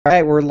All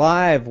right, we're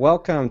live.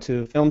 Welcome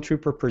to Film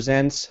Trooper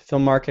Presents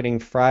Film Marketing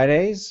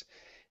Fridays.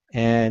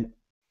 And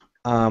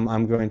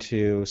I'm going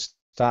to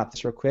stop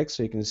this real quick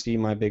so you can see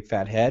my big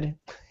fat head.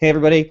 Hey,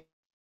 everybody.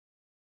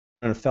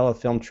 I'm a fellow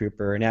Film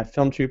Trooper. And at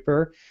Film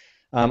Trooper,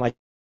 I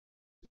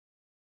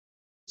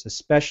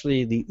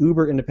especially the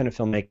uber independent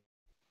filmmaker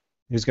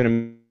who's going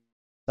to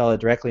sell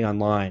it directly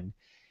online.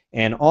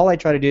 And all I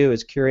try to do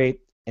is curate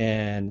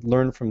and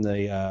learn from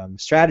the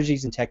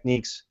strategies and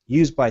techniques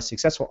used by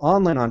successful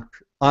online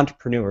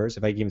entrepreneurs,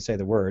 if I can even say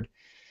the word,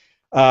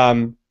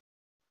 um,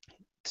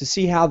 to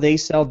see how they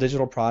sell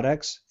digital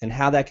products and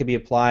how that could be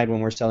applied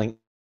when we're selling,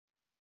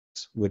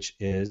 which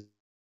is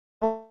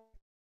the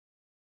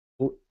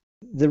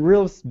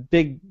real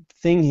big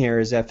thing here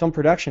is that film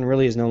production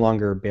really is no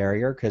longer a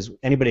barrier because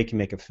anybody can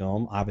make a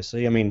film,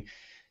 obviously. I mean,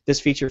 this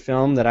feature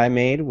film that I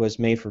made was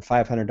made for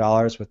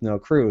 $500 with no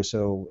crew,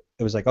 so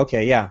it was like,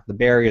 okay, yeah, the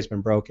barrier has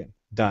been broken.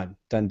 Done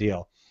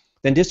deal.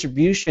 Then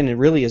distribution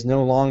really is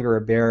no longer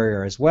a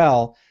barrier as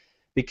well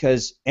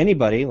because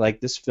anybody,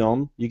 like this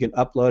film, you can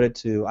upload it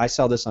to, I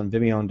sell this on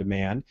Vimeo on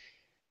demand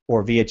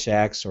or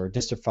VHX or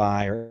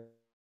Distify or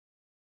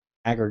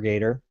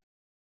aggregator,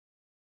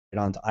 it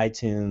onto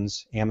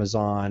iTunes,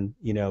 Amazon,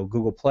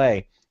 Google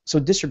Play. So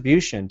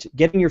distribution,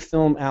 getting your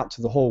film out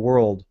to the whole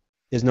world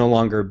is no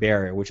longer a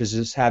barrier, which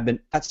is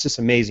that's just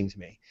amazing to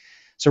me.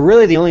 So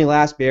really the only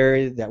last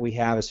barrier that we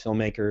have as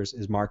filmmakers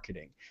is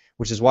marketing,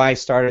 which is why I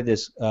started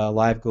this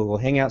live Google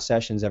Hangout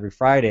sessions every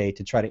Friday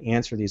to try to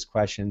answer these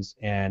questions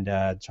and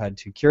try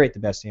to curate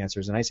the best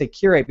answers. And I say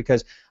curate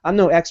because I'm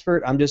no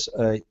expert, I'm just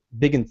a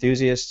big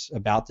enthusiast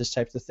about this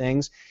type of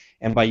things.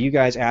 And by you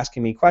guys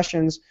asking me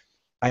questions,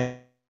 I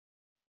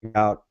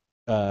about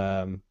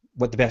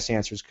what the best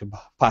answers could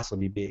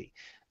possibly be.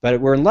 But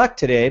we're in luck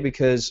today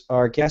because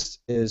our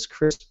guest is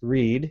Chris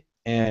Reed,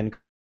 and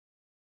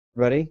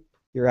everybody,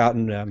 you're out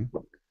in.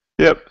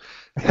 Yep.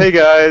 Hey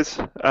guys.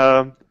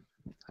 Hi,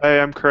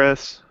 I'm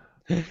Chris.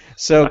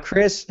 So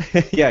Chris,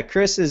 yeah,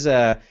 Chris is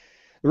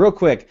real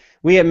quick.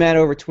 We had met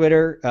over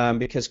Twitter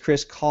because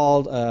Chris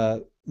called.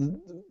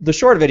 The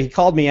short of it, he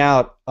called me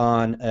out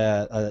on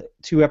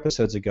 2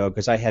 episodes ago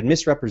because I had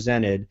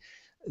misrepresented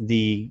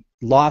the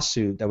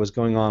lawsuit that was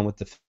going on with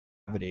the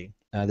Gravity.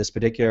 This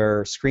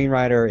particular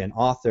screenwriter and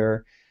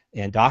author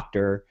and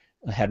doctor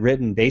had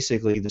written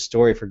basically the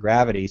story for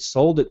Gravity,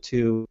 sold it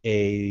to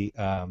a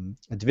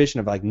division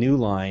of like New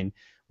Line,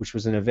 which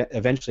was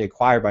eventually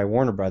acquired by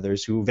Warner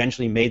Brothers, who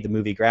eventually made the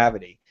movie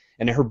Gravity.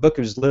 And her book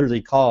was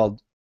literally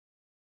called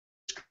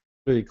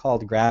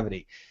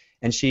Gravity.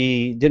 And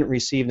she didn't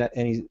receive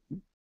any,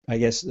 I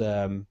guess,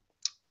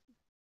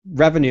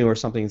 revenue or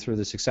something through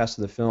the success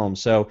of the film.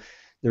 So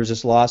there was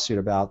this lawsuit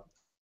about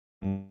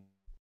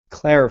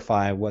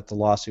clarify what the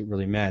lawsuit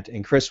really meant.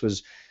 And Chris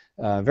was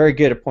very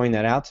good at pointing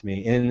that out to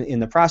me. In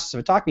the process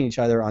of talking to each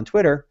other on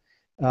Twitter,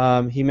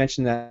 he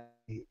mentioned that,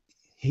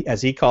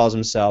 as he calls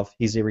himself,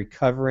 he's a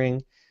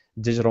recovering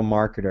digital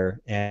marketer.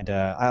 And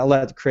I'll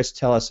let Chris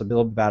tell us a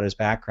little bit about his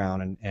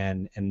background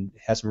and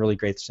has some really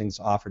great things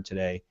to offer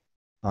today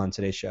on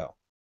today's show.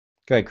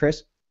 Go ahead,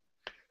 Chris.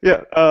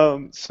 Yeah.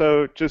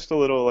 So just a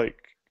little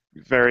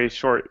very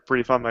short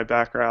brief on my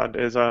background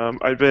is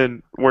I've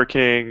been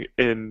working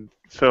in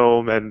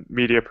film and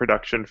media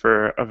production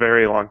for a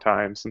very long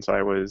time since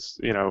I was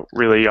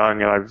really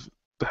young, and I've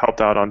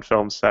helped out on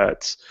film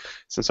sets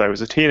since I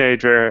was a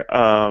teenager.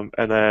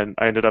 And then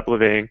I ended up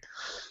living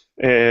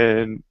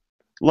in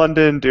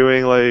London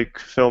doing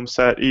film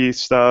set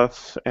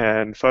stuff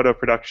and photo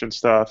production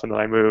stuff, and then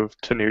I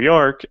moved to New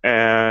York.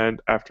 And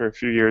after a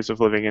few years of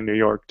living in New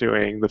York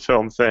doing the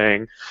film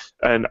thing,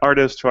 an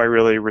artist who I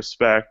really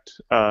respect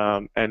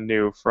and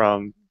knew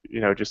from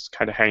just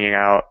kind of hanging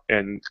out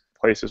in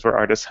places where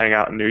artists hang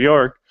out in New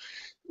York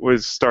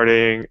was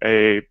starting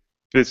a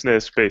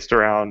business based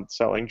around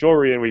selling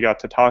jewelry, and we got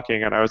to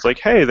talking, and I was like,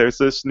 hey, there's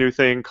this new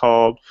thing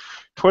called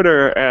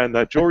Twitter, and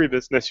that jewelry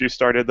business you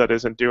started that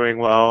isn't doing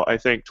well, I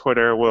think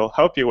Twitter will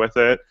help you with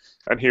it.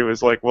 And he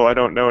was like, well, I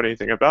don't know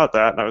anything about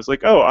that. And I was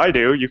like, oh, I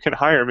do. You can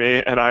hire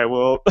me, and I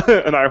will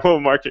and I will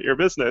market your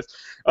business.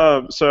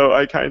 So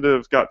I kind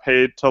of got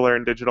paid to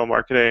learn digital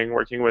marketing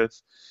working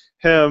with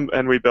him,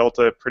 and we built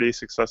a pretty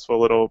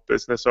successful little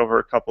business over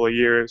a couple of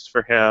years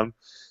for him.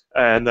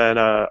 And then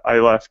I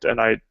left, and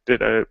I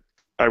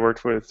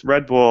worked with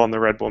Red Bull on the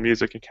Red Bull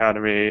Music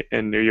Academy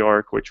in New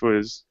York, which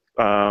was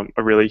a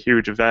really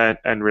huge event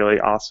and really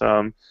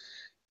awesome.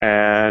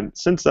 And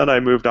since then, I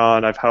moved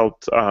on.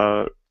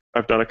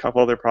 I've done a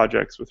couple other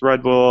projects with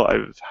Red Bull.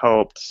 I've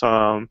helped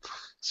some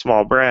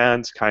small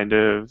brands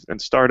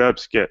and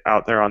startups get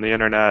out there on the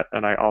internet.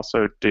 And I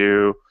also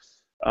do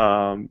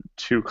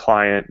to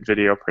client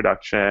video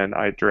production.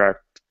 I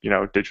direct,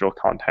 digital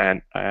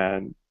content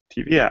and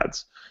TV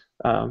ads.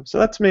 So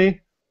that's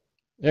me.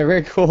 Yeah,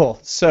 very cool.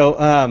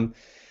 So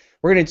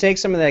we're going to take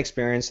some of that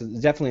experience.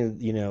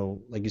 Definitely,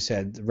 like you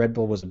said, the Red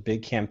Bull was a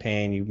big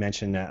campaign. You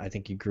mentioned that I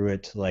think you grew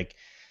it to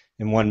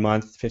in 1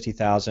 month,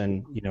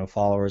 50,000,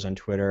 followers on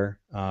Twitter,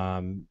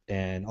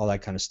 and all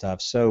that kind of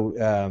stuff.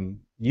 So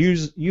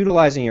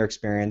utilizing your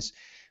experience,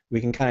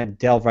 we can kind of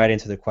delve right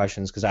into the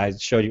questions because I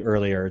showed you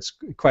earlier. It's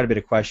quite a bit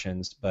of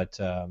questions, but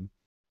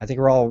I think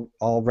we're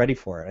all ready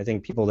for it. I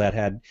think people that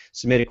had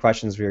submitted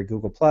questions via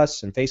Google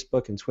Plus and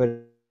Facebook and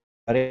Twitter.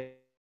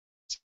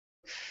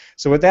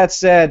 So with that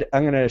said,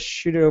 I'm going to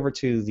shoot it over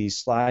to the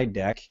slide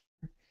deck,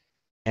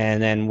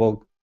 and then we'll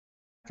go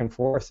back and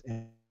forth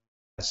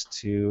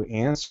to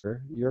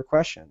answer your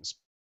questions.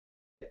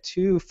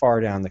 Too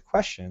far down the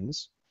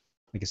questions,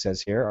 like it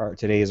says here,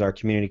 today is our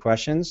community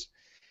questions.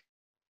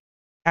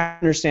 I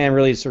understand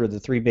really sort of the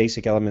three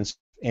basic elements of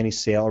any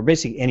sale, or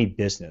basically any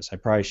business. I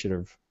probably should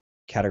have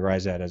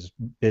categorized that as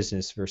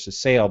business versus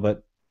sale,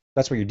 but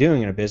that's what you're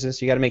doing in a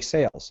business. You got to make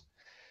sales.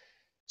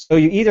 So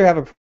you either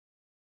have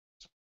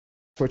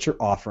what you're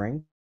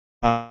offering,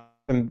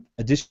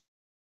 additionally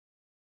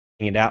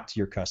it out to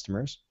your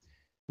customers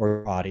or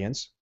your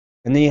audience,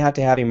 and then you have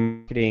to have a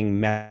marketing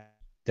method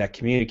that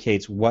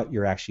communicates what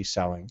you're actually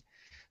selling.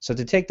 So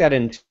to take that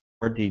into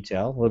more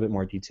detail, a little bit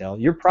more detail,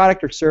 your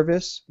product or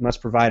service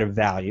must provide a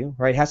value,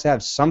 right? It has to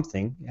have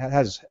something. It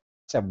has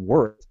to have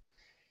worth.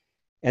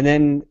 And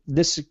then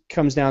this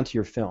comes down to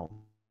your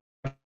film.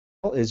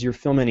 Is your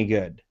film any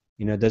good?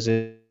 You know, does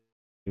it?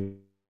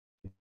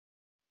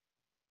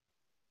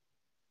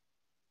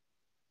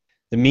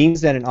 The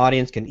means that an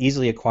audience can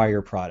easily acquire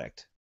your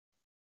product.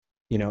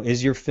 You know,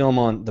 is your film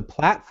on the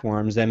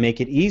platforms that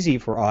make it easy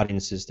for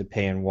audiences to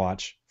pay and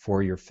watch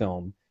for your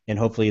film? And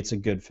hopefully it's a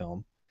good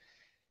film.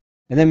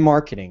 And then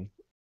marketing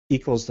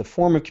equals the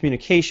form of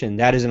communication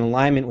that is in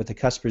alignment with the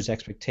customer's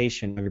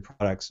expectation of your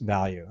product's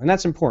value. And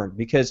that's important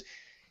because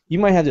you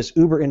might have this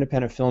uber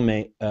independent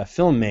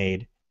film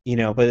made, you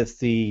know, but if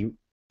the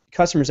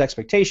customer's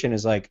expectation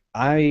is like,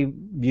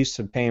 I'm used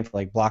to paying for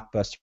like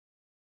Blockbuster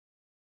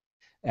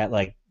at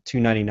like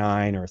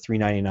 $2.99 or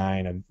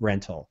 $3.99 a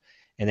rental,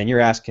 and then you're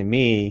asking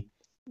me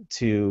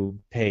to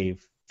pay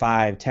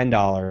 $5,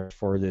 $10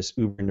 for this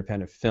uber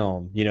independent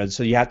film, you know,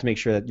 so you have to make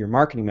sure that your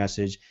marketing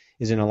message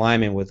is in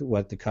alignment with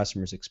what the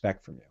customers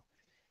expect from you.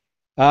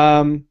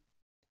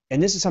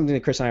 And this is something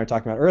that Chris and I were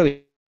talking about earlier.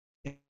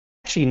 It's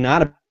actually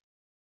not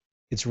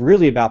it's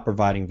really about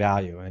providing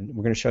value, and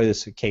we're going to show you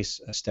this case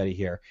study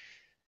here.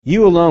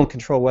 You alone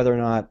control whether or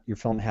not your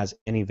film has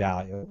any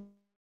value.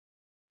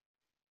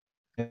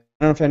 I don't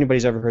know if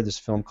anybody's ever heard this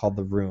film called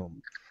The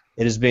Room.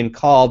 It has been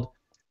called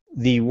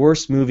the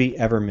worst movie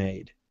ever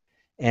made.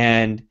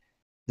 And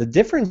the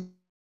difference,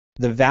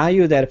 the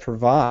value that it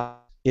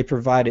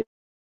provided,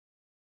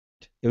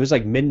 it was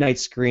like midnight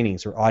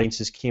screenings where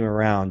audiences came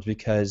around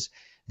because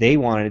they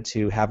wanted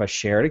to have a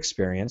shared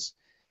experience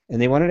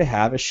and they wanted to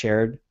have a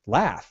shared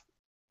laugh.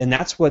 And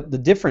that's what the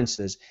difference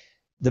is.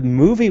 The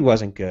movie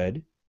wasn't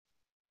good,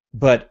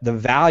 but the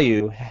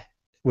value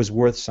was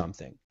worth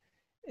something.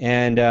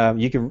 And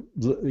you can,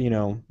 you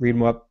know, read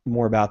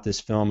more about this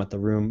film at the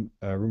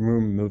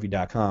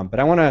roommovie.com. But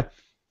I want to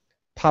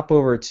pop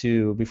over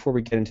to, before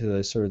we get into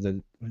the sort of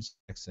the what's the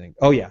next thing.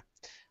 Oh yeah,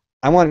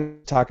 I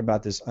want to talk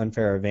about this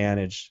unfair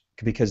advantage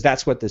because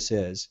that's what this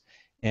is.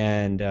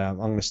 And I'm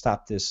going to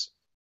stop this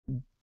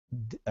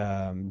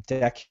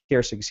deck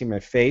here so you can see my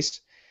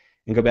face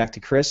and go back to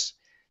Chris.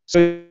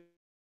 So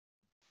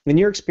in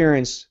your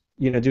experience,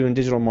 you know, doing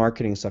digital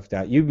marketing stuff like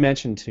that, you've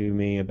mentioned to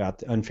me about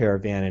the unfair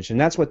advantage, and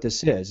that's what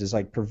this is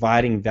like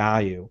providing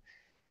value.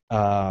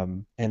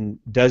 And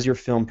does your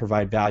film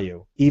provide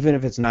value, even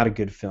if it's not a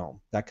good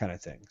film, that kind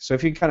of thing. So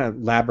if you kind of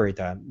elaborate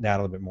that a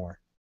little bit more.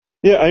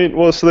 Yeah, I mean,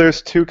 well, so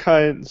there's two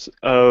kinds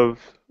of.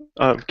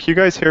 Can you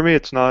guys hear me?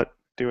 It's not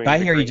doing. I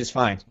hear you just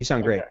fine. You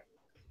sound great.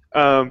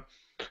 Okay.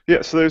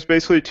 Yeah, so there's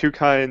basically two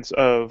kinds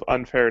of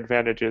unfair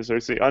advantages.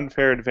 There's the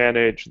unfair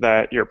advantage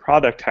that your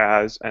product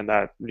has, and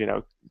that, you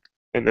know,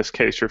 in this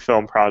case, your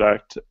film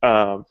product.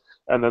 And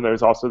then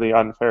there's also the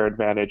unfair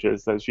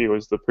advantages that you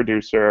as the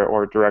producer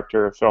or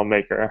director or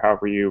filmmaker,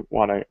 however you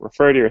want to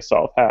refer to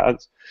yourself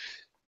as.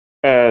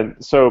 And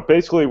so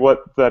basically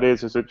what that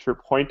is it's your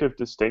point of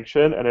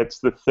distinction, and it's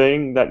the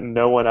thing that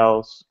no one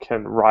else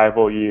can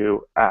rival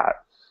you at.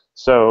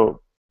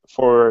 So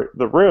for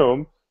The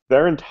Room,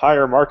 their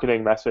entire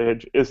marketing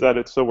message is that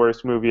it's the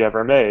worst movie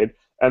ever made,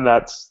 and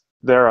that's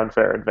their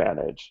unfair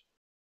advantage.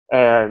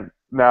 And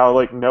now,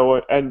 like, no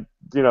one, and,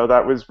 you know,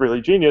 that was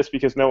really genius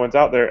because no one's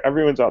out there,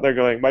 everyone's out there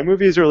going, my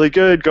movie's really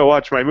good, go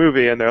watch my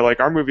movie, and they're like,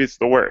 our movie's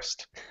the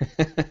worst.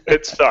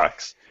 It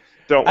sucks.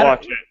 Don't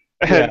watch it.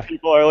 And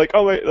people are like,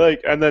 oh, wait,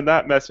 like, and then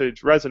that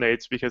message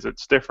resonates because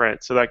it's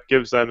different, so that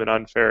gives them an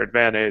unfair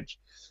advantage.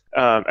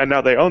 And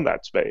now they own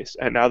that space,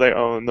 and now they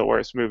own the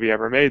worst movie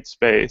ever made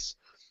space.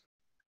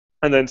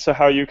 And then so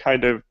how you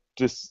kind of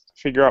just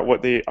figure out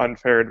what the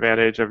unfair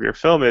advantage of your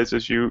film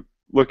is you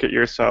look at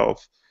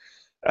yourself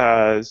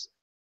as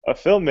a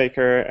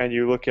filmmaker and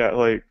you look at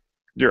like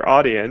your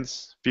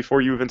audience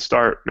before you even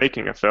start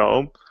making a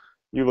film.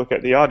 You look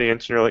at the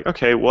audience and you're like,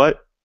 okay,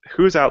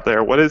 who's out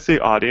there? What is the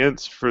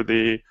audience for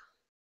the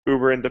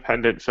uber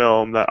independent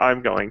film that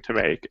I'm going to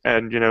make.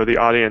 And, the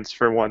audience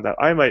for one that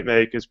I might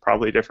make is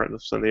probably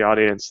different than the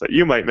audience that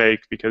you might make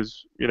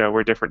because,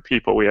 we're different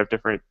people. We have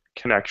different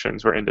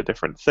connections. We're into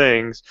different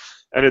things.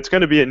 And it's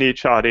going to be a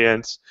niche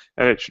audience,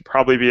 and it should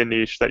probably be a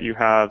niche that you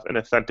have an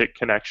authentic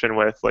connection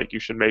with. Like, you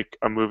should make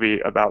a movie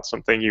about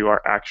something you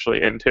are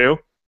actually into.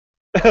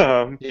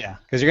 Yeah,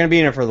 because you're going to be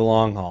in it for the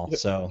long haul.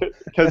 So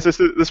because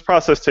this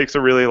process takes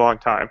a really long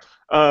time.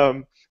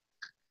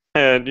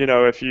 And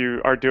if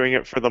you are doing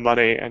it for the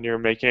money and you're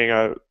making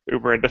a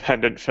uber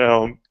independent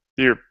film,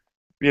 you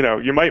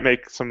might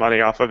make some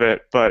money off of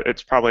it, but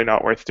it's probably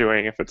not worth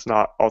doing if it's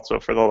not also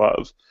for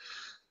the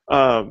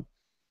love.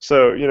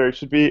 So you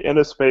should be in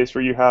a space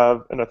where you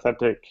have an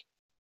authentic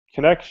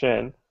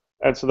connection,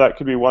 and so that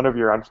could be one of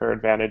your unfair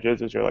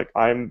advantages. Is you're like,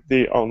 I'm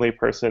the only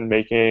person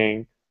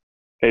making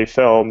a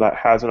film that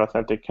has an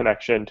authentic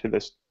connection to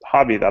this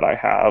hobby that I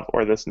have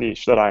or this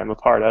niche that I am a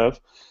part of.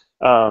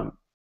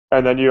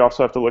 And then you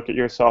also have to look at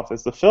yourself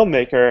as the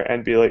filmmaker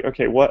and be like,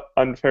 okay, what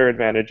unfair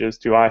advantages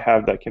do I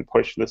have that can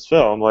push this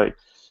film? Like,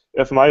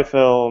 if my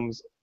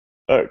film's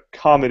a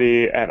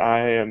comedy and I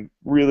am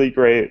really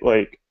great,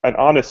 like, and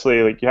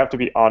honestly, like, you have to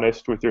be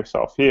honest with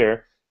yourself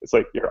here. It's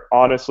like you're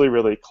honestly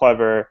really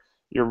clever.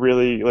 You're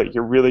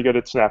really good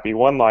at snappy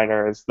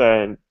one-liners.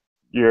 Then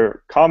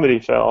your comedy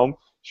film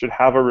should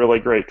have a really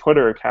great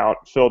Twitter account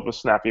filled with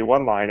snappy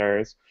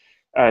one-liners,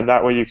 and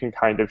that way you can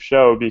kind of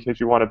show, because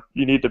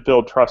you need to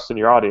build trust in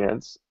your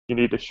audience. You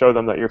need to show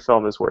them that your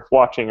film is worth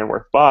watching and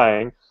worth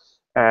buying,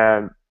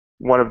 and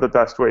one of the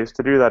best ways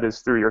to do that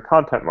is through your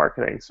content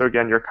marketing. So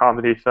again, your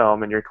comedy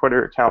film and your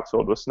Twitter account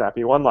filled with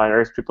snappy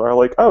one-liners, people are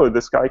like, oh,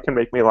 this guy can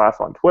make me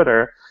laugh on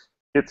Twitter.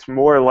 It's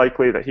more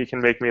likely that he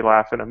can make me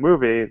laugh in a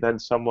movie than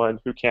someone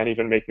who can't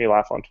even make me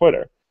laugh on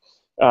Twitter.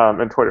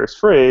 And Twitter's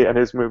free, and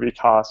his movie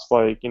costs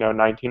like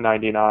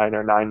 $19.99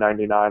 or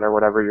 $9.99 or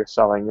whatever you're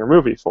selling your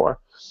movie for.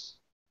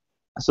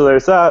 So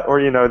there's that.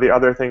 Or the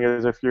other thing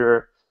is, if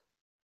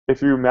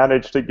you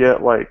manage to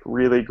get like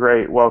really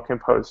great,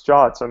 well-composed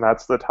shots, and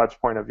that's the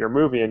touch point of your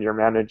movie, and you're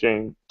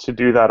managing to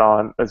do that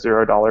on a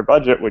 $0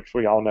 budget, which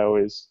we all know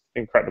is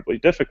incredibly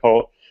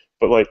difficult.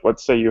 But like,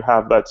 let's say you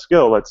have that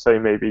skill. Let's say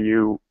maybe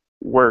you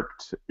went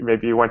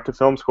to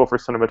film school for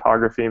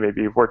cinematography,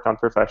 maybe you've worked on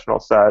professional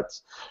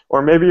sets,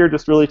 or maybe you're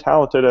just really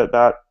talented at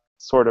that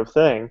sort of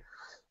thing.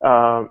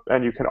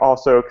 And you can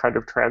also kind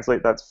of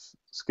translate that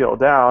skill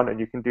down, and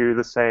you can do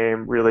the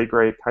same really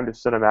great kind of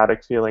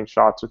cinematic feeling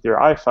shots with your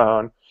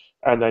iPhone,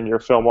 and then your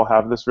film will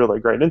have this really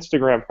great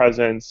Instagram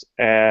presence,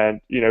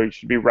 and you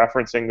should be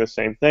referencing the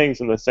same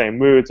things and the same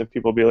moods, and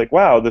people will be like,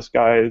 wow, this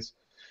guy's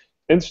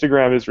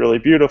Instagram is really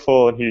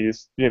beautiful, and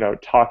he's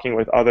talking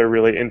with other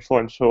really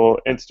influential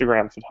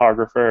Instagram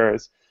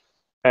photographers,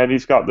 and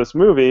he's got this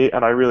movie,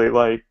 and I really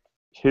like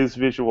his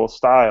visual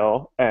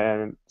style,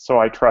 and so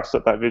I trust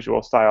that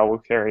visual style will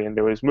carry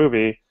into his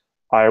movie.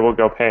 I will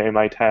go pay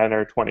my $10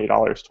 or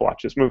 $20 to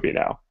watch his movie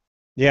now.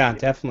 yeah,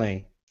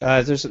 definitely.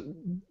 There's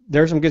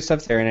some good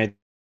stuff there, and it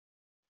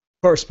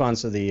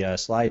corresponds to the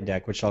slide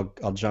deck, which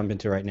I'll jump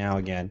into right now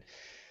again.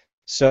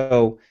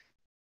 So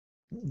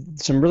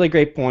some really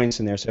great points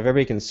in there, so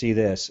everybody can see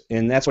this,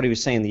 and that's what he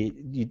was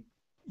saying.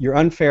 Your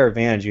unfair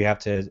advantage you have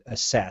to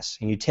assess,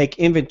 and you take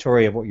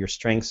inventory of what your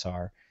strengths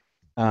are,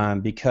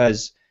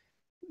 because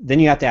then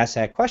you have to ask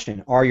that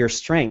question: are your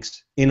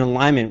strengths in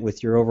alignment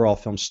with your overall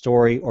film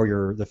story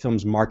or the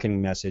film's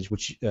marketing message,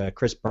 which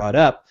Chris brought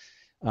up,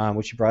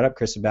 which you brought up,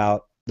 Chris,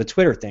 about the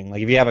Twitter thing.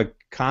 Like, if you have a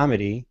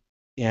comedy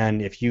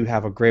and if you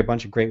have a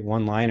bunch of great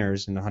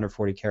one-liners and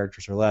 140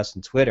 characters or less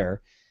in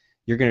Twitter,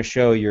 you're going to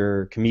show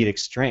your comedic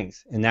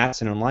strength, and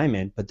that's an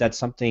alignment, but that's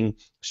something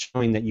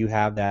showing that you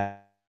have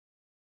that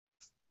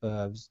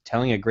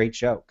telling a great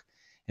joke.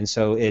 And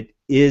so it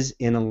is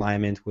in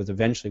alignment with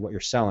eventually what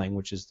you're selling,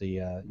 which is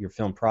your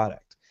film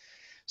product.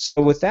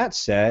 So with that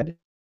said,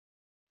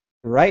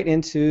 right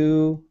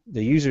into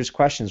the users'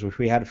 questions, which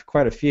we had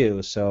quite a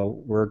few,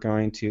 so we're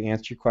going to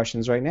answer your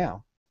questions right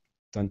now.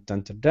 Dun,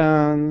 dun, dun,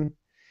 dun.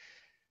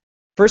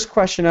 First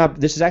question up,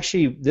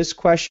 this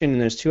question,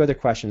 and there's two other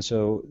questions,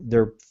 so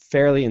they're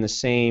fairly in the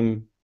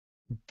same,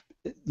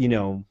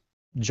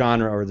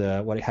 genre, or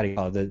how do you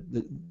call it?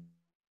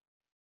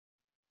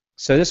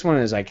 So this one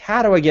is like,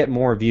 how do I get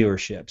more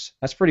viewerships?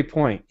 That's pretty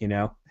point,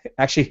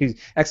 Actually,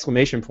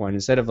 exclamation point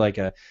instead of like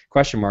a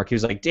question mark. He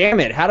was like, damn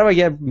it, how do I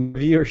get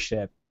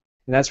viewership?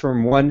 And that's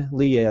from one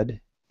Liad.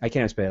 I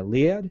can't spell it.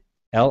 Liad?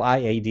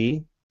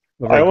 L-I-A-D?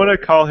 I want to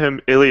call him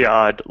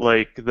Iliad,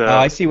 like the. Oh,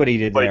 I see what he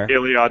did there. Like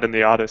Iliad in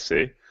the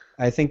Odyssey.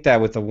 I think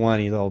that with the one,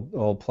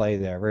 he'll play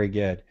there. Very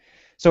good.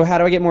 So how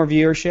do I get more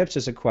viewerships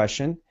is a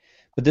question,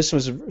 but this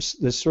was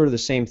sort of the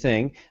same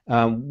thing.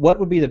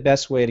 What would be the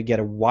best way to get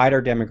a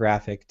wider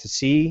demographic to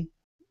see,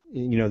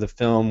 the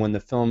film when the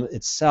film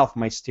itself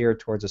might steer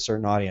towards a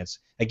certain audience?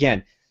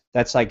 Again,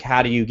 that's like,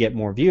 how do you get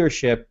more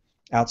viewership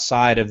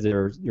outside of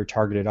your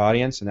targeted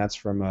audience? And that's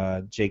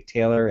from Jake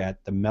Taylor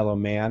at the Mellow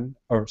Madman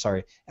over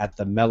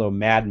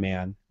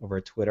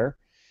at Twitter.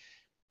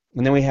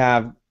 And then we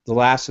have the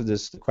last of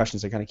the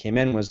questions that kind of came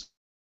in was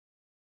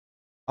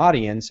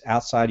audience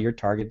outside your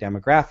target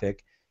demographic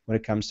when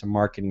it comes to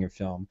marketing your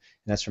film.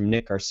 And that's from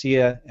Nick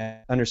Garcia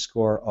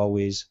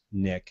 _always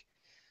Nick.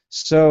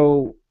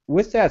 So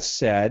with that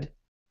said,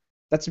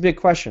 that's a big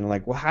question.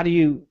 Like, well, how do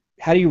you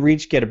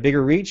get a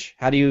bigger reach?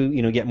 How do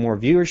you get more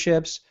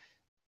viewerships?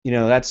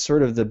 That's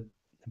sort of the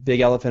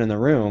big elephant in the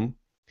room,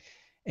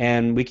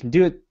 and we can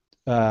do it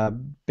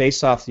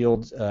based off the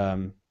old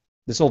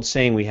this old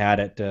saying we had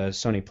at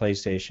Sony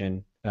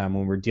PlayStation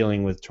when we're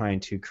dealing with trying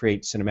to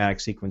create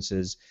cinematic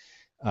sequences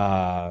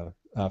for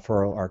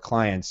our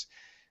clients.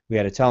 We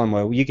had to tell them,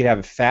 well, you could have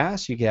it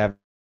fast, you could have it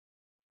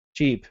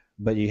cheap,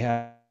 but you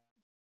have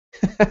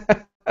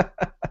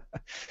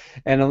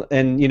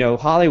and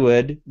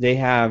Hollywood, they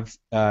have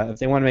if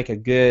they want to make a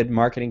good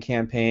marketing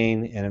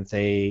campaign, and if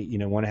they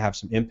want to have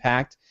some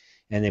impact,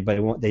 and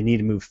they need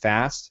to move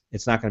fast,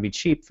 it's not going to be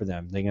cheap for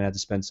them. They're going to have to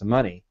spend some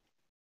money,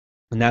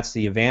 and that's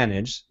the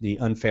advantage, the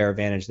unfair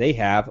advantage they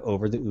have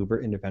over the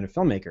uber independent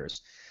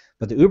filmmakers.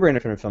 But the uber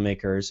independent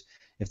filmmakers,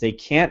 if they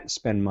can't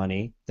spend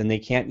money, then they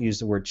can't use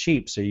the word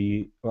cheap.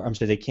 They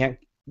can't.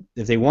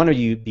 If they want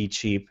to be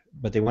cheap,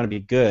 but they want to be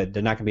good,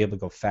 they're not going to be able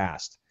to go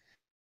fast.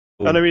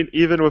 And I mean,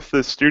 even with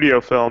the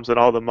studio films and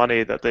all the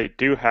money that they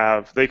do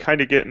have, they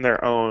kind of get in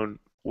their own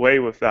way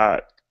with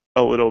that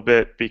a little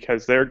bit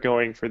because they're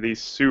going for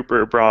these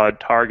super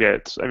broad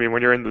targets. I mean,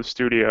 when you're in the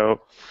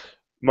studio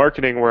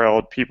marketing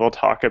world, people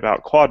talk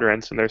about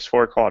quadrants, and there's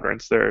 4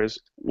 quadrants. There's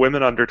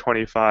women under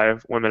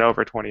 25, women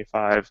over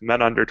 25,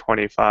 men under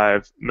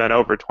 25, men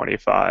over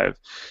 25.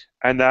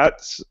 And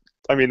that's,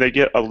 I mean, they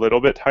get a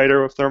little bit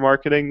tighter with their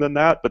marketing than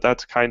that, but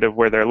that's kind of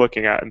where they're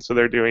looking at. And so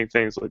they're doing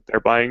things like they're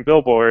buying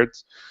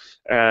billboards,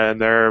 and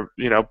they're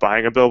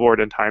buying a billboard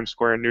in Times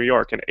Square in New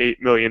York, and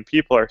 8 million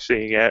people are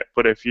seeing it.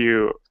 But if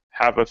you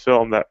have a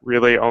film that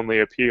really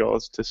only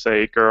appeals to,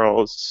 say,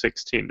 girls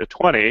 16 to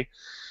 20,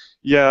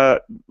 yeah,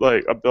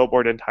 like a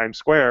billboard in Times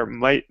Square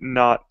might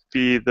not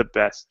be the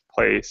best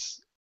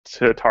place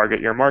to target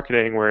your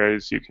marketing,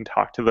 whereas you can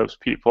talk to those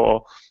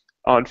people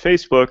on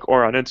Facebook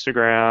or on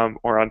Instagram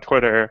or on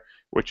Twitter,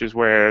 which is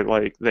where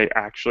like they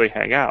actually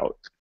hang out.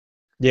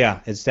 Yeah,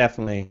 it's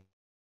definitely.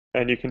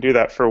 And you can do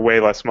that for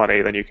way less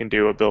money than you can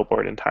do a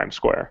billboard in Times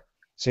Square.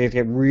 So you have to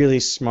get really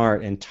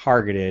smart and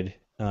targeted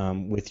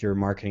with your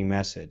marketing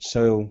message.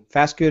 So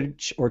fast,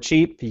 good, or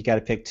cheap, you got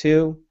to pick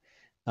two.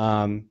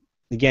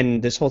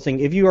 Again, this whole thing,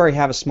 if you already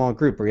have a small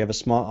group or you have a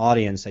small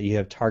audience that you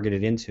have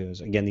targeted into,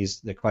 again,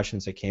 the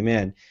questions that came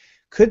in,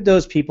 could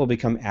those people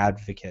become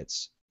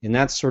advocates? And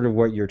that's sort of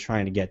what you're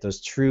trying to get,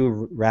 those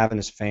true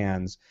ravenous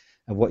fans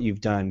of what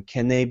you've done.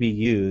 Can they be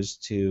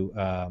used to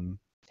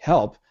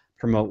help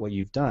promote what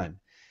you've done?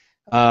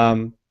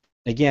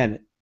 Again,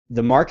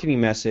 the marketing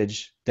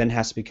message then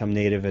has to become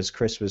native, as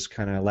Chris was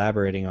kind of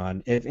elaborating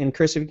on. And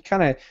Chris, if you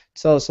kind of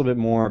tell us a little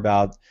bit more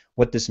about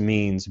what this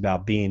means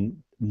about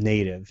being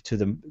native, to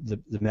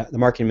the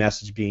marketing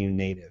message being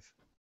native.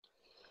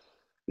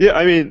 Yeah,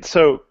 I mean,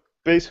 so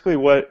basically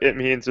what it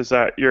means is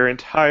that your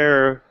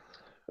entire,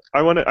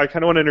 I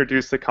kind of want to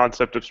introduce the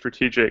concept of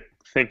strategic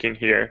thinking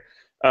here,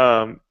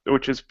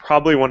 which is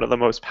probably one of the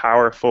most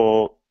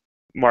powerful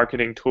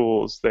marketing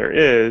tools there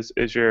is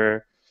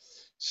your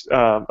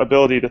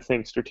ability to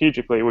think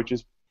strategically, which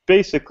is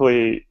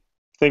basically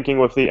thinking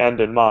with the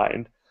end in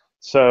mind.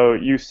 So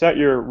you set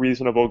your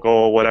reasonable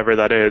goal, whatever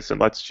that is, and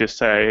let's just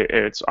say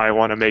it's I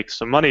want to make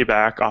some money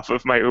back off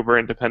of my uber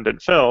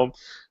independent film,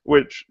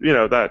 which,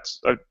 that's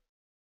a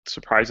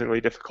surprisingly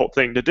difficult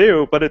thing to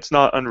do, but it's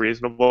not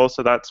unreasonable,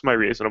 so that's my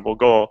reasonable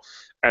goal.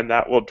 And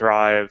that will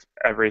drive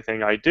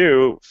everything I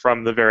do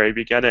from the very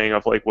beginning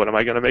of like, what am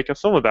I going to make a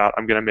film about?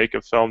 I'm going to make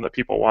a film that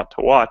people want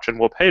to watch and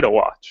will pay to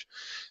watch.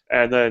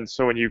 And then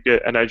so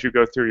as you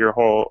go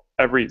through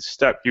every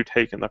step you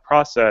take in the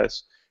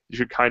process, you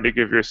should kind of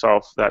give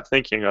yourself that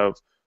thinking of,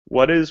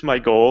 what is my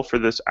goal for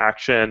this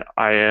action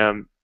I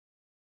am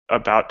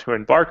about to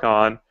embark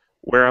on?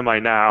 Where am I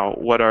now?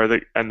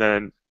 And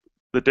then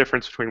the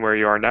difference between where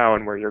you are now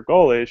and where your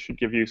goal is should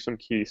give you some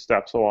key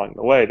steps along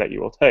the way that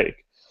you will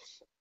take.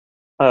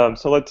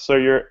 So let's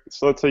say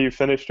you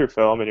finished your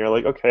film and you're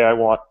like, okay, I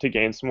want to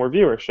gain some more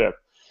viewership.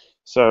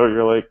 So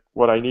you're like,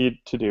 what I need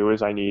to do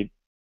is I need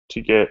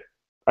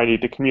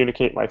to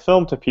communicate my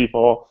film to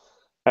people.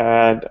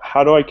 And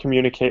how do I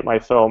communicate my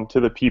film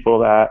to the people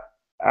that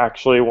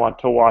actually want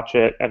to watch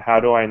it, and how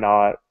do I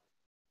not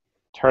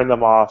turn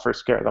them off or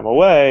scare them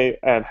away,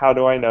 and how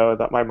do I know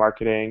that my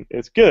marketing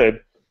is good?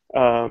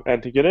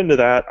 And to get into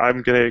that,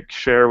 I'm going to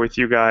share with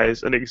you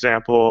guys an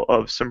example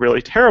of some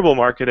really terrible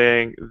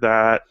marketing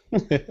that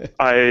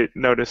I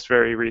noticed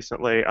very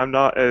recently. I'm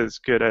not as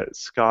good as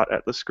Scott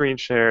at the screen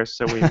share,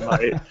 so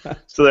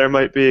there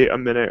might be a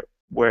minute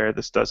where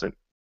this doesn't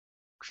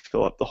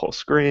fill up the whole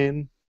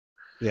screen.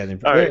 Yeah,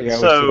 all right,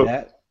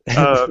 so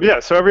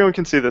so everyone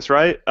can see this,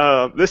 right?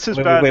 This is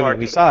bad marketing.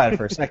 We saw it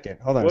for a second.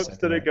 Hold on Whoops, a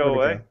second. Did it go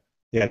away?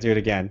 Yeah, do it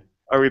again.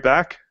 Are we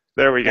back?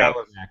 There we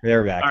go.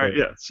 We're back. All right,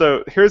 yeah.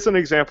 So here's an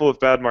example of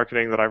bad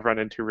marketing that I've run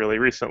into really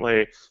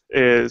recently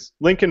is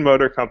Lincoln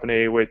Motor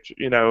Company, which,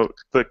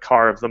 the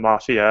car of the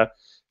mafia,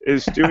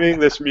 is doing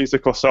this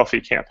musical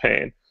selfie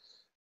campaign.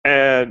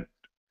 And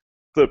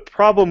the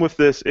problem with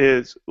this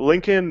is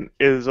Lincoln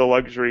is a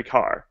luxury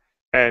car,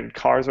 and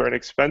cars are an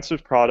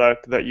expensive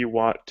product that you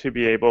want to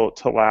be able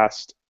to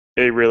last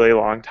a really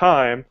long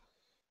time,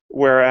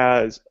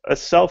 whereas a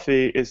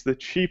selfie is the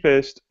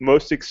cheapest,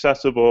 most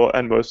accessible,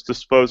 and most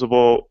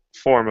disposable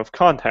form of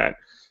content.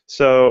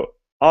 So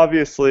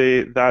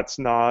obviously that's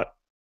not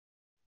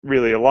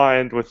really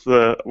aligned with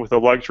a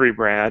luxury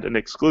brand, an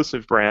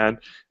exclusive brand.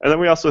 And then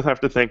we also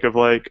have to think of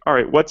like, all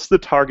right, what's the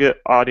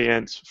target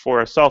audience for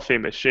a selfie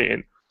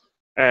machine?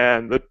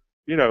 And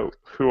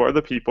who are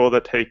the people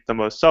that take the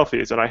most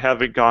selfies? And I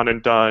haven't gone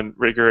and done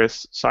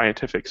rigorous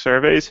scientific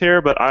surveys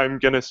here, but I'm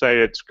going to say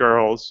it's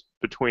girls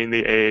between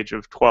the age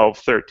of 12,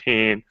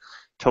 13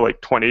 to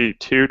like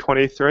 22,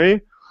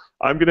 23.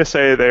 I'm going to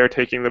say they are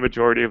taking the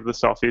majority of the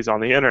selfies on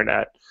the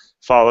internet,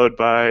 followed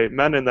by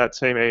men in that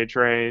same age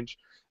range.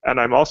 And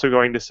I'm also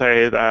going to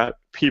say that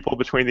people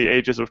between the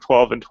ages of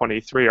 12 and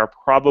 23 are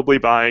probably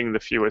buying the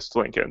fewest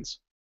Lincolns.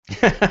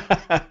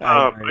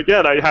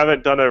 Again, I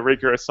haven't done a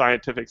rigorous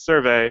scientific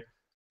survey,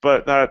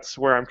 but that's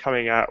where I'm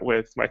coming at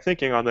with my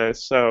thinking on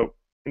this. So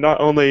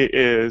not only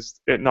is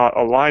it not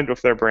aligned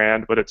with their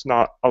brand, but it's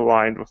not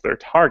aligned with their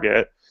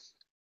target.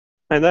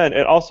 And then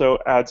it also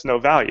adds no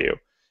value.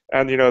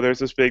 And, there's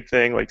this big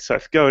thing like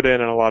Seth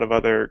Godin and a lot of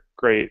other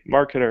great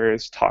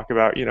marketers talk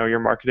about, your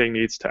marketing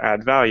needs to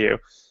add value.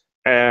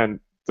 And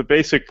the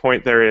basic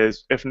point there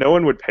is if no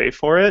one would pay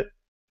for it,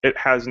 it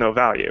has no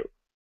value.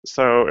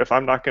 So if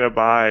I'm not going to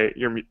buy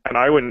and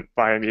I wouldn't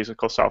buy a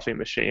musical selfie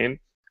machine,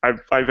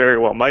 I very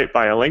well might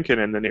buy a Lincoln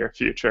in the near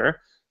future,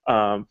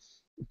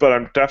 but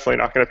I'm definitely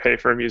not going to pay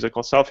for a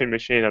musical selfie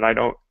machine, and I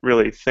don't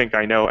really think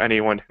I know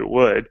anyone who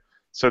would.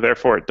 So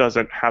therefore, it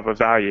doesn't have a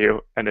value,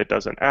 and it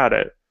doesn't add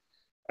it.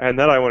 And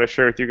then I want to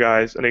share with you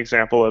guys an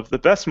example of the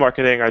best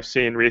marketing I've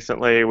seen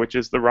recently, which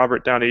is the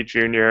Robert Downey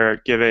Jr.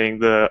 giving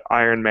the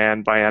Iron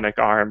Man bionic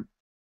arm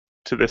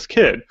to this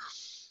kid.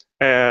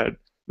 And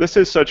this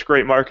is such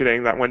great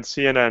marketing that when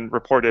CNN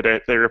reported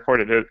it, they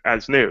reported it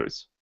as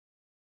news.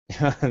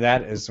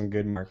 That is some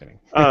good marketing.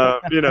 I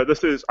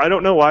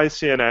don't know why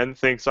CNN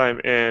thinks I'm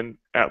in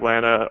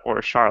Atlanta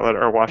or Charlotte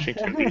or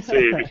Washington,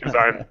 D.C. because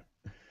I'm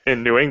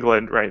in New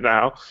England right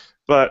now.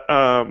 But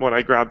when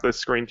I grabbed the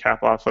screen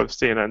cap off of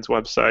CNN's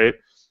website,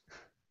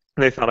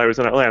 they thought I was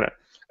in Atlanta.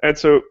 And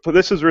so but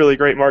this is really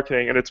great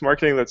marketing, and it's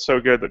marketing that's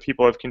so good that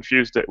people have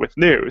confused it with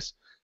news.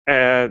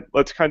 And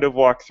let's kind of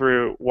walk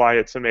through why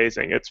it's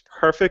amazing. It's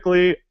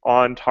perfectly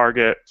on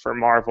target for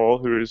Marvel,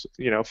 who's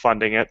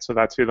funding it, so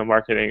that's who the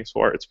marketing is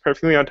for. It's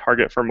perfectly on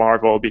target for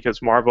Marvel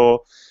because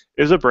Marvel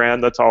is a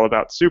brand that's all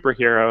about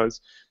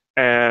superheroes.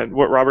 And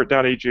what Robert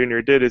Downey Jr.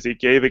 did is he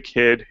gave a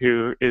kid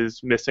who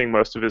is missing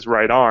most of his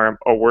right arm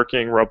a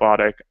working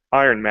robotic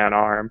Iron Man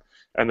arm,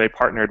 and they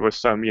partnered with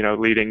some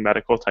leading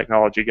medical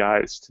technology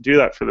guys to do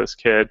that for this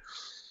kid.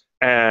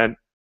 And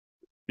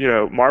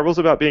Marvel's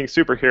about being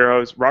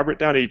superheroes. Robert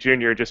Downey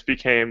Jr. just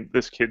became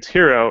this kid's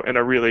hero in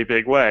a really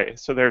big way.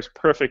 So there's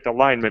perfect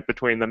alignment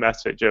between the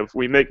message of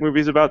we make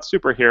movies about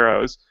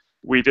superheroes.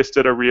 We just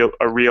did a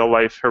real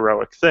life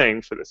heroic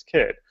thing for this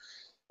kid.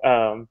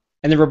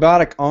 And the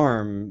robotic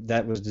arm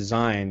that was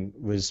designed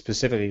was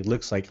specifically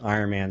looks like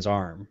Iron Man's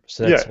arm.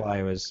 So that's why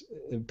it was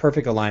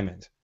perfect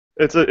alignment.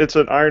 It's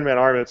an Iron Man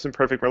arm. It's in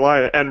perfect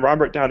alignment. And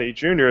Robert Downey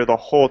Jr. the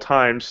whole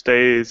time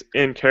stays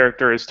in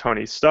character as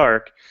Tony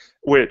Stark,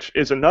 which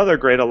is another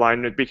great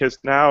alignment because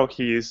now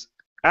he's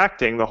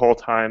acting the whole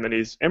time and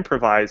he's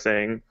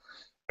improvising,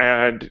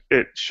 and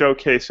it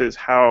showcases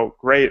how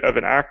great of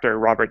an actor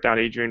Robert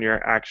Downey Jr.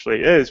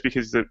 actually is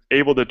because he's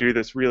able to do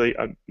this really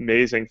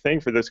amazing thing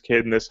for this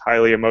kid in this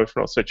highly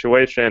emotional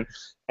situation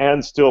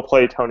and still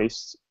play Tony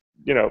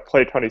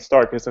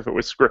Stark as if it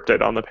was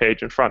scripted on the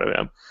page in front of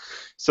him.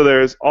 So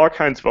there's all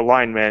kinds of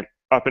alignment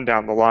up and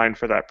down the line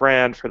for that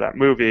brand, for that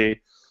movie.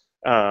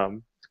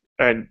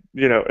 And,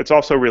 it's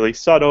also really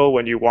subtle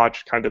when you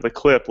watch kind of the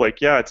clip,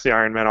 like, yeah, it's the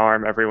Iron Man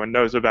arm. Everyone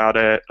knows about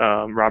it.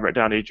 Robert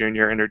Downey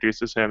Jr.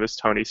 introduces him as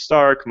Tony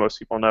Stark. Most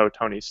people know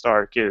Tony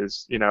Stark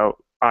is,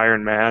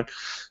 Iron Man.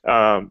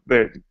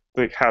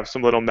 They have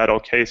some little metal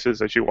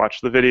cases as you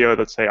watch the video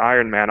that say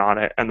Iron Man on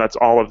it, and that's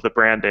all of the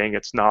branding.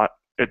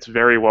 It's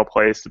very well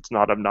placed. It's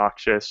not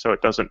obnoxious, so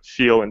it doesn't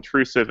feel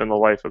intrusive in the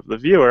life of the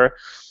viewer.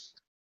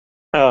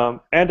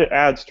 And it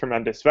adds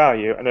tremendous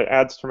value, and it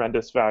adds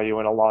tremendous value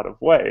in a lot of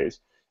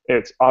ways.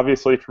 It's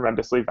obviously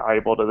tremendously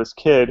valuable to this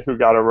kid who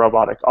got a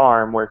robotic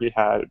arm where he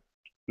had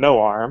no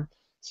arm.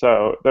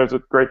 So there's a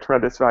great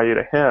tremendous value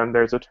to him.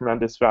 There's a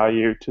tremendous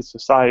value to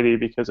society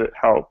because it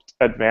helped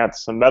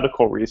advance some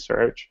medical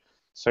research.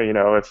 So,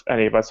 if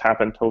any of us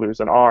happen to lose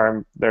an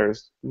arm,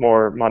 there's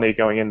more money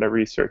going into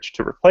research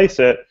to replace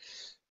it.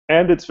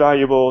 And it's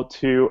valuable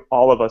to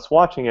all of us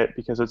watching it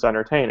because it's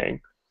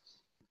entertaining.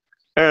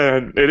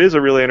 And it is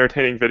a really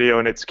entertaining video,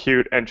 and it's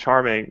cute and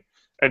charming,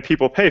 and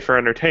people pay for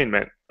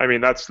entertainment. I mean,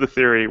 that's the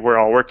theory we're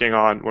all working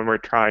on when we're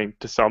trying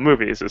to sell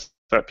movies, is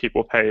that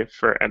people pay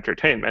for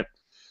entertainment.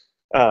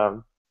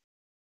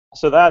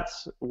 So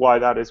that's why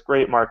that is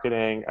great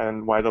marketing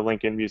and why the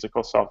Lincoln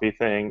musical selfie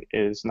thing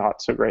is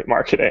not so great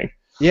marketing.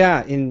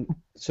 Yeah,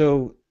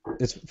 so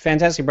it's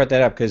fantastic you brought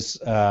that up because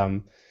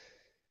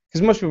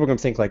most people are going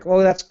to think like,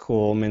 oh, that's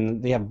cool. I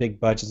mean, they have big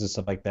budgets and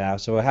stuff like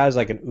that. So how does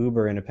like an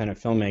Uber independent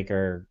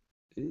filmmaker,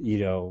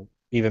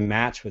 even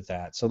match with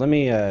that? So let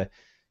me go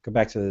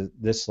back to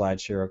this slide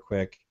share real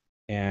quick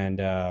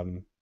and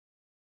um,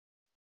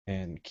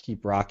 and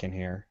keep rocking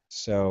here.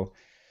 So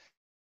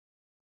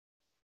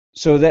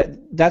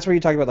that's where you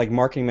talk about like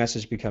marketing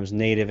message becomes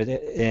native.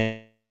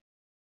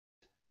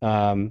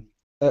 And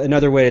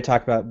another way to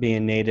talk about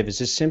being native is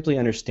just simply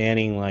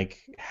understanding like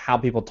how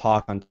people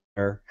talk on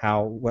Twitter,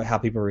 how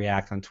people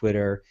react on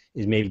Twitter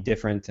is maybe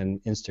different than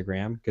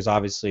Instagram because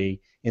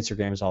obviously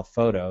Instagram is all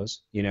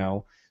photos,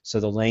 So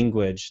the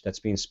language that's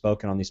being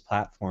spoken on these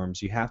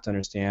platforms, you have to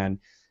understand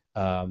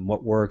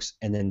what works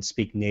and then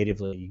speak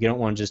natively. You don't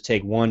want to just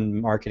take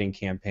one marketing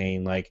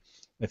campaign like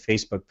a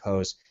Facebook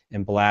post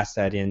and blast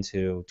that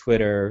into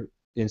Twitter,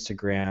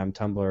 Instagram,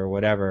 Tumblr,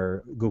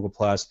 whatever, Google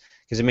Plus,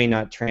 because it may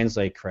not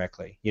translate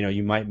correctly.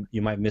 You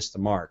might miss the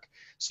mark.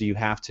 So you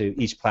have to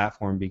each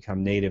platform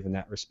become native in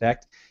that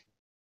respect.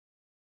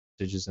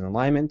 Messages in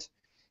alignment.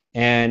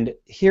 And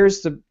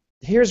here's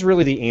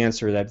really the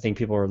answer that I think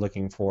people are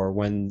looking for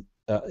when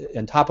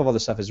on top of all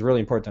this stuff is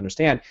really important to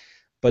understand.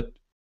 But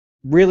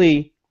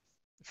really,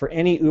 for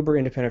any uber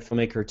independent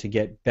filmmaker to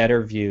get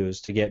better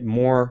views, to get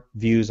more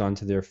views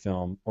onto their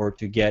film, or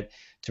to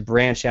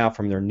branch out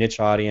from their niche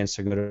audience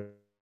to go to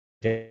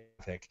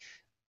demographic,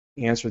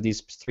 answer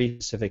these three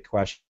specific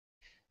questions.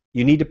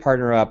 You need to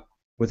partner up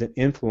with an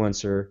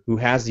influencer who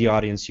has the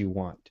audience you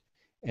want.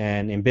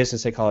 And in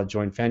business, they call it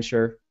joint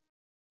venture.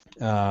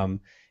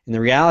 And the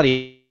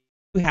reality,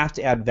 you have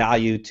to add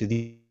value to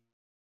the.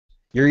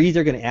 You're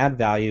either going to add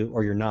value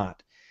or you're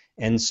not.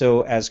 And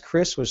so, as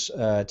Chris was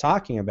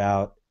talking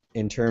about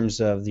in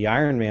terms of the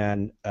Iron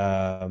Man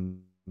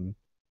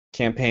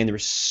campaign, there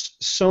was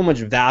so much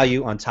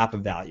value on top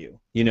of value.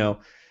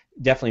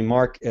 Definitely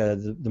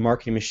the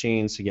marketing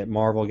machines to get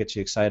Marvel, gets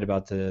you excited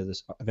about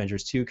this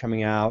Avengers 2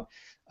 coming out.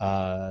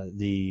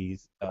 The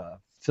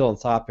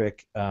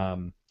philanthropic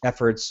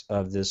efforts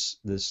of this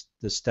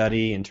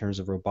study in terms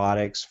of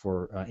robotics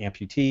for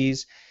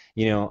amputees.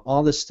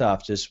 All this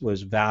stuff just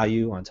was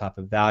value on top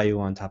of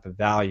value on top of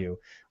value,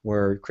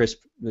 where Chris,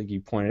 like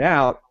you pointed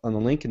out, on the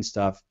Lincoln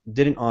stuff,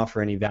 didn't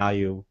offer any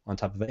value on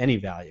top of any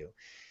value.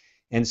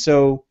 And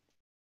so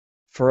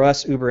for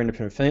us uber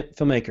independent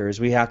filmmakers,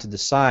 we have to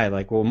decide,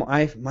 like, well,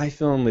 my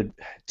film would,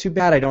 too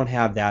bad I don't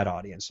have that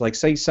audience. Like,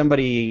 say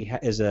somebody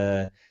is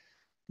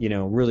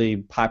really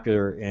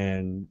popular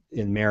in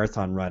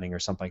marathon running or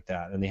something like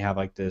that, and they have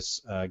like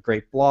this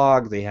great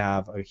blog, they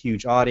have a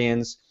huge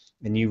audience,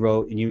 and you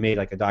made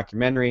like a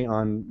documentary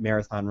on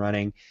marathon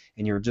running,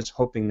 and you're just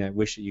hoping that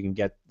you can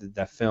get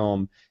that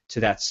film to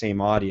that same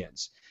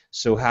audience.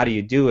 So how do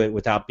you do it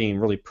without being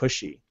really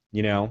pushy,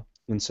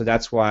 And so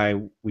that's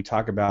why we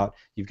talk about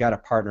you've got to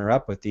partner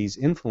up with these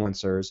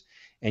influencers,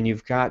 and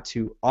you've got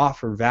to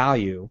offer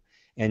value,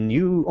 and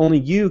only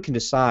you can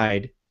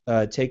decide,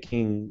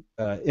 taking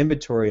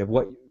inventory of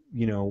what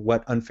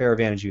unfair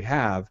advantage you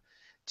have,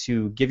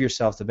 to give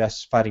yourself the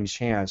best fighting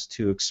chance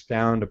to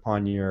expound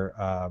upon your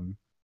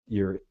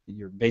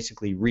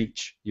basically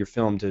reach your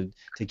film to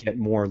get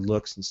more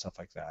looks and stuff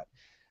like that.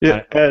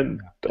 Yeah,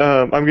 and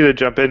I'm going to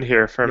jump in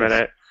here for a Yes.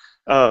 minute.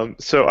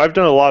 So I've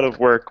done a lot of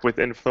work with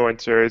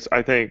influencers.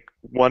 I think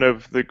one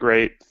of the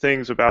great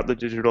things about the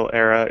digital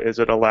era is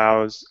it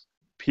allows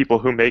people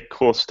who make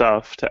cool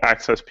stuff to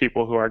access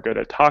people who are good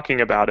at talking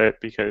about it,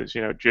 because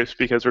just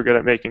because we're good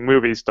at making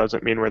movies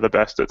doesn't mean we're the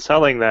best at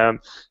selling them.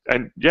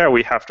 And yeah,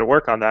 we have to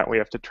work on that. We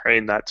have to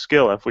train that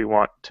skill if we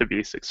want to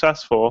be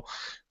successful.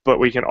 But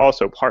we can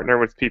also partner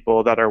with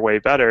people that are way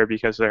better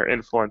because they're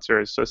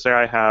influencers. So say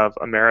I have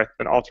an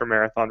ultra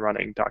marathon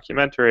running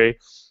documentary,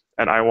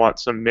 and I want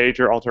some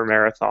major ultra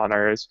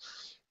marathoners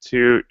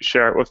to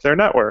share it with their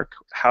network.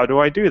 How do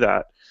I do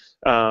that?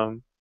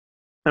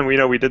 And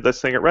we did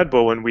this thing at Red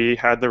Bull when we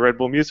had the Red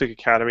Bull Music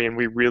Academy, and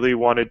we really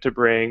wanted to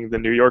bring the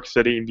New York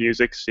City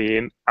music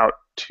scene out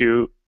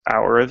to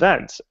our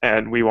events.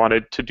 And we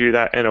wanted to do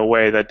that in a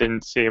way that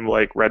didn't seem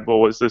like Red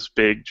Bull was this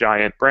big,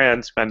 giant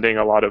brand spending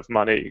a lot of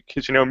money.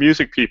 Because,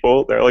 music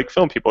people, they're like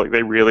film people. Like,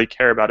 they really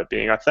care about it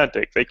being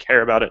authentic. They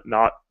care about it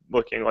not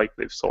looking like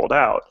they've sold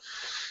out.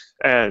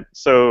 And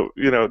so,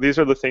 these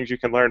are the things you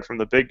can learn from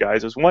the big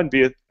guys is, one,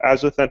 be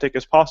as authentic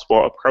as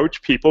possible.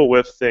 Approach people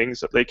with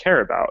things that they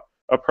care about.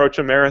 Approach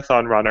a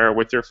marathon runner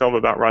with your film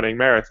about running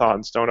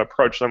marathons. Don't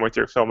approach them with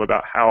your film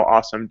about how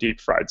awesome deep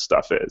fried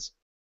stuff is.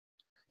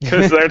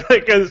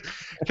 Because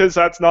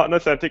that's not an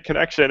authentic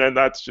connection, and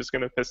that's just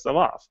going to piss them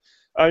off.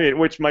 I mean,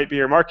 which might be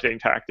your marketing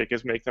tactic,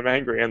 is make them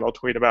angry and they'll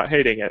tweet about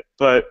hating it.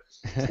 But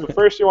so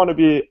first you want to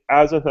be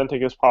as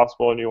authentic as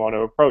possible, and you want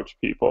to approach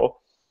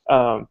people.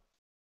 The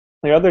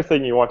other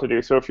thing you want to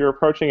do, so if you're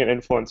approaching an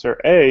influencer,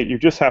 you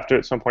just have to,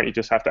 at some point, you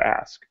just have to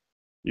ask.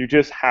 You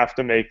just have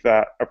to make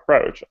that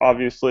approach.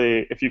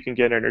 Obviously, if you can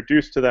get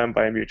introduced to them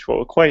by a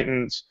mutual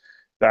acquaintance,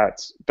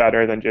 that's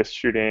better than just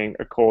shooting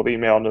a cold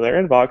email into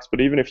their inbox.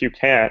 But even if you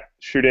can't,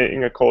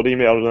 shooting a cold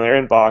email into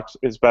their inbox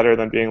is better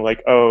than being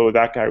like, oh,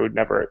 that guy would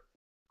never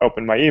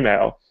open my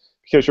email.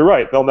 Because you're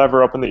right, they'll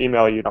never open the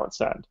email you don't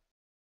send.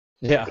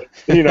 Yeah.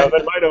 They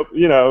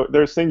might,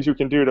 there's things you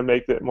can do to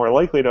make it more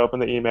likely to open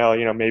the email.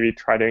 Maybe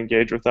try to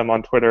engage with them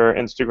on Twitter,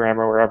 Instagram,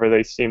 or wherever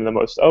they seem the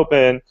most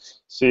open.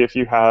 See if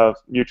you have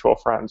mutual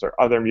friends or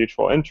other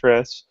mutual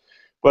interests.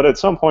 But at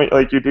some point,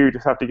 like, you do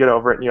just have to get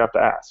over it, and you have to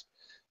ask.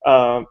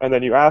 And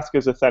then you ask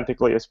as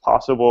authentically as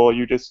possible.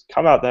 You just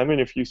come at them,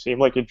 and if you seem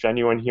like a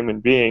genuine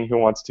human being who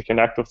wants to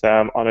connect with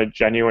them on a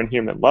genuine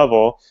human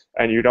level,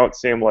 and you don't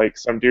seem like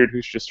some dude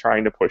who's just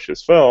trying to push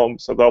his film,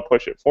 so they'll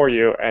push it for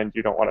you, and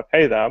you don't want to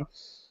pay them,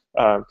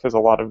 because a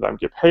lot of them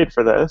get paid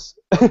for this,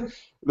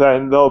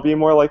 then they'll be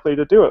more likely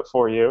to do it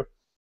for you.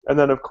 And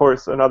then, of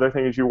course, another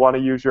thing is you want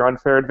to use your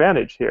unfair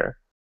advantage here.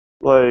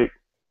 Like,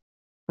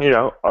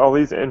 all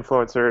these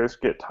influencers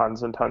get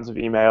tons and tons of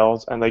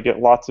emails, and they get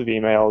lots of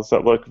emails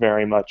that look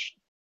very much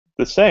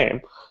the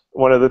same.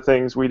 One of the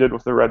things we did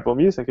with the Red Bull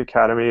Music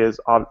Academy is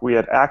we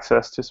had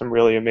access to some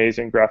really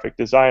amazing graphic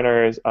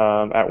designers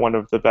at one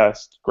of the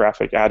best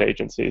graphic ad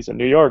agencies in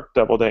New York,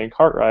 Doubleday and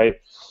Cartwright.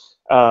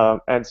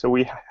 And so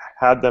we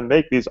had them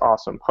make these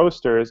awesome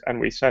posters, and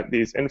we sent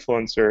these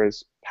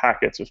influencers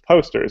packets of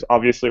posters.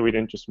 Obviously, we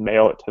didn't just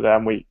mail it to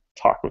them. We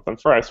talked with them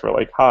first. We're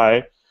like,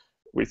 hi.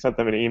 We sent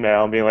them an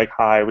email and being like,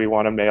 hi, we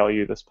want to mail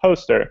you this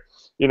poster.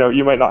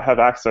 You might not have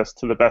access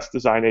to the best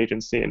design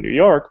agency in New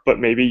York, but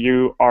maybe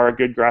you are a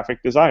good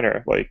graphic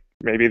designer. Like,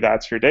 maybe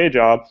that's your day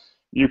job.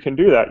 You can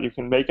do that. You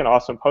can make an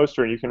awesome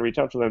poster, and you can reach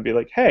out to them and be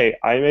like, hey,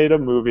 I made a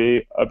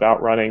movie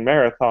about running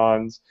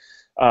marathons,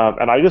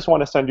 and I just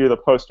want to send you the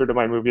poster to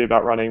my movie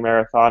about running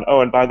marathon. Oh,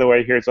 and by the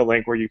way, here's a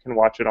link where you can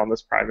watch it on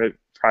this private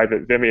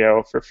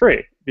Vimeo for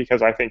free,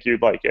 because I think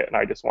you'd like it, and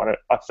I just want to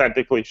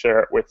authentically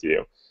share it with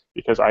you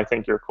because I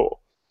think you're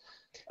cool.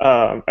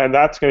 And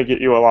that's going to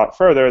get you a lot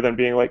further than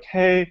being like,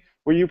 hey,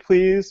 will you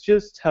please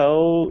just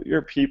tell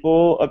your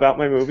people about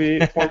my movie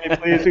for me,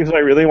 please, because I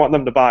really want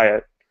them to buy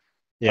it.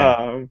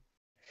 Yeah.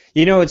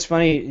 It's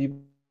funny.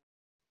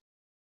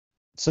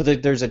 So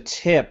there's a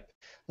tip,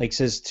 like,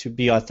 says to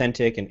be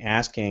authentic and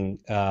asking.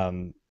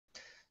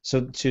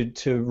 So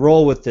to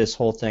roll with this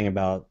whole thing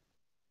about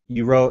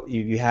you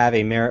have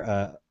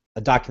a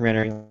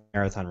documentary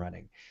marathon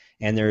running,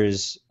 and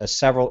there's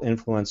several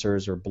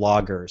influencers or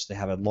bloggers that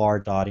have a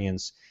large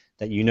audience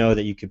that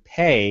that you could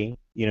pay,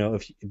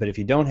 but if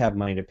you don't have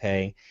money to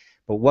pay,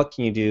 but what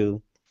can you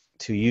do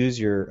to use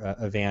your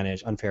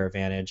unfair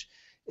advantage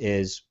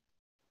is,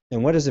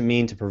 and what does it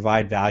mean to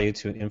provide value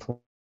to an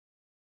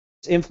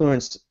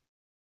influence?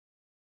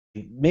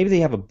 Maybe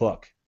they have a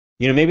book,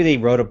 maybe they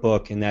wrote a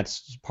book and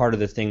that's part of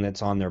the thing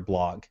that's on their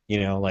blog,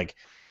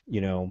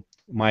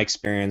 my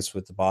experience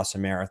with the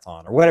Boston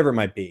Marathon or whatever it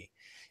might be.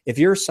 If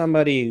you're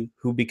somebody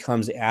who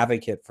becomes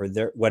advocate for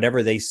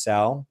whatever they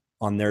sell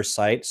on their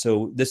site,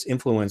 so this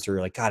influencer,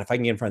 like, God, if I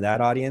can get in front of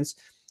that audience,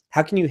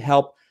 how can you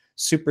help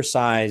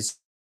supersize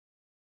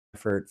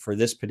for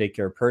this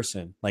particular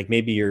person? Like,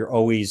 maybe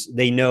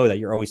they know that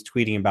you're always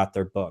tweeting about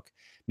their book.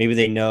 Maybe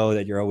they know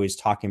that you're always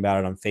talking about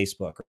it on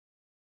Facebook.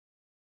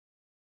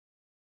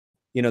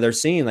 They're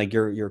seeing like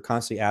you're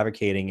constantly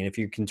advocating, and if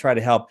you can try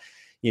to help,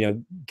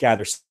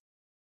 gather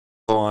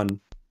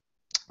on,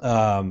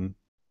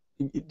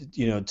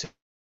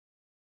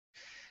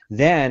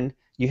 then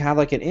you have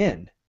like an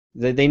in.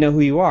 They know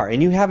who you are,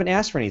 and you haven't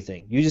asked for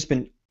anything. You've just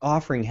been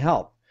offering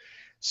help.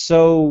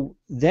 So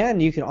then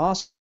you can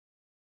also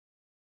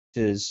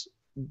is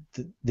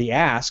the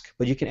ask,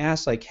 but you can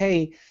ask like,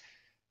 hey,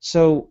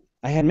 so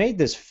I had made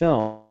this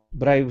film,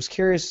 but I was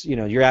curious.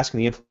 You're asking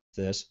the influencer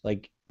this,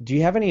 like, do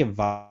you have any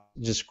advice?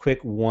 Just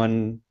quick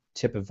one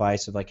tip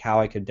advice of like how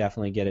I could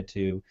definitely get it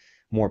to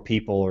more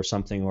people or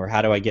something, or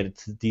how do I get it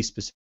to these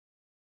specific?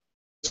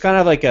 It's kind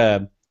of like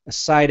a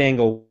side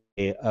angle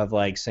way of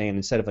like saying,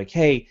 instead of like,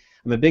 hey,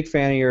 I'm a big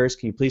fan of yours,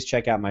 can you please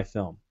check out my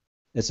film?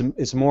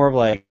 It's more of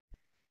like,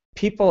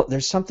 people,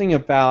 there's something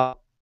about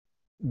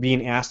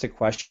being asked a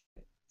question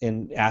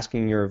and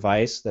asking your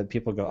advice that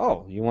people go,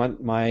 oh, you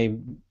want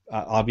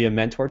I'll be a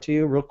mentor to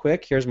you real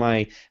quick. Here's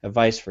my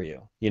advice for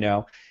you,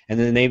 And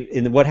then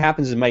and what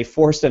happens is it might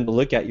force them to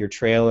look at your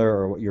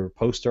trailer or your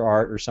poster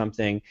art or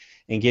something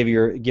and give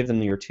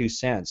them your 2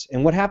 cents.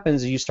 And what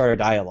happens is you start a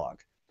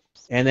dialogue.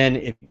 And then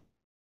if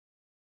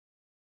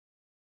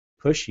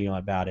pushy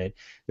about it,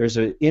 there's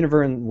an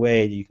inadvertent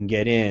way that you can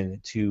get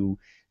in to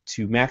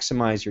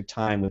maximize your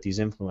time with these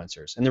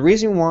influencers. And the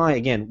reason why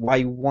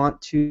you want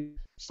to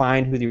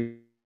find who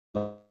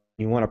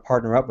you want to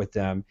partner up with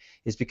them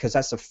is because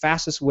that's the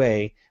fastest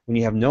way, when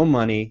you have no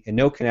money and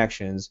no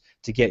connections,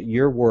 to get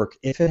your work,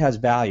 if it has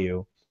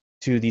value,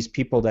 to these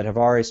people that have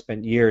already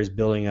spent years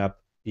building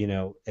up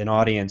an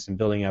audience and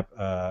building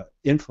up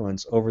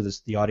influence over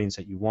the audience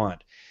that you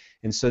want.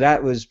 And so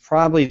that was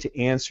probably to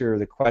answer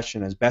the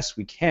question as best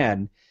we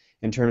can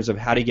in terms of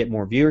how to get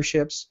more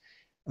viewerships,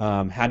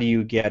 how do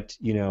you get,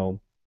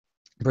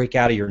 break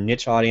out of your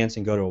niche audience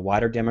and go to a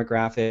wider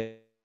demographic.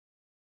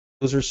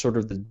 Those are sort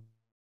of the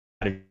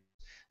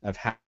of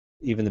how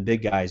even the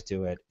big guys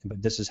do it,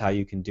 but this is how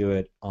you can do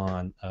it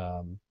on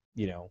an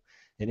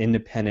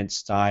independent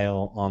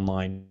style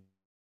online.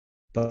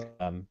 But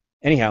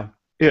anyhow,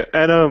 Yeah,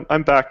 and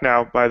I'm back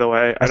now, by the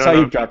way. I I saw don't know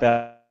you if you, drop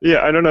out.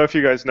 yeah, I don't know if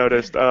you guys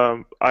noticed.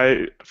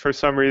 I for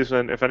some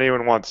reason, if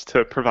anyone wants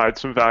to provide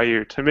some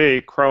value to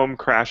me, Chrome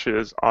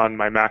crashes on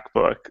my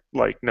MacBook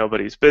like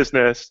nobody's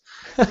business,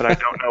 but I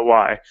don't know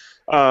why.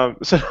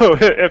 So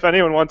if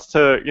anyone wants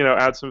to,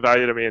 add some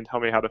value to me and tell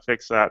me how to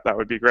fix that, that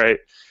would be great.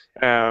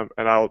 And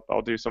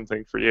I'll do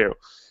something for you.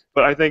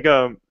 But I think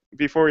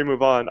before we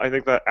move on, I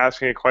think that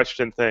asking a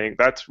question thing,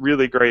 that's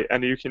really great,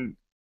 and you can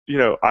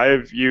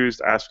I've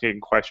used asking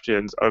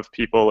questions of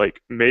people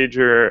like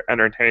major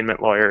entertainment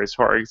lawyers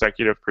who are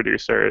executive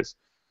producers,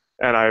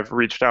 and I've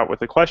reached out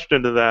with a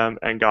question to them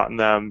and gotten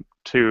them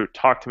to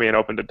talk to me and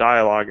open to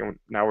dialogue. And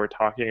now we're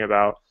talking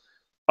about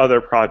other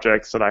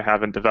projects that I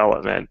have in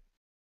development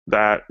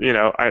that,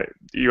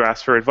 you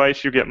ask for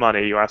advice, you get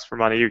money. You ask for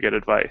money, you get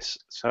advice.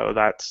 So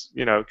that's,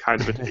 kind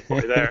of a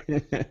takeaway there.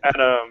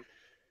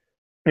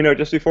 And,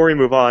 just before we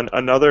move on,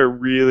 another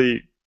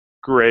really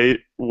great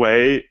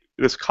way,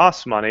 this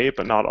costs money,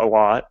 but not a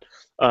lot.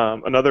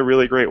 Another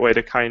really great way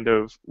to kind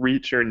of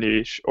reach your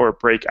niche or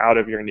break out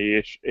of your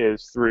niche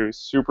is through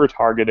super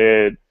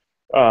targeted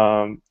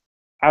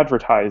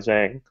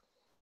advertising.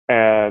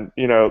 And,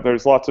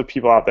 there's lots of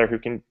people out there who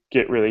can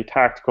get really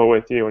tactical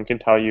with you and can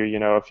tell you,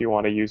 if you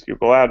want to use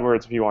Google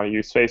AdWords, if you want to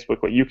use Facebook,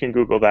 you can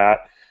Google that.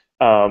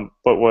 But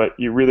what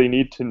you really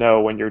need to know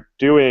when you're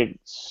doing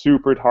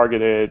super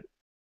targeted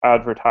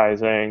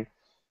advertising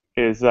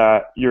is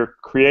that your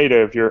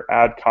creative, your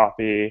ad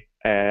copy,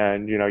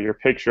 and your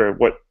picture,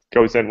 what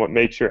goes in, what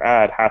makes your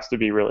ad, has to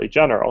be really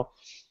general.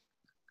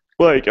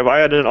 Like if I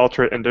had an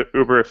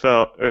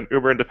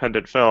Uber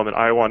independent film, and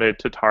I wanted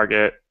to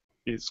target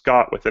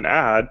Scott with an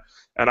ad,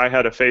 and I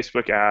had a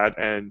Facebook ad,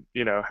 and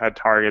had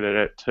targeted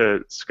it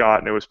to Scott,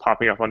 and it was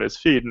popping up on his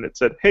feed, and it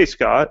said, "Hey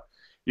Scott,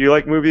 you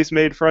like movies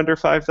made for under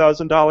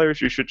 $5,000?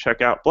 You should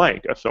check out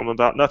Blank, a film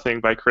about nothing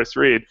by Chris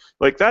Reed."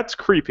 Like that's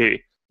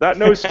creepy. That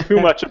knows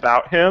too much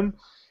about him.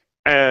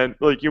 And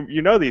like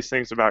you know these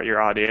things about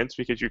your audience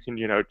because you can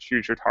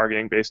choose your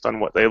targeting based on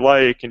what they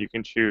like, and you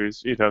can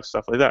choose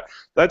stuff like that.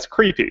 That's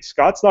creepy.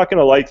 Scott's not going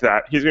to like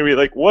that. He's going to be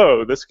like,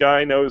 "Whoa, this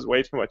guy knows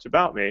way too much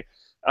about me."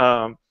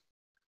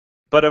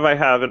 But if I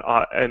have an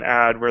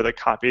ad where the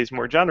copy is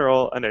more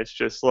general and it's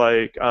just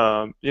like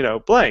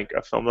Blank,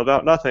 a film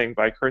about nothing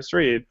by Chris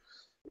Reed,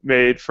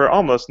 made for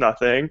almost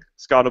nothing,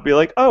 Scott will be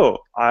like, "Oh,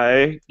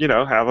 I,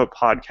 have a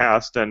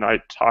podcast and I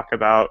talk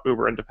about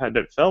Uber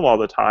independent film all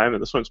the time,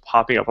 and this one's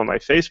popping up on my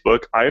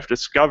Facebook. I've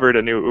discovered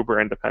a new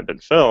Uber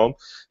independent film.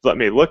 Let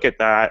me look at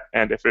that,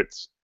 and if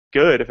it's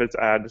good, if it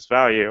adds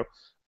value,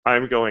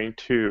 I'm going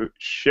to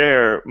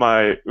share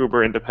my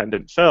Uber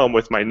independent film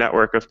with my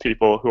network of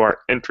people who are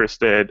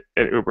interested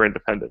in Uber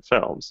independent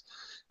films."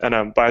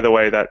 And by the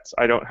way,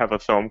 I don't have a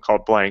film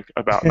called Blank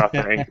about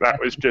nothing. That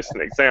was just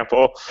an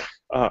example.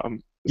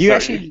 You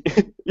actually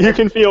you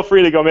can feel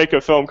free to go make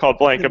a film called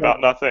Blank about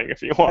nothing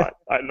if you want.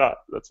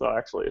 That's not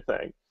actually a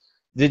thing.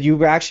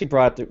 You actually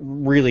brought the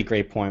really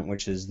great point,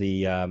 which is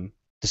the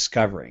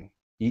discovering.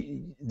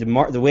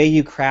 The way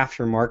you craft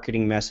your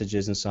marketing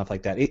messages and stuff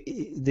like that.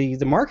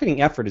 The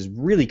marketing effort is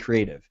really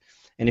creative,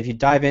 and if you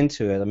dive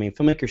into it, I mean,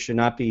 filmmakers should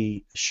not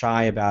be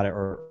shy about it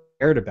or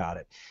scared about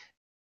it.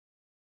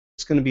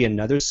 It's going to be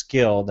another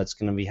skill that's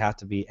going to have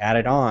to be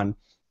added on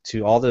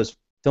to all those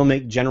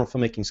general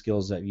filmmaking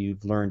skills that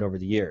you've learned over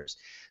the years.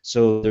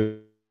 So the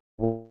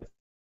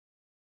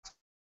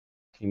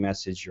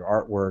message, your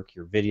artwork,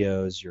 your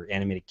videos, your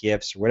animated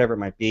GIFs, or whatever it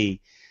might be,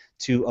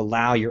 to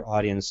allow your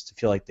audience to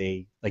feel like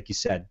they, like you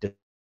said,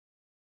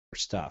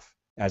 stuff,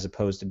 as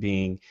opposed to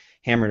being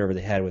hammered over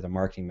the head with a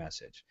marketing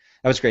message.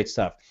 That was great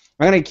stuff.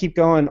 I'm going to keep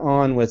going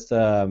on with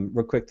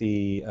real quick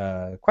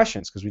the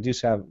questions, because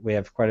we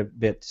have quite a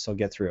bit to still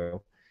get through,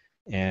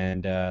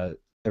 and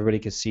everybody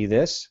can see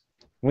this.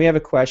 We have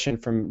a question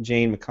from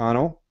Jane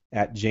McConnell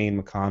at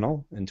Jane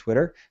McConnell on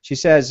Twitter. She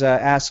says,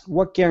 ask,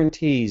 what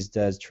guarantees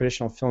does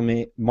traditional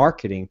film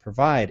marketing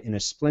provide in a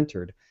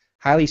splintered,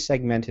 highly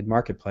segmented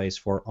marketplace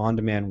for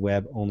on-demand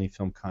web-only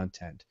film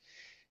content?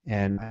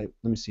 And let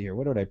me see here.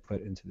 What did I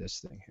put into this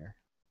thing here?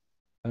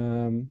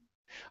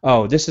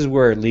 Oh, this is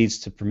where it leads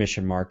to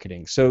permission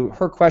marketing. So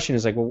her question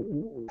is like,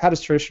 well, how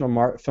does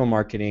traditional film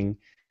marketing,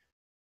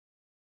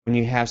 when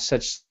you have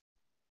such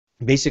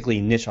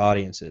basically niche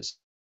audiences,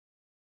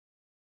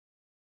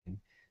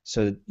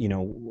 so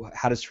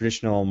how does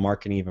traditional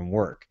marketing even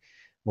work?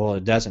 Well,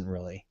 it doesn't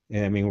really.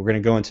 I mean, we're going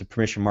to go into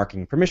permission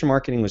marketing. Permission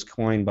marketing was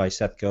coined by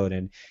Seth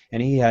Godin,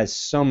 and he has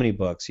so many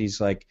books. He's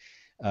like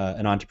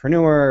an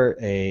entrepreneur,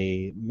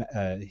 a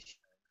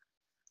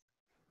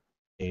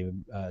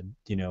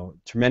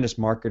tremendous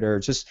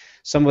marketer, just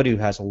somebody who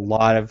has a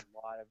lot of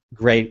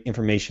great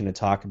information to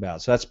talk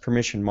about. So that's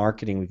permission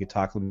marketing. We could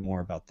talk a little bit more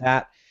about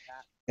that.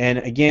 And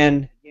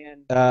again,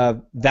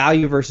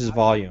 value versus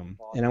volume.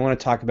 And I want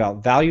to talk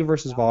about value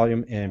versus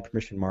volume and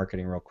permission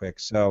marketing real quick.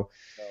 So,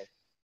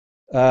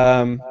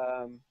 well,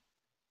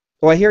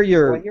 I hear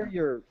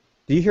your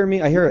Do you hear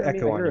me? I hear an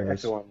echo on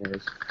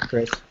yours,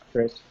 Chris.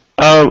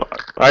 Um,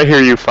 I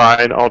hear you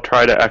fine. I'll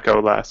try to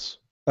echo less.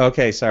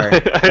 Okay, sorry.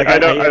 I, Like I I,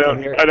 don't, I I can don't,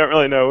 hear. I don't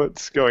really know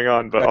what's going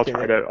on, but I can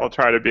hear. I'll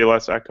try to be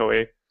less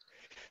echoey.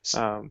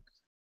 Um,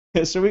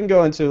 So we can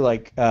go into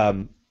like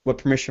what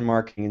permission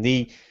marketing.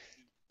 The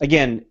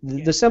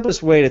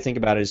simplest way to think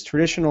about it is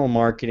traditional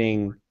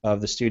marketing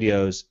of the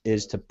studios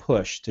is to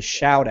push, to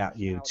shout at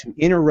you, to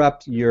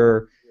interrupt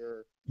your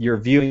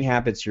viewing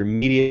habits, your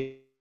media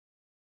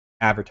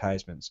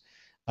advertisements.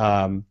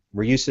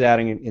 We're used to that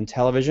in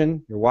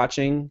television. You're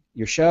watching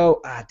your show.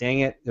 Ah,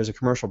 dang it! There's a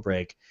commercial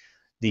break.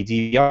 The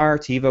DVR,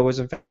 TiVo was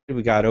infected.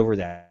 We got over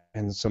that,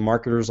 and so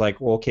marketers like,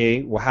 well,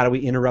 okay, well, how do we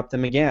interrupt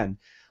them again?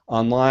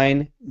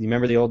 Online, you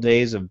remember the old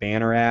days of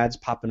banner ads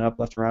popping up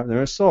left and right?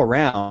 They're still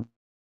around.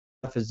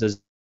 Is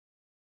does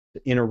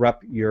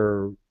interrupt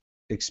your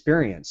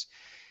experience.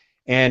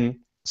 And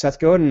Seth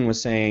Godin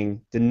was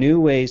saying the new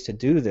ways to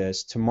do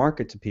this, to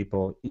market to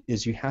people,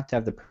 is you have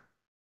to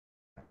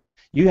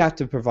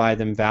provide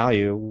them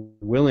value,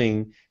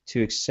 willing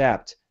to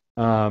accept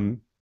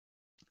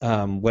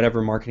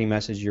whatever marketing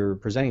message you're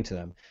presenting to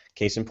them.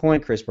 Case in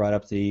point, Chris brought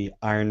up the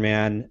Iron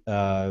Man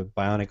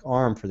bionic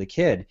arm for the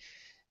kid.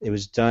 It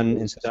was done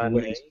in such a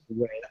way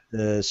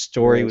the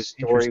story was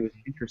interesting.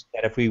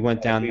 That if we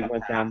went down that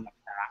path,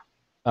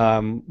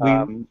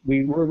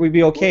 we'd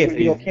be okay if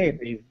they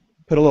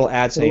put a little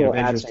ad saying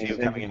Avengers 2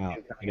 coming out,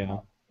 you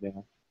know.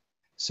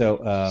 So,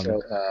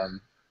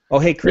 oh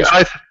hey yeah, Chris,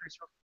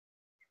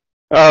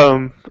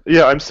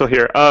 yeah, I'm still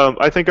here.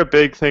 I think a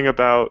big thing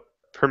about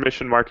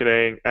permission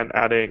marketing and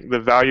adding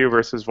the value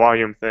versus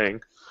volume thing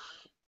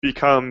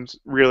becomes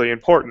really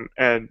important.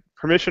 And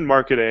permission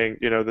marketing,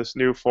 this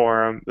new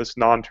form, this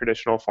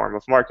non-traditional form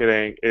of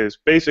marketing, is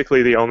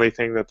basically the only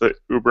thing that the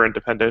uber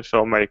independent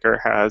filmmaker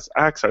has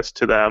access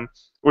to them,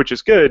 which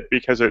is good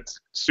because it's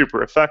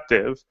super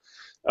effective.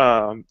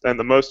 And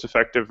the most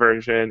effective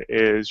version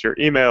is your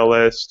email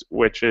list,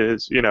 which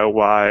is,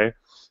 why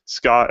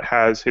Scott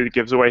he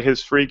gives away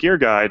his free gear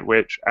guide,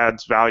 which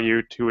adds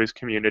value to his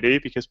community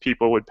because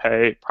people would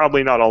pay,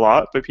 probably not a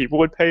lot, but people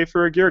would pay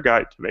for a gear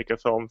guide to make a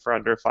film for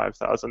under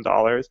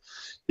 $5,000.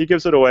 He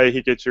gives it away,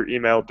 he gets your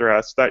email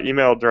address. That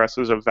email address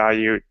is of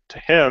value to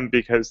him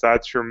because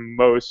that's your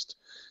most,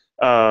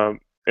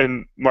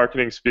 in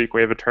marketing speak,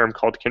 we have a term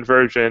called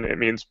conversion. It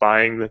means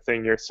buying the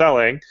thing you're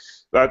selling.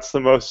 That's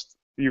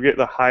you get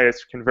the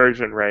highest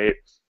conversion rate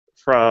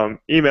from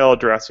email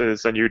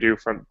addresses than you do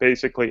from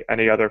basically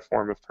any other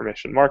form of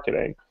permission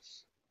marketing.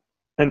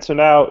 And so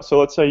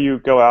let's say you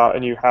go out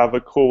and you have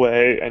a cool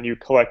way and you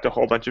collect a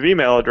whole bunch of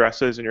email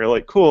addresses and you're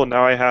like, cool,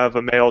 now I have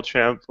a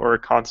MailChimp or a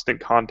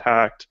Constant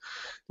Contact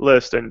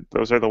list, and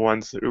those are the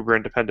ones that uber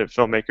independent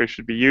filmmakers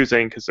should be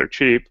using because they're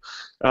cheap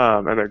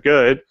and they're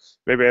good.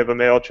 Maybe I have a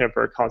MailChimp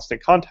or a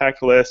Constant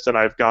Contact list and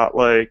I've got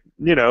a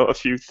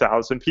few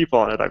thousand people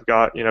on it. I've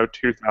got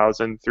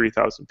 2,000,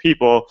 3,000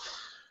 people.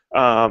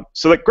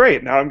 So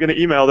great. Now I'm going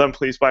to email them.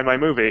 Please buy my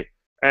movie,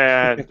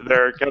 and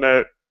they're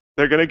gonna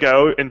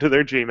go into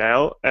their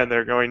Gmail and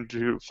they're going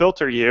to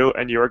filter you,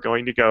 and you are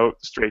going to go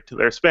straight to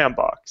their spam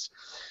box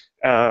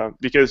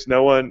because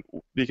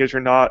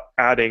you're not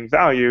adding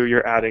value,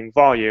 you're adding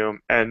volume,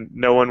 and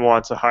no one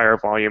wants a higher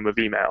volume of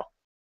email.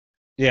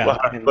 yeah,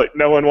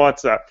 No one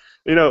wants that.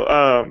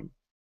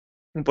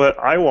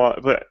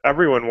 But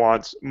everyone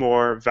wants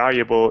more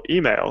valuable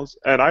emails,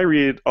 and I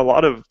read a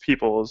lot of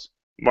people's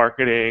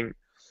marketing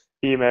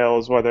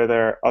emails, whether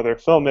they're other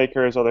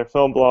filmmakers, other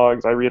film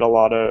blogs. I read a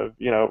lot of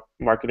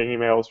marketing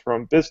emails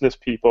from business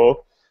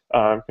people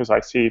because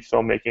I see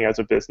filmmaking as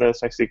a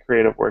business, I see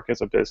creative work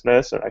as a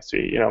business, and I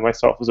see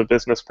myself as a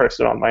business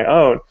person on my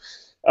own.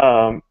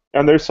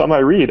 And there's some I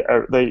read.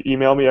 They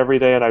email me every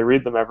day, and I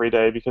read them every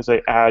day because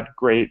they add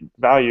great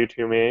value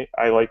to me.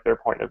 I like their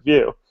point of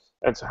view.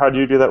 And so, how do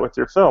you do that with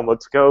your film?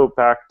 Let's go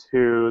back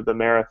to the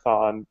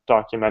marathon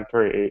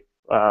documentary.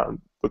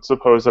 Let's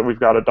suppose that we've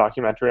got a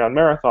documentary on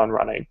marathon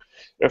running.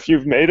 If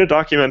you've made a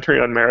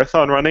documentary on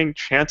marathon running,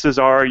 chances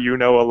are you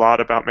know a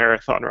lot about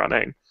marathon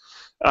running.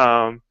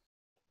 I'm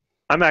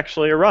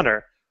actually a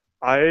runner.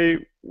 I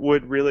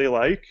would really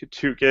like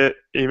to get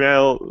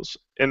emails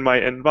in my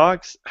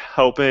inbox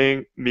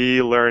helping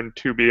me learn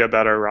to be a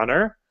better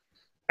runner.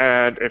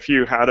 And if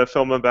you had a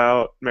film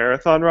about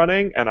marathon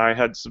running and I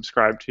had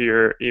subscribed to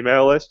your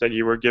email list and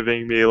you were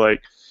giving me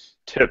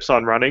tips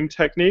on running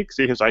techniques,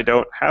 because I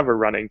don't have a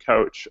running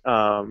coach,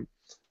 and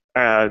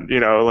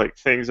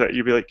things that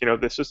you'd be like,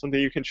 this is something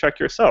you can check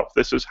yourself.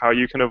 This is how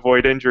you can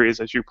avoid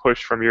injuries as you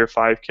push from your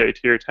 5K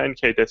to your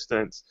 10K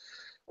distance,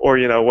 or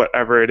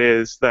whatever it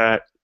is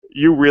that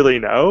you really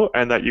know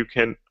and that you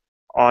can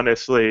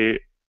honestly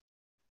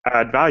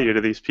add value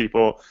to these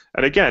people,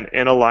 and again,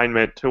 in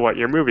alignment to what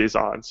your movie's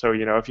on. So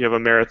if you have a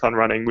marathon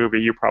running movie,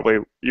 you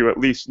at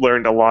least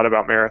learned a lot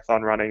about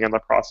marathon running in the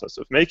process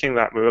of making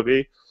that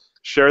movie.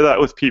 Share that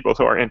with people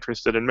who are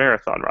interested in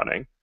marathon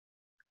running.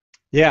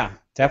 yeah,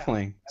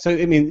 definitely. So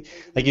I mean,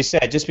 like you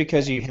said, just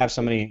because you have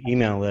so many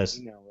email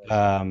lists,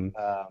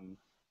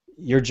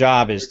 your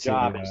job is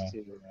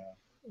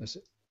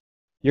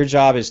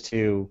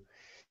to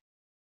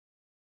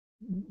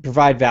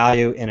provide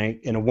value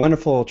in a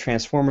wonderful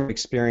transformative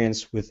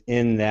experience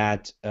within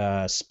that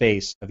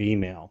space of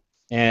email.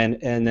 And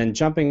then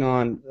jumping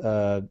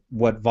on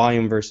what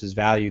volume versus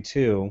value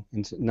too,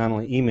 into not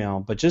only email,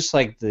 but just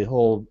like the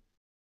whole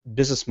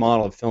business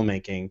model of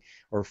filmmaking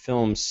or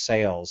film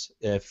sales.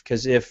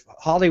 Because if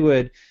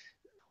Hollywood,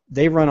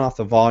 they run off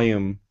the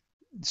volume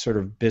sort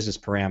of business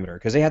parameter,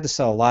 because they have to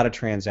sell a lot of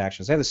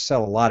transactions, they have to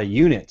sell a lot of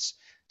units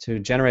to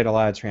generate a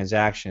lot of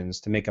transactions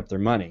to make up their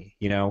money,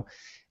 you know.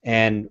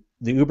 And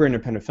the uber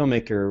independent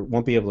filmmaker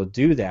won't be able to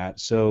do that,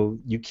 so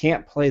you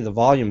can't play the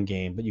volume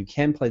game, but you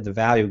can play the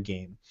value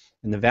game.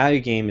 And the value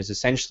game is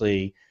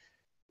essentially,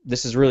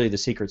 this is really the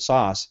secret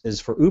sauce, is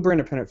for uber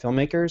independent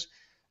filmmakers,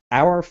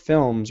 our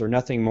films are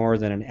nothing more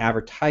than an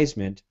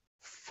advertisement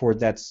for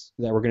that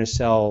we're going to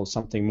sell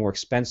something more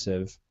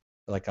expensive,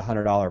 like a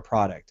 $100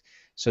 product.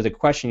 So the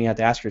question you have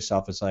to ask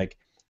yourself is like,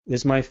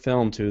 is my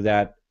film to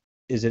that,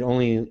 is it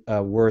only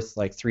worth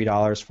like $3,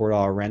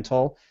 $4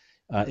 rental?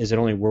 Is it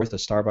only worth a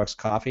Starbucks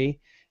coffee?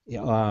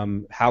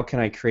 How can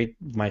I create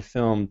my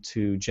film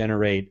to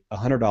generate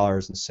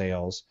 $100 in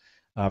sales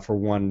for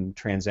one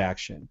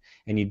transaction?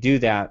 And you do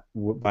that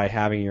by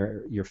having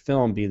your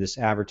film be this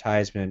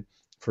advertisement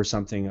for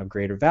something of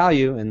greater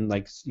value. And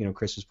like, you know,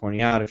 Chris was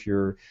pointing out, if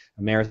you're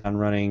a marathon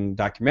running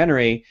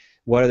documentary,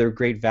 what other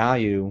great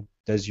value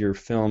does your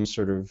film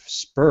sort of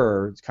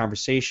spur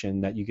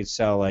conversation that you could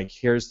sell? Like,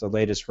 here's the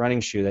latest running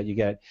shoe that you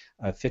get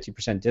a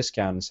 50%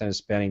 discount. Instead of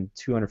spending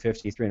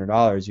 $250,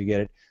 $300, you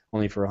get it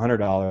only for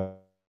 $100.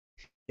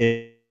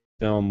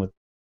 Film with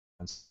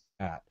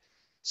that.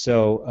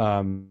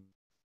 So,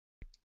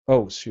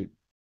 oh shoot,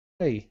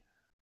 hey,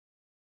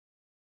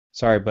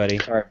 sorry, buddy.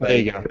 There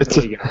you go.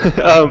 There you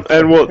go.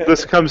 And well,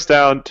 this comes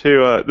down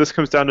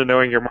to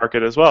knowing your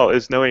market as well,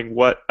 is knowing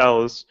what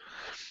else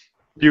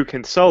you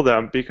can sell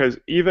them, because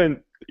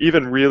even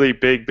really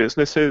big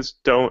businesses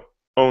don't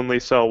only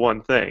sell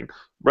one thing.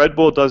 Red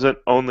Bull doesn't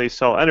only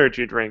sell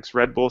energy drinks.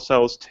 Red Bull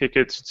sells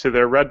tickets to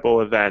their Red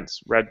Bull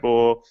events. Red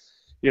Bull,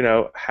 you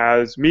know,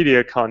 has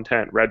media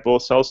content. Red Bull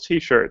sells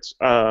T-shirts.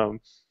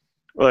 And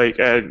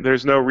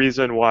there's no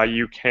reason why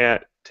you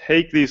can't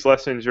take these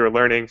lessons you're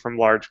learning from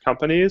large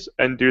companies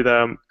and do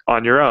them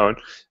on your own.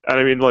 And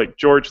I mean, like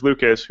George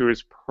Lucas, who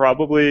is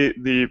probably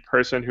the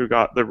person who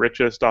got the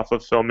richest off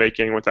of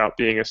filmmaking without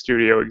being a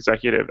studio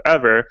executive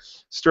ever,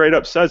 straight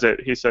up says it.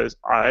 He says,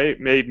 I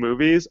made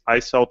movies, I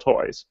sell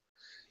toys.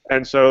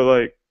 And so,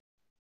 like,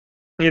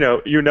 you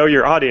know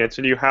your audience,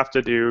 and you have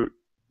to do,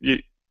 you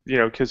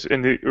know, because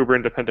in the uber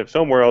independent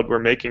film world, we're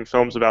making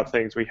films about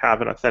things we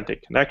have an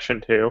authentic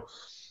connection to.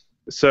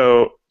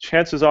 So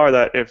chances are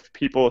that if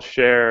people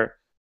share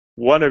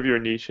one of your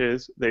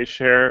niches, they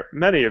share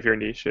many of your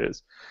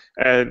niches.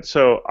 And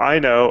so I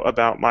know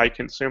about my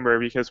consumer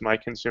because my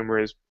consumer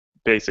is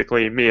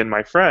basically me and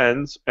my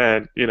friends,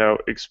 and, you know,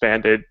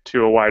 expanded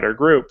to a wider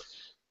group.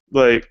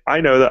 Like, I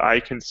know that I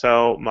can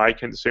sell my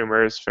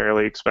consumers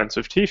fairly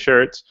expensive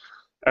T-shirts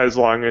as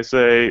long as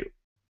they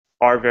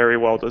are very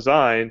well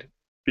designed,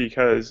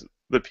 because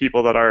the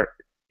people that are,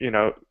 you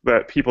know,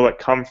 that people that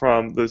come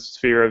from the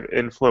sphere of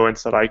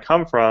influence that I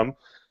come from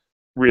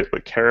really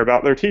care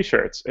about their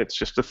T-shirts. It's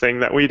just a thing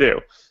that we do.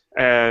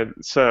 And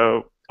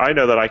so I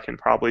know that I can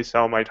probably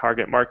sell my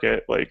target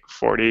market like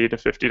 $40 to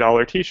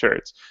 $50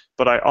 T-shirts,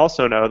 but I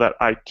also know that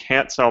I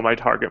can't sell my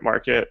target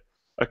market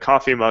a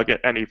coffee mug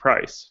at any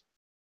price.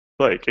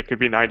 Like, it could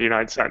be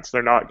 99 cents.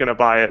 They're not going to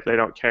buy it. They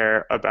don't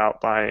care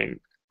about buying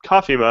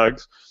coffee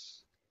mugs.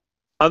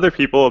 Other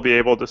people will be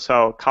able to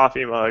sell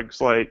coffee mugs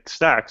like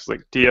Stax,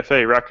 like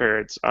DFA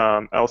Records,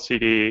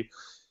 LCD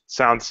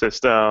Sound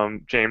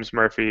System, James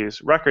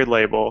Murphy's record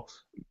label.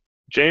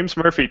 James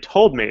Murphy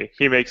told me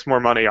he makes more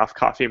money off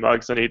coffee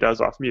mugs than he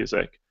does off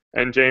music,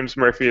 and James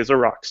Murphy is a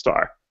rock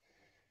star.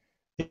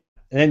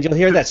 And you'll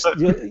hear that.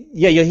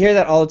 You'll hear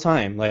that all the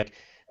time. Like,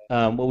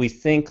 what we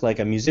think like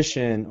a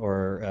musician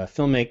or a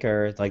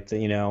filmmaker, like the,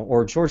 you know,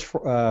 or George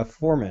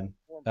Foreman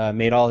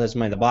made all his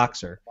money. The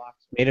boxer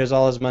made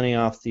all his money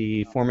off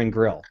the Foreman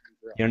grill.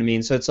 You know what I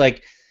mean? So it's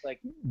like,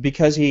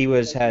 because he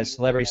has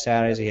celebrity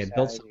status, he had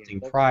built something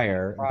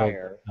prior.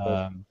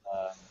 When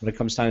it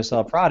comes time to sell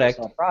a product,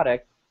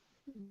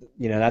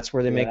 you know, that's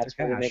where they make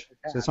their cash.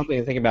 So it's something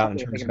to think about in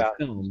terms of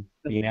film,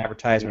 being an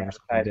advertisement or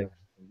something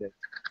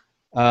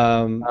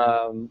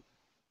different.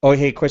 Oh,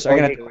 hey, Chris,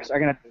 I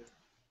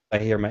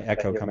hear my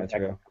echo coming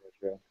through,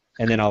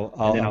 and then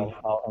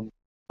I'll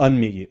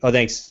unmute you. Oh,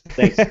 thanks.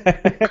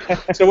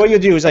 So what you'll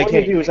do is like,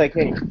 hey,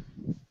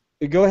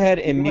 go ahead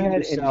and mute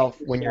yourself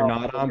when you're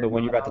not on, but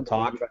when you're about to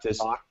talk,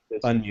 just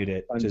unmute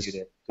it.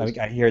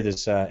 I hear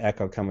this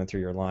echo coming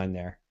through your line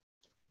there.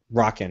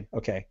 Rockin'.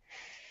 Okay.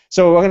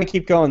 So we're going to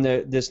keep going.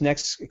 This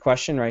next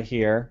question right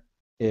here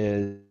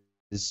is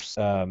it's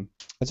a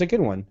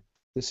good one.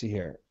 Let's see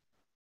here.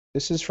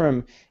 This is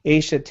from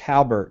Aisha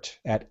Talbert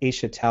at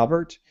Aisha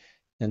Talbert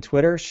on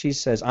Twitter. She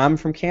says, I'm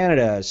from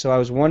Canada, so I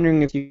was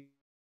wondering if you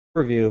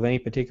could review of any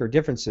particular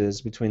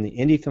differences between the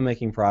indie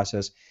filmmaking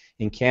process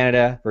in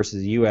Canada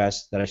versus the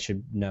U.S. that I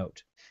should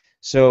note.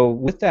 So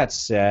with that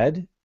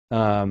said,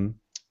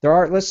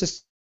 let's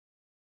just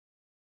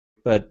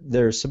but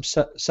they're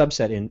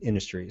subset in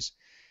industries.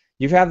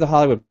 You have the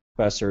Hollywood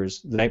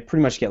blockbusters that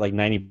pretty much get like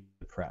 90%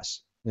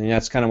 press, and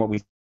that's kind of what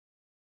we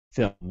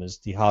film is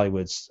the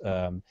Hollywood's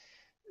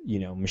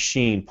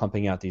machine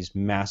pumping out these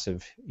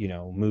massive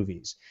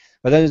movies.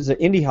 But then there's the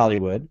indie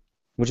Hollywood,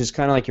 which is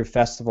kind of like your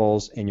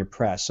festivals and your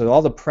press. So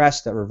all the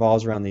press that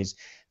revolves around these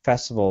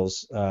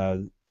festivals,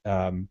 the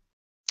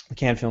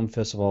Cannes Film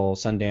Festival,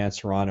 Sundance,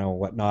 Toronto,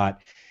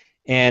 whatnot,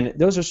 and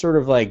those are sort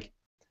of like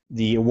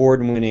the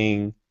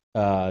award-winning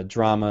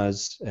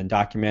dramas and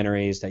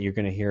documentaries that you're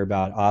going to hear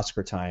about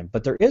Oscar time.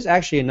 But there is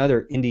actually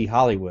another indie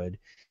Hollywood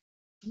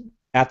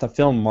at the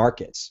film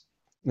markets,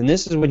 and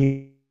this is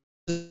when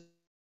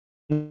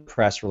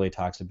press really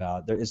talks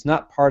about. It's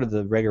not part of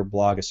the regular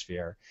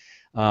blogosphere.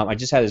 I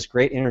just had this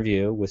great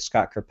interview with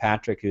Scott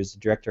Kirkpatrick, who's the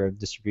director of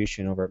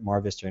distribution over at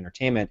Mar Vista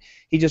Entertainment.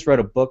 He just wrote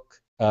a book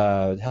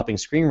helping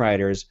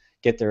screenwriters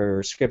get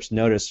their scripts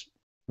noticed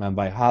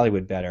by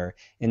Hollywood better,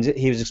 and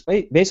he was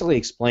basically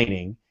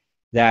explaining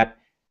that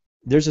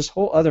there's this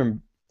whole other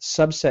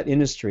subset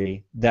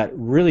industry that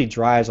really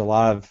drives a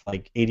lot of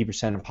like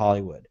 80% of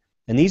Hollywood,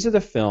 and these are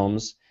the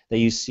films that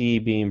you see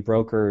being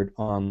brokered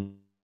on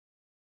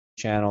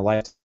Channel,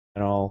 Life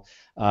Channel.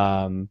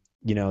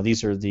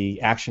 These are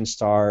the action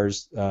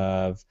stars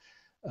of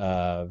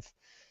the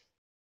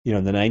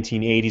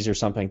 1980s or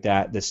something like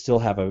that still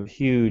have a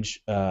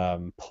huge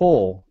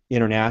pull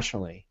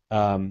internationally.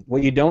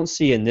 What you don't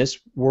see in this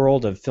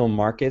world of film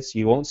markets,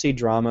 you won't see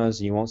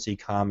dramas, you won't see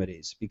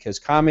comedies, because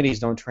comedies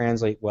don't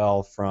translate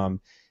well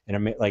from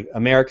like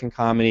American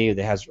comedy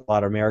that has a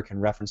lot of American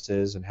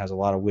references and has a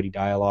lot of witty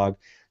dialogue,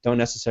 don't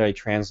necessarily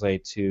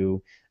translate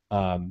to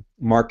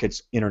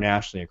markets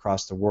internationally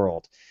across the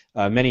world.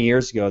 Many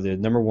years ago, the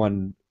number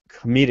one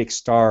comedic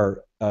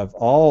star of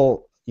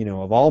all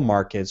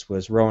markets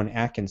was Rowan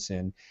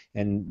Atkinson,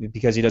 and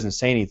because he doesn't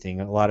say anything,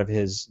 a lot of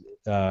his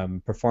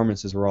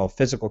performances were all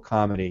physical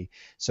comedy,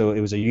 so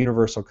it was a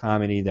universal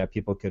comedy that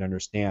people could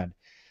understand.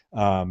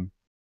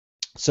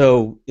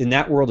 So in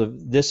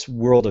this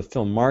world of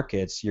film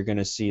markets, you're going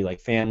to see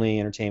like family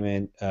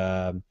entertainment,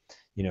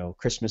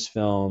 Christmas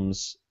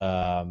films,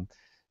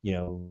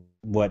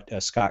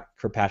 what Scott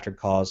Kirkpatrick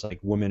calls like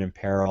women in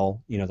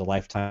peril, the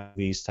Lifetime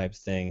movies type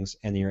things,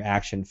 and your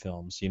action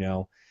films,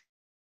 And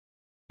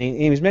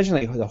he was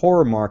mentioning like the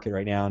horror market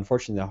right now.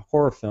 Unfortunately, the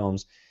horror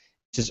films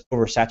just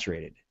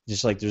oversaturated.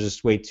 Just like there's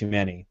just way too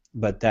many.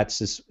 But that's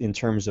just in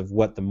terms of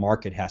what the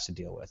market has to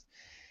deal with.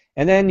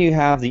 And then you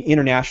have the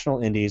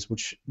international indies,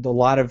 which a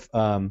lot of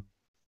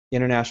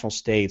international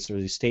states, or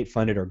the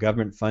state-funded or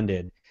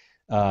government-funded,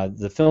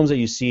 the films that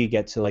you see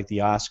get to like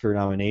the Oscar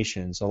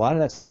nominations. A lot of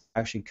that's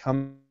actually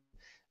come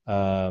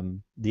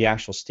the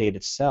actual state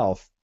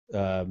itself,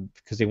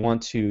 because they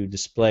want to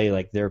display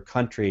like their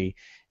country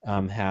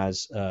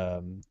has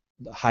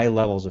high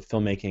levels of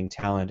filmmaking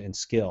talent and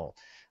skill.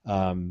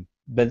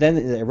 But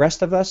then the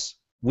rest of us,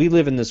 we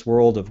live in this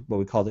world of what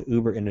we call the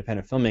uber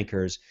independent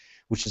filmmakers,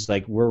 which is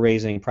like we're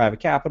raising private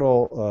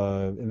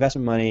capital,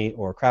 investment money,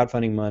 or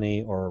crowdfunding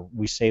money, or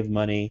we saved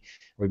money,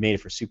 or we made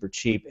it for super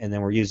cheap, and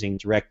then we're using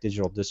direct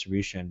digital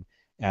distribution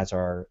as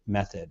our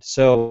method.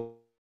 So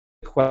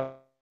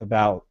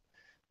about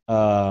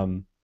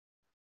the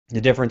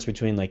difference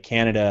between like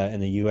Canada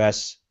and the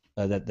U.S.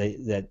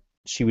 That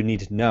she would need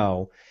to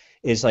know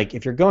is like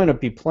if you're going to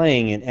be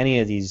playing in any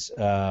of these, if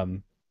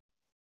you're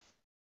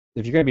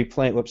going to be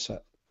playing,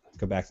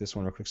 go back to this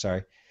one real quick.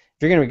 Sorry.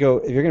 If you're going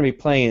to be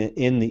playing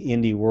in the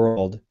indie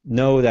world,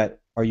 know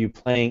that are you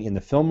playing in the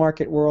film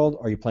market world?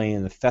 Are you playing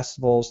in the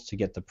festivals to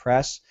get the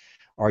press?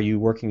 Are you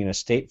working in a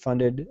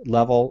state-funded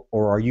level,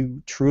 or are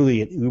you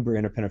truly an uber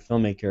independent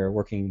filmmaker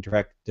working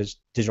direct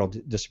digital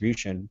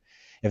distribution?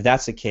 If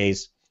that's the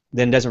case,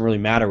 then it doesn't really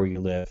matter where you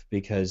live,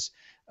 because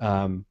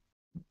the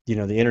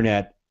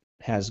internet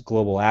has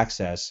global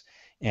access,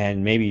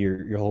 and maybe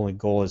your only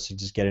goal is to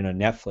just get in on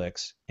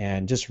Netflix.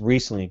 And just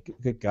recently,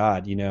 good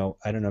God,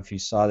 I don't know if you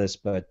saw this,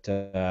 but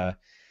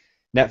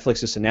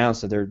Netflix just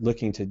announced that they're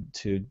looking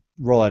to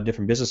roll out a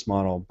different business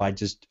model by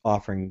just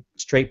offering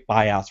straight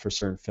buyouts for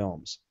certain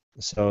films.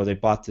 So they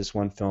bought this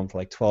one film for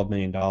like $12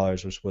 million,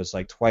 which was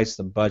like twice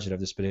the budget of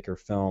this particular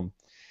film,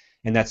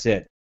 and that's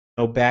it.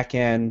 No back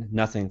end,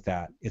 nothing like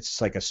that. It's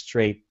like a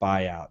straight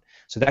buyout.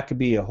 So that could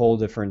be a whole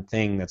different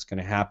thing that's going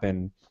to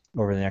happen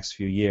over the next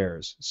few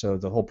years. So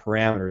the whole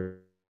parameter.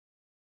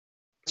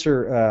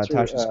 Answer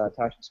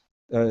Tasha's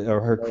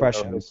or her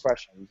questions.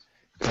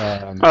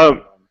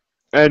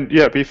 And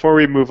yeah, before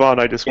we move on,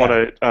 I just want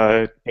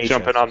to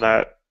jump in on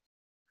that.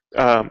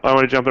 I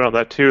want to jump in on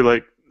that too.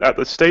 Like at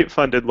the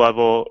state-funded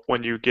level,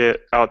 when you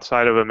get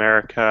outside of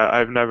America,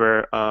 I've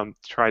never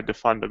tried to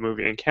fund a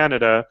movie in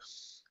Canada,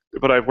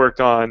 but I've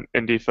worked on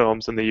indie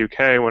films in the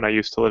UK when I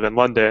used to live in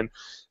London.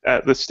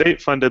 At the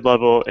state-funded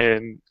level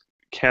in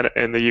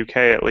the UK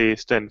at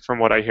least, and from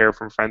what I hear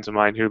from friends of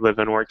mine who live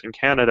and work in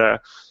Canada,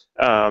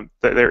 that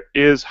there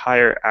is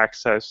higher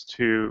access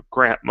to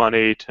grant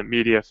money, to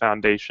media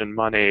foundation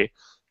money,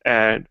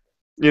 and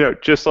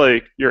just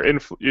like your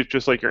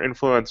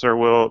influencer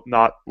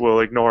will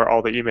ignore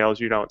all the emails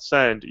you don't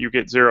send, you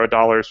get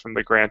 $0 from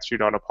the grants you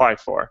don't apply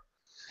for.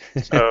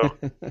 So,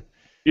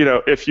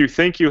 if you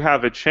think you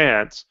have a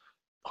chance,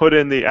 put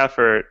in the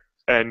effort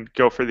and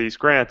go for these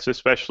grants,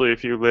 especially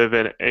if you live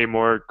in a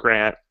more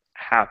grant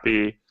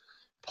happy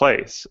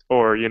place,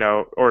 or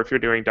if you're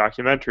doing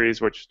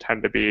documentaries, which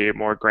tend to be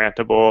more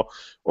grantable,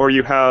 or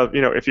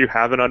if you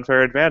have an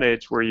unfair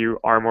advantage where you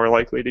are more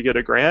likely to get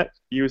a grant,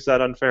 use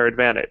that unfair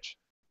advantage.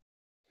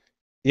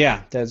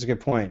 Yeah, that's a good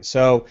point.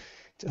 So,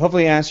 to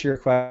hopefully answer your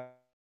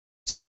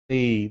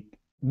question,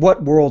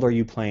 what world are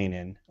you playing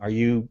in? Are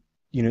you,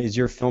 is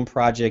your film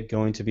project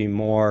going to be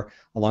more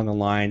along the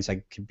lines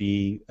that could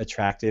be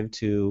attractive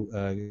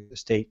to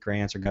state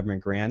grants or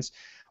government grants,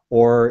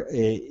 or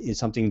is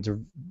something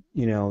to,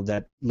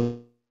 that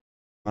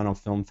on a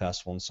film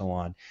festival and so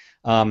on?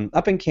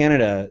 Up in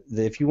Canada,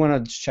 if you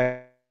want to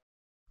check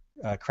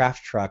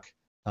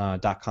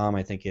crafttruck.com,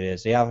 I think it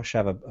is. They also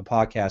have a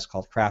podcast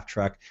called Craft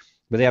Truck,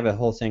 but they have a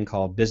whole thing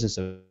called Business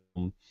of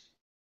Film.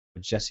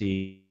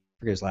 Jesse, I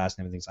forget his last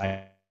name. I think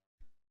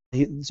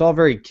it's all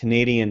very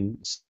Canadian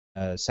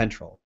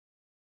central,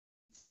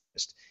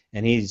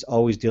 and he's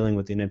always dealing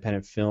with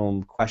independent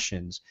film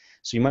questions.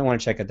 So you might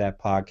want to check out that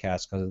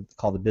podcast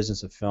called The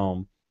Business of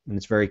Film, and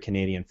it's very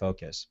Canadian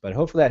focused. But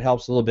hopefully that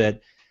helps a little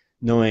bit,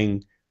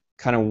 knowing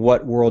kind of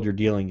what world you're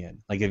dealing in.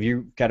 Like if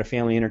you've got a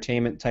family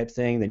entertainment type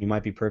thing, then you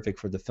might be perfect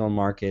for the film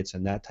markets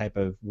and that type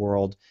of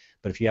world.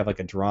 But if you have like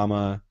a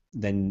drama,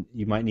 then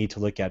you might need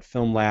to look at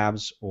film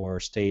labs or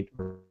state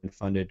or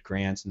funded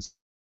grants. And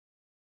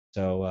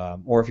so,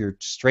 or if you're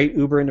straight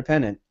uber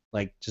independent,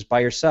 like just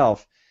by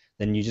yourself,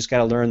 then you just got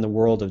to learn the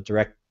world of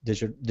direct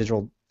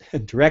digital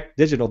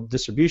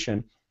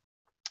distribution,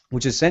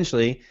 which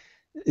essentially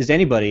is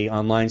anybody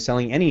online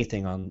selling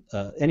anything on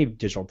any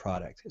digital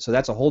product. So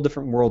that's a whole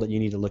different world that you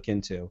need to look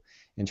into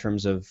in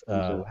terms of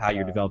how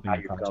you're developing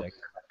your project.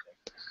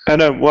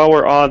 And while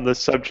we're on the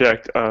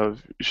subject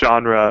of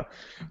genre,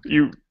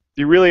 you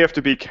really have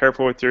to be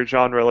careful with your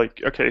genre.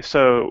 Like, okay,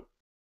 so,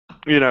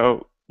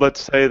 let's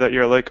say that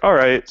you're like, all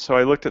right, so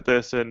I looked at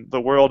this, and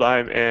the world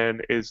I'm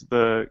in is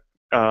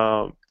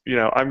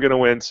I'm going to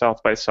win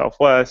South by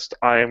Southwest.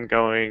 I am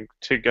going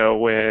to go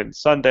win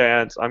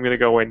Sundance. I'm going to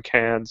go win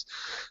Cannes.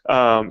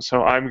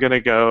 So I'm going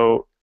to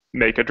go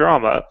make a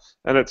drama.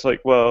 And it's like,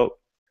 well,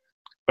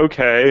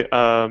 okay,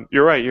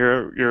 you're right.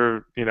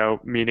 Your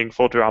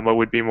meaningful drama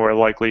would be more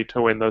likely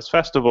to win those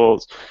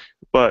festivals,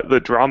 but the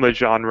drama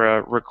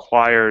genre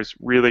requires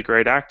really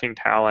great acting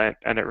talent,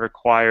 and it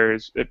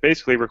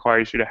basically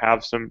requires you to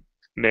have some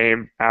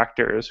name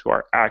actors who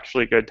are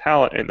actually good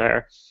talent in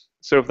there.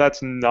 So if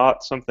that's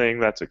not something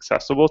that's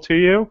accessible to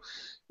you,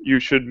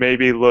 you should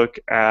maybe look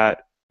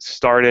at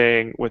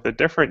starting with a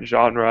different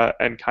genre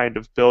and kind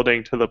of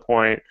building to the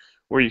point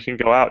where you can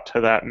go out to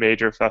that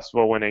major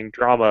festival winning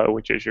drama,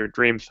 which is your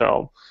dream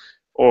film.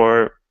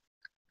 Or,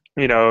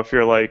 if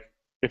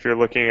you're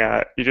looking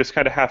at, you just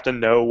kind of have to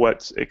know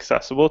what's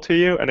accessible to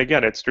you. And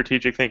again, it's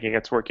strategic thinking,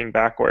 it's working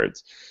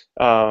backwards.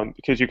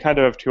 Because you kind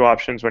of have two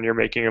options when you're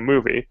making a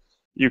movie.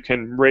 You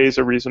can raise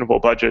a reasonable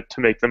budget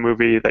to make the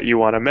movie that you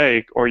want to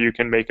make, or you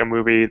can make a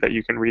movie that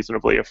you can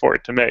reasonably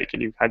afford to make.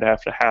 And you kind of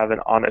have to have an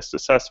honest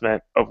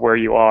assessment of where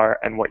you are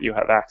and what you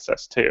have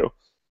access to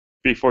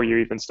before you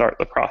even start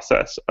the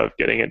process of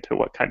getting into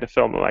what kind of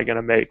film am I going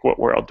to make, what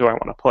world do I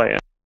want to play in.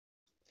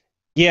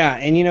 Yeah,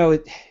 and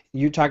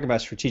you talk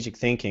about strategic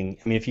thinking.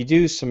 I mean, if you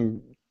do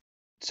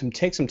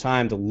take some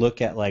time to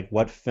look at like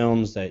what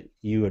films that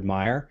you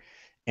admire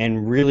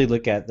and really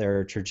look at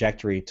their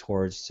trajectory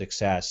towards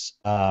success.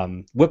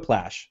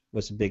 Whiplash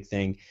was a big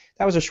thing.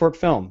 That was a short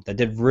film that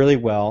did really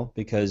well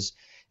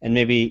and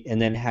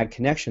then had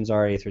connections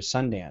already through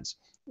Sundance.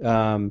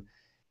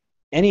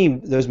 Any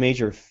of those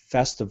major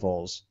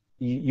festivals,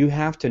 you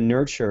have to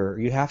nurture,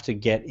 you have to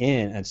get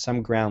in at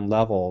some ground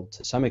level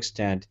to some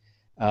extent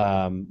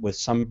with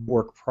some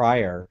work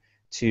prior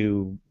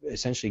to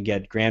essentially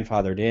get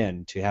grandfathered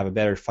in to have a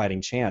better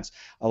fighting chance.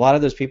 A lot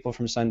of those people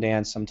from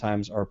Sundance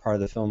sometimes are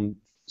part of the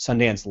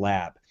Sundance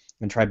Lab,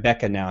 and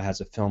Tribeca now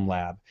has a film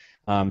lab.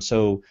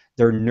 So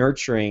they're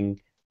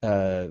nurturing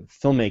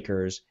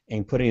filmmakers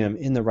and putting them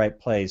in the right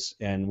place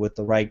and with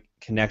the right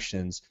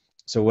connections.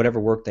 So whatever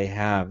work they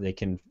have, they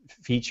can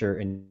feature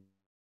in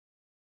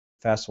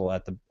festival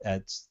at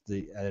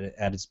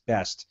its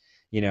best.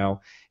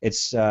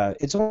 It's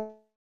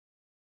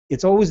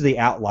always the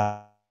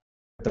outlier.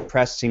 The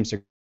press seems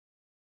to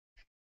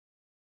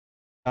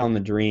on the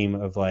dream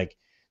of like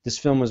this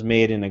film was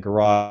made in a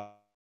garage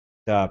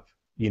up,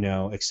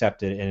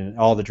 accepted, and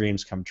all the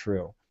dreams come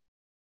true.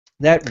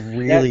 That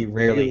really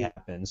rarely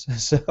happens.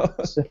 So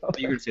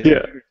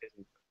yeah.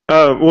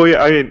 Well,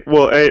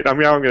 yeah. I'm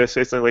going to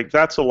say something like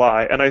that's a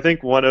lie, and I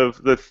think one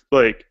of the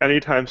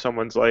anytime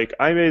someone's like,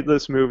 I made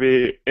this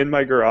movie in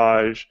my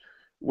garage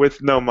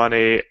with no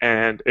money,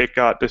 and it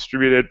got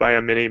distributed by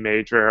a mini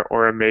major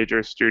or a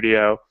major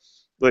studio.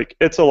 Like,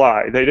 it's a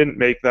lie. They didn't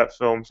make that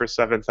film for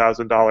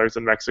 $7,000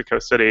 in Mexico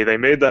City. They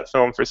made that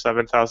film for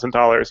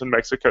 $7,000 in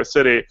Mexico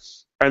City,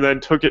 and then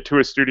took it to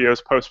a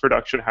studio's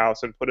post-production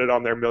house and put it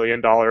on their $1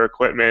 million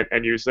equipment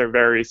and used their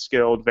very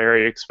skilled,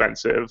 very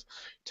expensive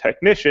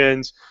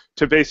technicians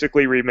to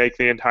basically remake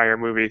the entire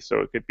movie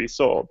so it could be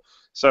sold.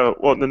 So,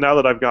 well, now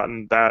that I've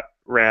gotten that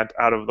rant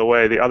out of the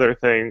way, the other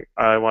thing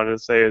I wanted to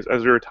say is,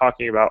 as we were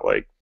talking about,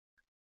 like,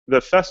 the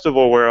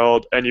festival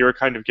world, and you were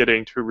kind of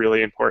getting to a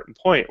really important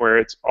point where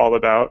it's all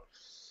about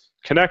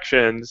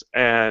connections.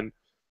 And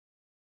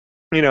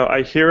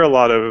I hear a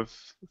lot of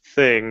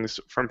things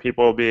from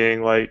people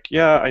being like,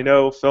 yeah, I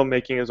know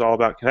filmmaking is all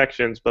about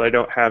connections, but I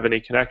don't have any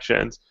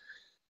connections.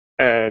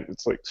 And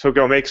it's like, so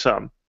go make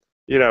some.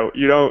 You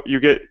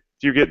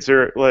get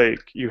zero,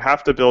 like, you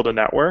have to build a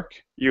network.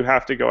 You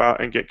have to go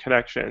out and get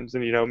connections.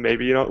 And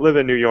maybe you don't live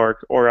in New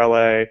York or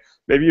LA.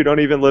 Maybe you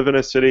don't even live in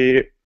a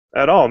city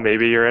at all.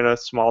 Maybe you're in a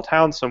small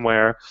town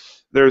somewhere.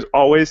 There's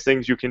always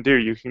things you can do.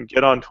 You can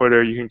get on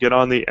Twitter, you can get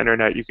on the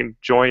internet, you can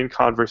join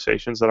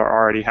conversations that are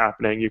already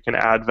happening, you can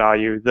add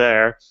value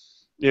there.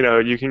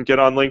 You can get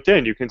on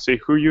LinkedIn, you can see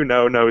who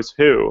knows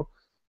who,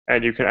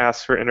 and you can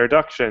ask for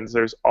introductions.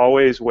 There's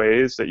always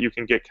ways that you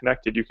can get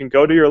connected. You can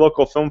go to your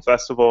local film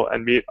festival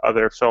and meet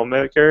other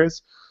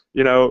filmmakers.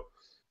 You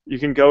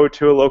can go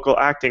to a local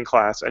acting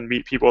class and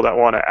meet people that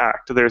want to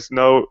act.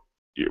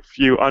 If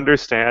you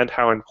understand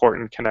how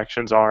important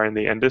connections are in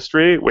the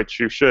industry, which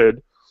you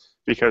should,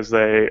 because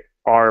they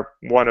are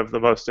one of the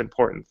most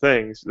important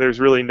things, there's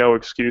really no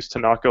excuse to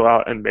not go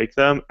out and make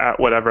them at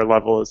whatever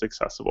level is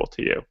accessible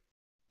to you.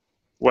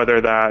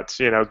 Whether that's,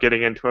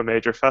 getting into a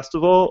major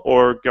festival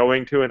or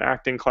going to an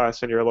acting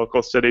class in your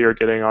local city or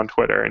getting on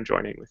Twitter and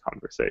joining the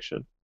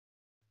conversation.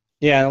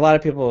 Yeah, and a lot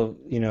of people,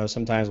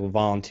 sometimes will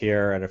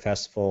volunteer at a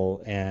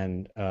festival,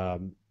 and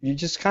you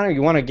just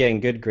you want to get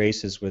in good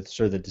graces with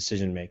sort of the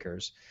decision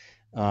makers,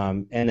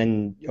 and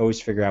then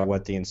always figure out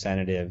what the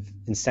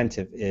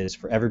incentive is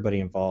for everybody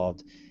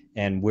involved,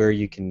 and where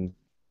you can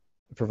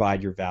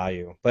provide your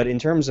value. But in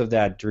terms of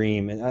that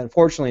dream, and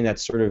unfortunately,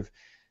 that's sort of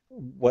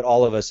what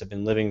all of us have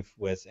been living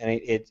with,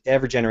 and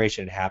every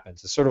generation it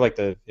happens. It's sort of like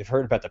you've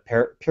heard about the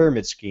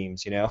pyramid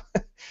schemes,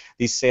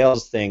 these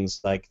sales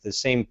things, like the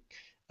same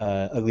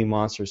ugly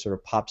monster sort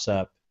of pops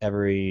up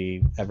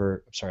every so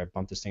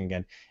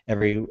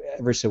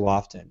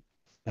often,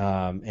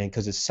 and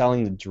because it's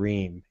selling the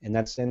dream, and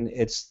it's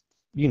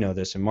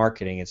this in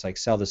marketing, it's like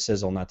sell the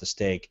sizzle, not the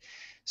steak.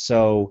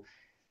 So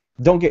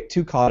don't get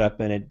too caught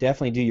up in it.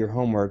 Definitely do your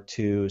homework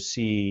to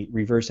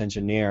reverse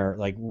engineer,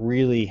 like,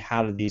 really,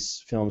 how did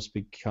these films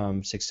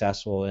become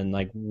successful, and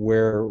like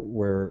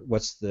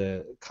what's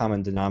the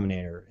common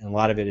denominator. And a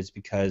lot of it is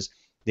because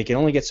they can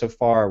only get so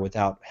far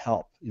without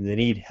help. They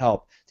need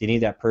help. They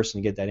need that person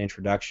to get that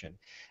introduction.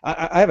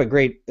 I have a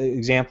great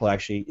example,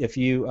 actually. If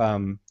you,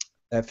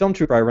 at Film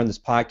Trooper, I run this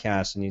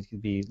podcast, and you can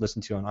be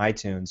listened to on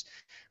iTunes.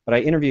 But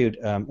I interviewed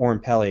Oren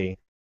Peli.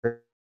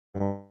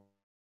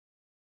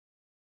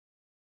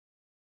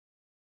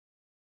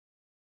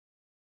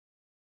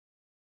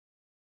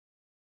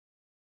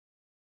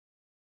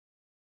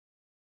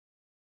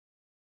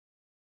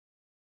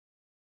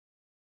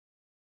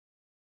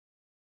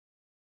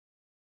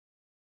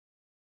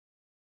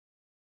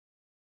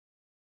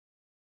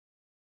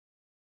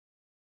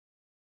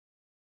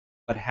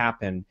 What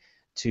happened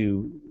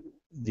to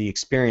the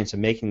experience of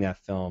making that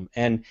film.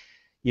 And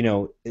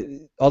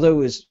although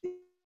it was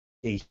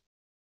the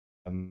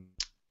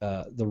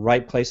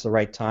right place, the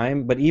right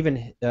time, but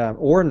even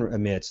Oren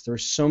admits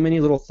there's so many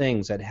little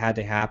things that had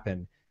to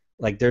happen.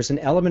 Like, there's an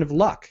element of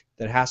luck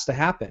that has to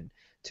happen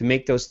to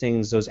make those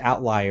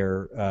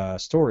outlier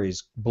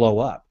stories blow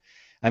up.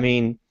 I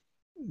mean,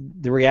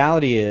 the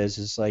reality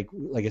is like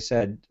I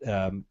said,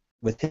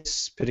 with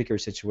this particular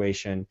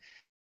situation,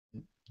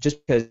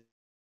 just because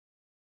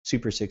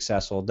super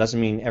successful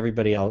doesn't mean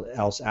everybody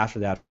else after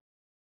that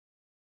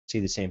see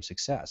the same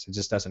success. It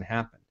just doesn't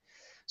happen.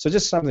 So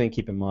just something to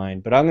keep in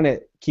mind. But I'm going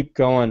to keep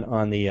going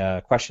on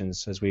the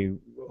questions as we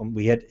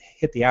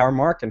hit the hour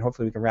mark, and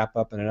hopefully we can wrap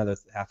up in another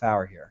half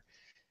hour here.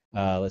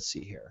 Let's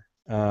see here.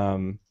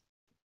 Go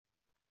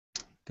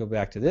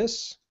back to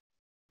this.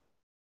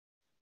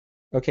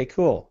 Okay,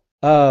 cool.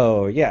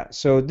 Oh, yeah.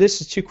 So this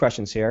is 2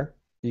 questions here.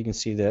 You can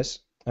see this.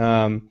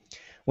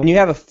 When you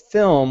have a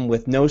film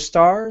with no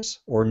stars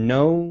or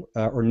no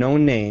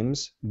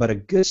names but a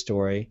good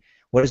story,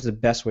 what is the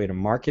best way to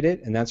market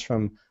it? And that's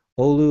from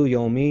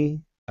Oluyomi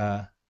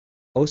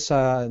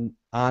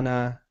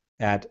Osana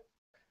at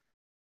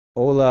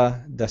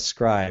Ola the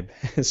Scribe.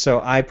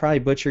 So I probably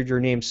butchered your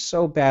name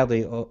so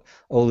badly,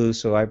 Olu,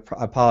 so I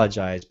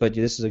apologize. But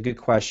this is a good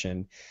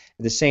question.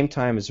 At the same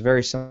time, it's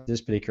very similar to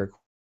this particular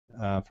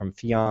from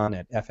Fionn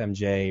at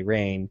FMJ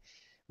Rain,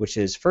 which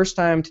is first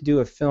time to do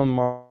a film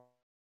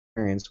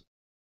experience.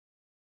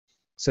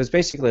 So it's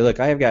basically, look,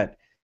 I have got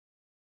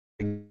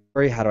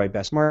how do I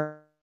best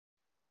market?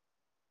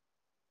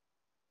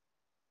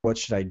 What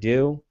should I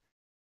do?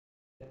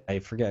 I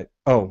forget.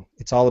 Oh,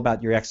 it's all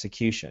about your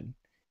execution.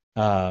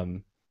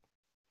 So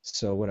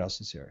what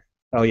else is here?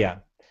 Oh yeah.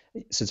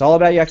 So it's all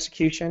about your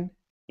execution,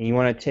 and you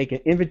want to take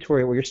an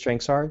inventory of what your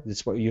strengths are.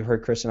 That's what you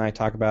heard Chris and I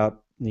talk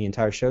about the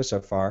entire show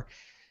so far.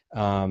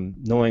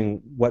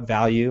 knowing what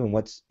value and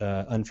what's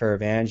unfair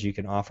advantage you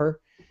can offer.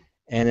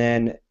 And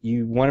then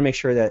you want to make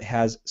sure that it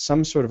has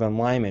some sort of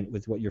alignment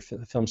with what your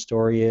film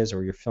story is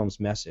or your film's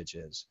message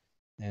is.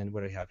 And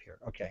what do we have here?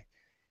 Okay.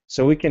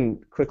 So we can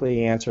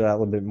quickly answer that a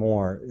little bit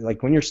more.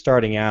 Like when you're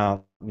starting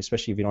out,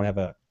 especially if you don't have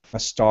a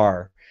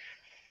star,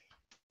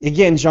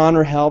 again,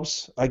 genre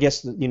helps. I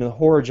guess the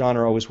horror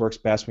genre always works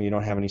best when you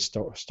don't have any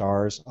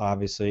stars,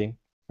 obviously.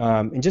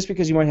 And just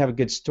because you might have a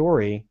good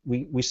story,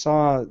 we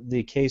saw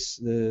the case,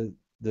 the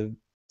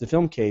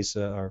film case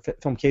or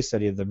film case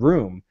study of The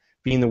Room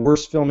being the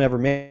worst film ever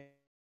made,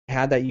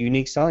 had that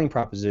unique selling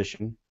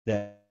proposition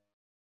that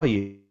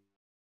made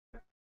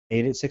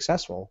it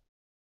successful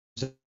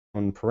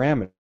on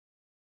parameter.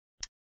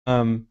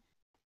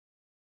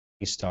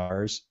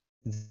 Stars.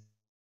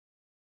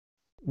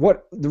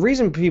 What the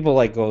reason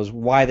people goes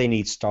why they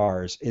need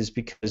stars is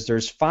because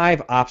there's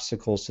 5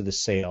 obstacles to the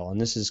sale, and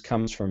this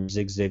comes from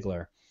Zig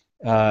Ziglar.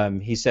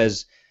 He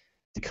says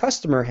the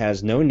customer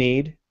has no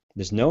need,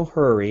 there's no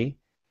hurry,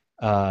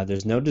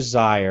 there's no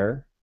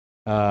desire,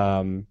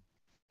 there's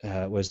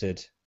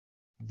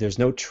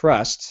no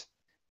trust,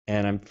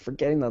 and I'm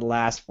forgetting the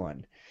last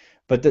one,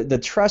 but the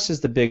trust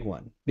is the big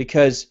one,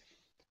 because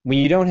when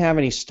you don't have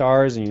any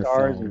stars in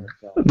your film,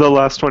 the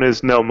last one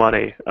is no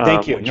money.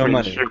 Thank you, no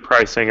money. Your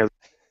pricing is.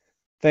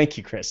 Thank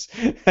you, Chris.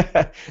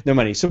 No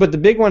money. So, but the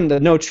big one, the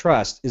no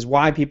trust, is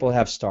why people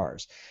have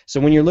stars. So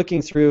when you're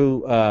looking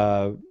through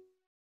or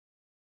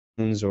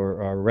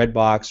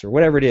Redbox or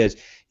whatever it is,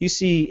 you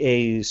see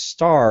a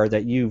star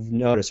that you've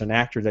noticed, an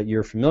actor that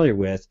you're familiar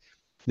with.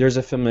 There's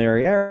a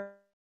familiarity,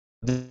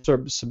 sort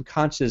of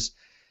subconscious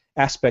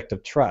aspect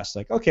of trust.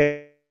 Like,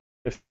 okay,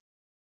 if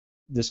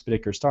this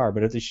particular star,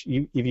 but if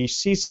you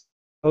see a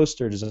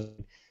poster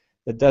design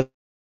that does,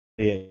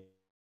 you're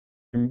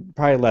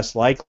probably less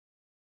likely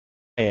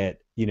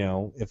it,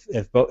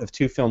 if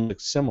 2 films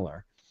look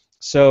similar.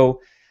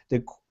 So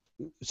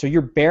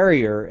your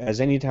barrier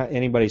as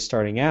anybody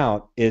starting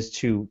out is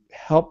to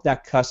help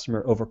that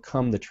customer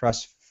overcome the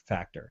trust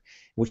factor,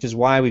 which is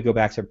why we go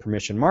back to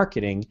permission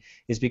marketing,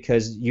 is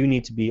because you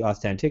need to be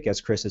authentic,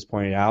 as Chris has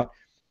pointed out,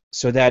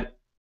 so that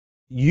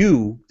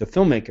you, the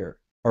filmmaker,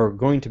 are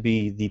going to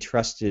be the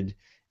trusted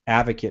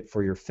advocate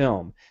for your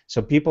film.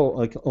 So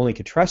people only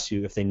can trust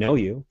you if they know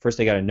you. First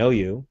they got to know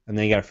you, and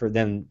then they got to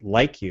then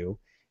like you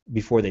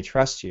before they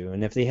trust you.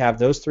 And if they have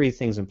those 3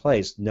 things in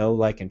place, know,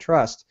 like, and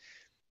trust,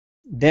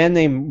 then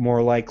they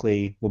more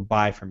likely will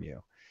buy from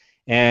you.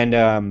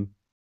 And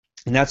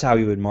that's how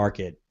you would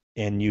market.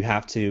 And you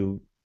have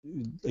to,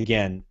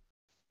 again,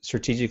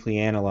 strategically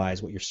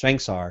analyze what your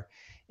strengths are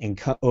and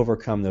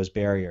overcome those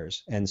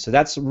barriers. And so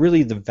that's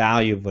really the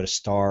value of what a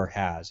star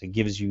has. It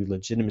gives you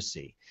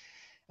legitimacy.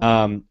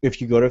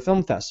 If you go to a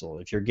film festival,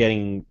 if you're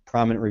getting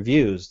prominent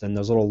reviews, then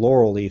those little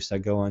laurel leaves that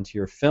go onto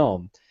your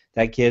film,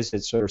 that gives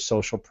it sort of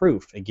social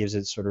proof. It gives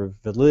it sort of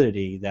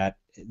validity that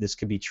this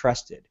could be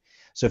trusted.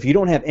 So if you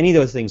don't have any of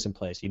those things in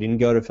place, you didn't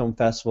go to a film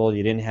festival,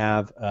 you didn't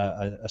have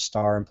a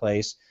star in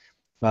place,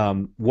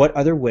 what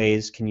other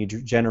ways can you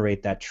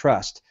generate that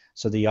trust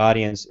so the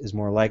audience is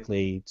more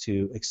likely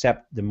to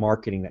accept the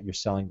marketing that you're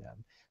selling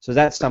them? So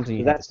that's something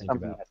you have to think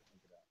about.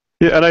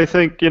 Yeah, and I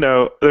think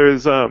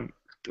there's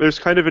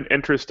kind of an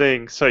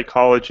interesting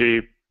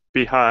psychology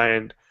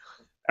behind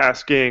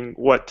asking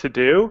what to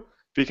do,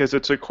 because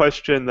it's a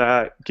question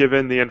that,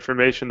 given the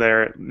information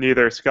there,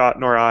 neither Scott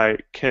nor I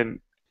can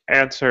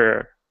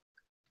answer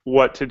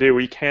what to do.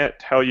 We can't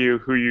tell you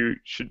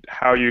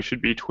how you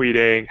should be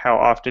tweeting, how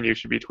often you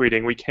should be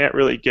tweeting. We can't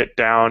really get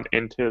down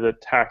into the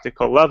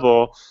tactical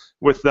level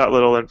with that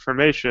little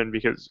information,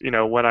 because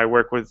when I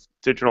work with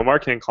digital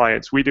marketing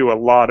clients, we do a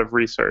lot of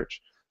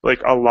research,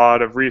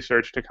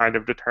 to kind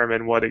of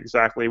determine what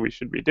exactly we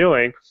should be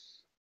doing.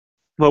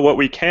 But what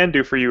we can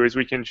do for you is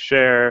we can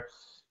share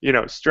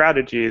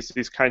strategies,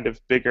 these kind of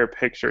bigger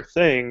picture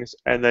things,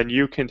 and then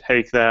you can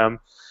take them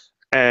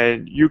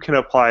and you can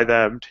apply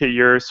them to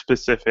your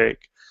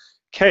specific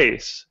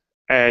case,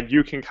 and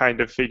you can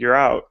kind of figure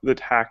out the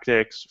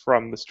tactics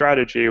from the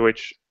strategy,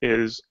 which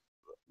is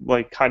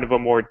kind of a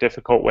more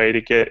difficult way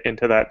to get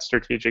into that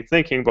strategic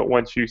thinking. But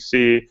once you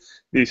see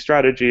these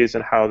strategies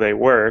and how they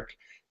work,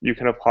 you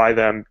can apply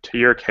them to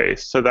your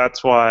case. So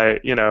that's why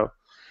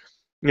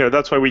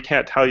that's why we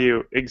can't tell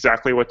you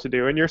exactly what to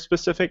do in your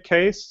specific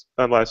case,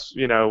 unless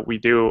we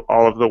do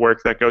all of the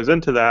work that goes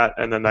into that,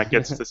 and then that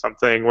gets to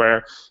something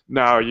where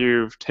now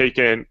you've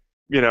taken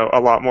a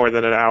lot more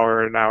than an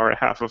hour and a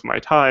half of my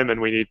time, and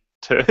we need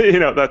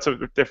to that's a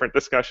different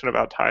discussion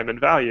about time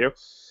and value.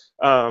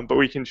 But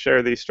we can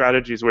share these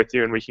strategies with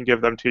you, and we can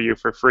give them to you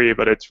for free,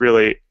 but it's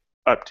really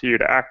up to you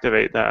to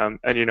activate them.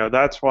 And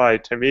that's why,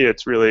 to me,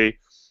 it's really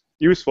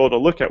useful to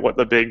look at what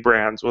the big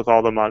brands with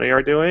all the money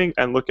are doing,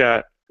 and look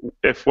at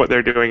if what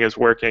they're doing is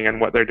working and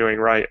what they're doing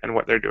right and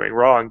what they're doing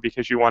wrong,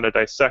 because you want to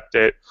dissect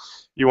it.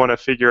 You want to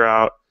figure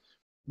out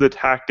the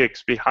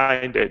tactics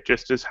behind it,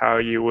 just as how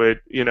you would,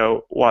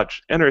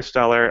 watch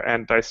Interstellar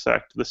and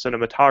dissect the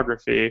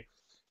cinematography.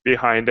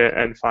 behind it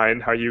and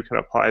find how you can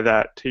apply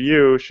that to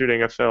you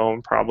shooting a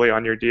film probably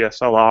on your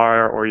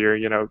DSLR or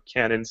your,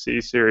 Canon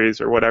C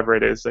series or whatever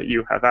it is that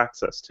you have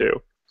access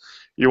to.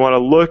 You want to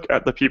look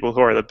at the people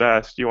who are the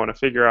best, you want to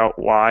figure out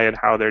why and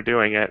how they're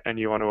doing it, and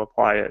you want to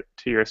apply it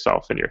to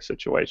yourself and your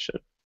situation.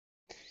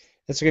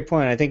 That's a good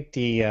point. I think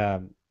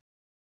the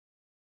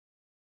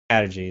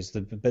strategy is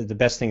the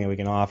best thing that we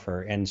can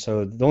offer. And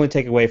so the only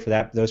takeaway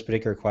for those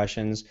particular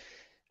questions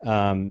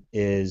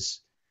is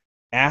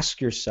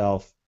ask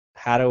yourself,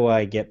 how do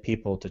I get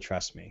people to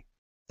trust me?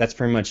 That's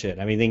pretty much it.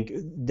 I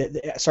mean,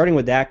 starting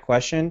with that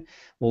question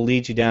will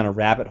lead you down a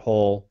rabbit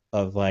hole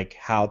of like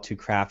how to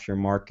craft your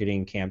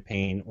marketing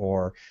campaign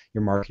or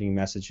your marketing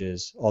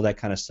messages, all that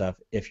kind of stuff.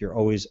 If you're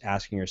always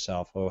asking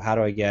yourself, oh, how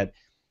do I get,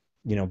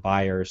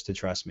 buyers to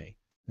trust me?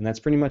 And that's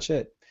pretty much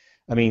it.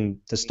 I mean,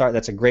 to start,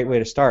 that's a great way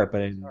to start,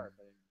 but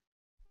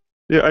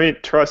Yeah, I mean,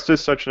 trust is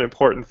such an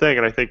important thing,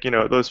 and I think,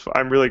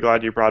 I'm really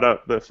glad you brought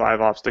up the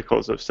 5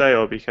 obstacles of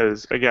sale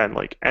because, again,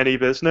 like any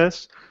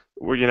business,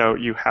 where,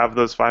 you have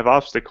those 5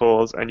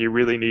 obstacles, and you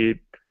really need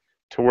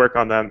to work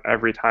on them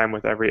every time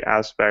with every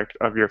aspect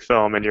of your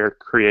film and your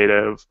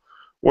creative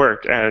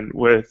work. And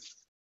with,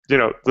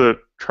 the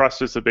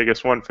trust is the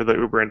biggest one for the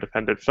uber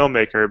independent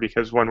filmmaker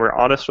because when we're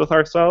honest with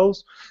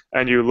ourselves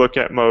and you look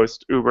at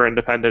most uber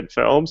independent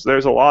films,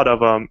 there's a lot of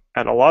them,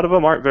 and a lot of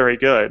them aren't very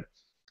good.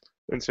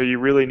 And so you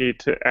really need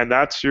to, and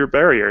that's your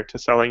barrier to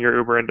selling your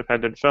uber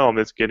independent film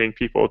is getting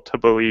people to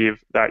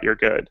believe that you're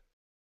good.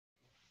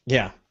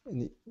 yeah,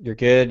 you're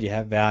good, you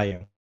have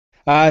value.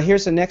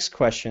 Here's the next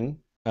question.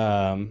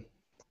 As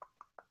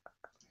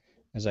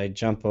I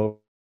jump over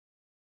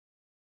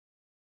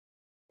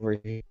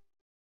here.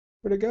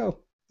 Where'd it go?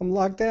 I'm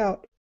locked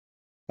out.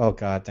 Oh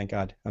God, thank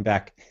God, I'm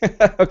back.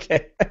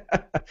 Okay.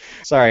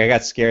 Sorry, I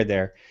got scared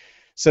there.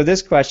 So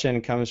this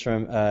question comes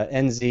from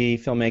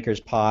NZ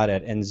Filmmakers Pod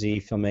at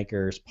NZ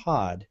Filmmakers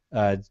Pod,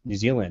 New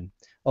Zealand,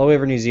 all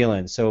over New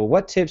Zealand. So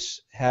what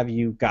tips have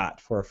you got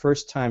for a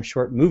first-time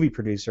short movie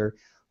producer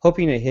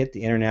hoping to hit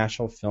the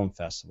international film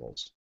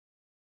festivals?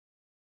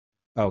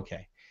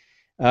 Okay.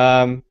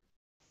 So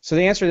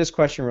to answer this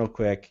question real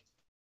quick,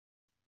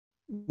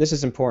 this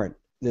is important.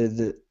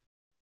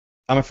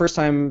 I'm a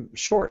first-time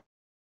short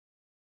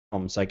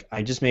films. Like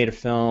I just made a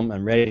film.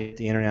 I'm ready to hit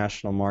the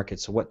international market.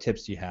 So what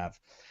tips do you have?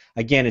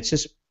 Again, it's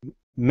just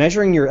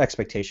measuring your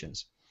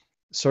expectations.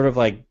 Sort of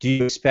like, do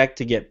you expect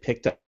to get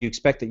picked up? Do you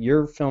expect that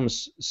your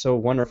film's so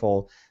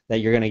wonderful that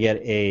you're going to get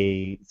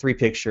a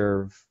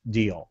 3-picture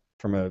deal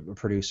from a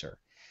producer?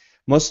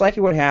 Most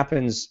likely what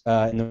happens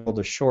in the world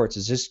of shorts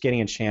is just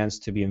getting a chance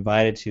to be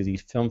invited to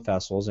these film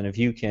festivals, and if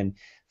you can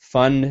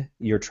fund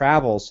your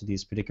travels to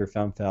these particular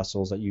film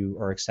festivals that you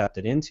are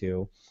accepted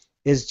into,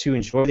 is to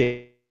enjoy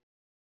the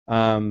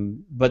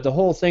but the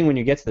whole thing when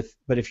you get to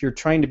but if you're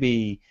trying to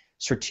be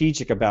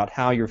strategic about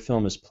how your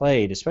film is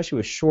played, especially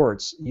with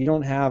shorts, you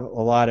don't have a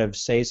lot of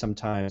say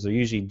sometimes. They're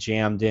usually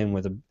jammed in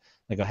with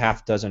like a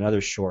half dozen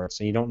other shorts,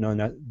 and you don't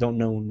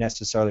know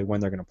necessarily when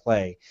they're going to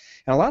play.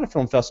 And a lot of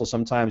film festivals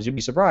sometimes you'd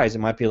be surprised. It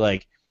might be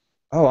like,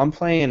 oh, I'm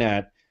playing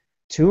at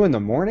 2 in the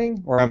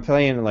morning, or I'm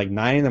playing at like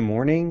 9 in the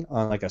morning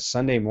on like a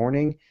Sunday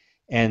morning,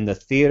 and the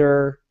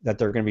theater that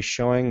they're going to be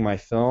showing my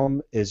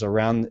film is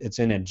it's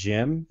in a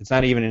gym. It's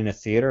not even in a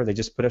theater. They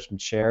just put up some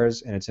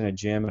chairs, and it's in a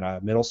gym at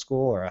a middle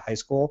school or a high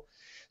school.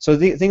 So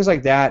things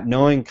like that,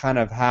 knowing kind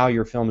of how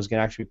your film is going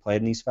to actually be played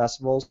in these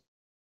festivals, is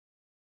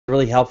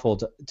really helpful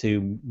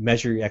to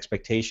measure your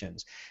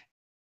expectations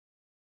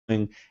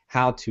and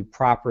how to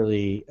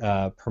properly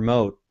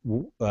promote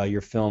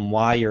your film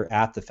while you're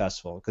at the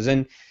festival. Because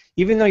then,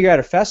 even though you're at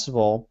a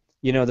festival,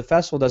 the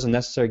festival doesn't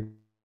necessarily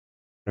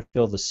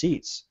fill the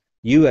seats.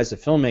 You, as a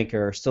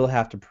filmmaker, still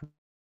have to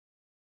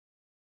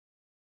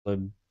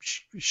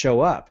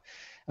show up.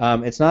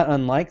 It's not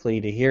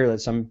unlikely to hear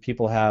that some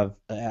people have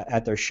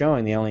at their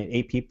showing they only had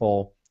 8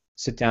 people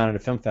sit down at a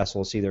film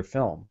festival to see their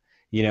film.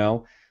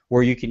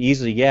 Where you could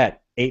easily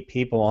get 8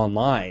 people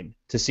online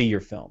to see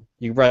your film.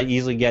 You could probably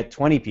easily get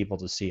 20 people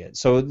to see it.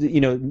 So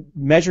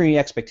measuring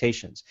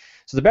expectations.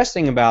 So the best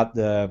thing about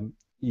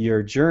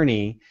your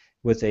journey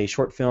with a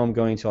short film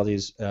going to all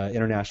these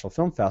international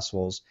film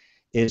festivals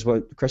is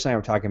what Chris and I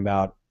were talking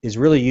about, is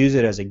really use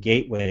it as a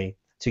gateway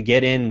to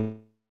get in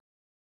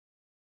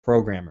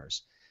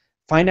programmers.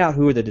 Find out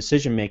who are the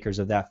decision makers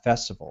of that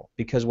festival,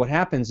 because what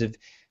happens if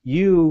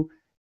you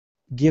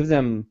give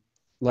them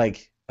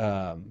like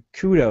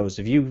kudos,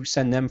 if you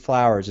send them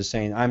flowers as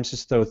saying, I'm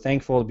just so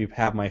thankful to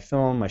have my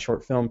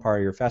short film part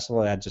of your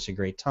festival, I had just a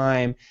great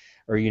time,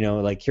 or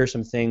like here's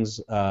some things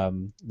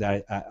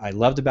that I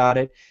loved about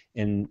it,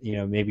 and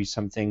maybe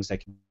some things that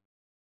can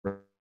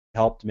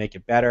help to make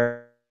it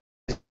better.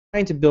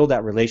 Trying to build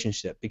that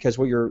relationship, because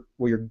what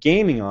you're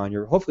gaming on,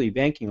 you're hopefully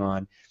banking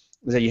on,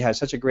 is that you have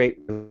such a great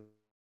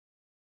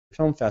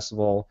film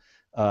festival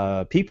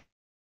people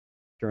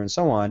and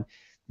so on,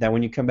 that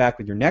when you come back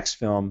with your next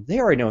film, they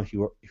already know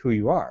who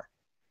you are.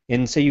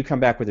 And say you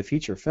come back with a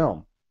feature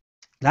film.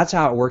 That's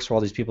how it works for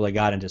all these people that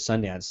got into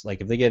Sundance.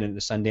 Like if they get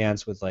into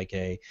Sundance with like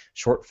a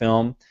short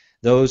film,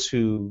 those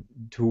who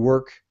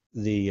work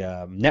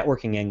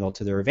networking angle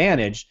to their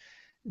advantage,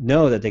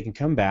 know that they can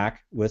come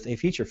back with a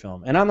feature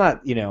film. And I'm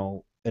not,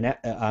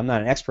 I'm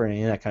not an expert in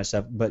any of that kind of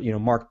stuff, but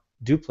Mark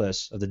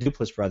Duplass of the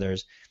Duplass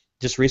brothers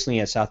just recently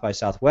at South by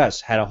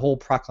Southwest had a whole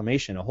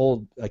proclamation,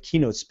 a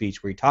keynote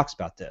speech where he talks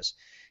about this.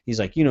 He's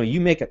like,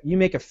 you make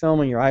a film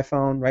on your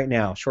iPhone right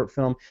now, short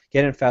film,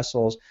 get in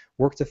festivals,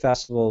 work the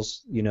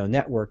festivals,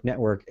 network,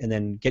 and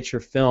then get your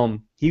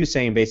film. He was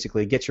saying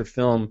basically get your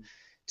film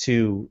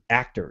to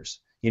actors,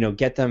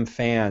 get them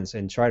fans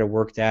and try to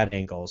work that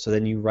angle. So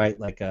then you write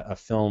like a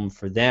film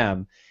for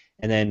them,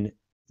 and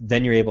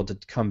then you're able to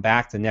come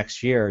back the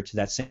next year to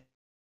that same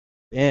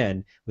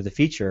end with a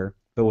feature,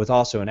 but with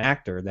also an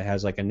actor that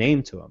has like a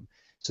name to him.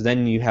 So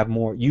then you have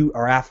more. You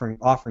are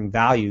offering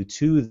value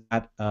to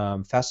that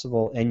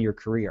festival and your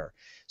career.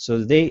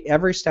 So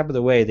every step of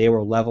the way they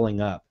were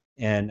leveling up.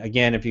 And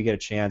again, if you get a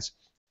chance,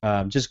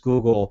 just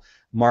Google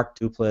Mark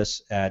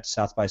Duplass at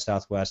South by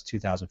Southwest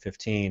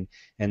 2015,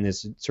 and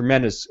this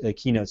tremendous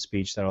keynote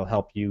speech that'll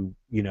help you,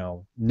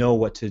 know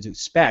what to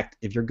expect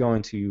if you're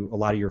going to a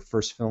lot of your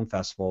first film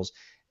festivals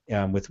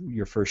with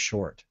your first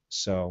short.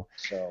 So.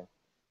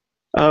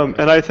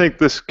 And I think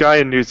this guy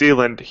in New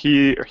Zealand,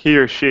 he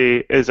or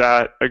she is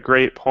at a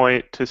great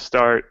point to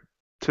start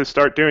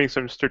doing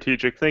some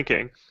strategic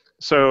thinking.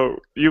 So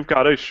you've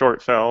got a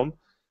short film,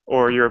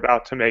 or you're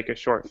about to make a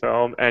short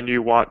film, and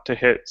you want to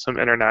hit some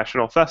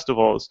international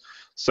festivals.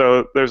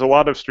 So there's a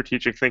lot of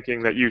strategic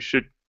thinking that you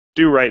should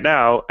do right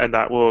now, and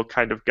that will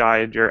kind of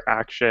guide your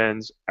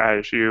actions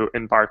as you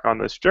embark on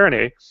this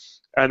journey.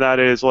 And that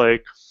is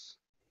like,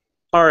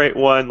 all right,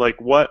 one, like,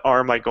 what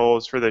are my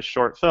goals for this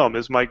short film?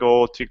 Is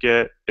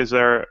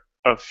there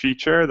a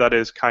feature that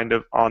is kind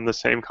of on the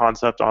same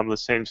concept, on the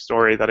same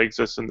story that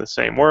exists in the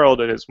same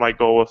world? And is my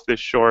goal with this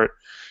short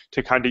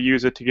to kind of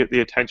use it to get the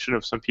attention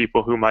of some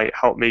people who might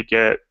help me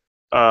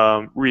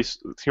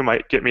who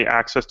might get me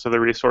access to the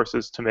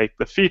resources to make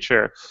the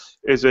feature?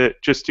 Is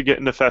it just to get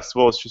into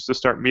festivals, just to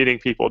start meeting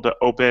people, to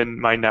open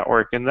my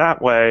network in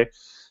that way?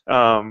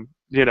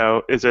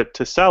 Is it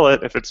to sell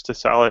it? If it's to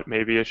sell it,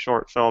 maybe a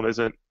short film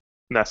isn't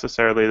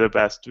necessarily the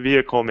best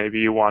vehicle. Maybe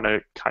you want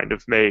to kind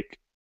of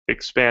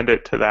expand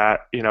it to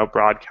that,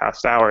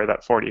 broadcast hour,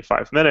 that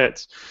 45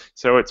 minutes,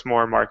 so it's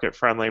more market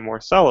friendly, more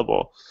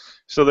sellable.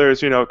 So there's,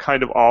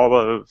 kind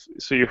of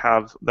so you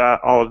have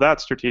all of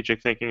that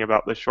strategic thinking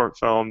about the short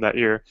film that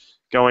you're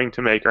going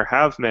to make or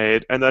have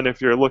made. And then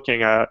if you're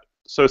looking at,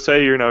 so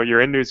say,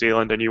 you're in New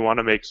Zealand and you want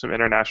to make some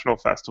international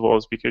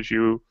festivals because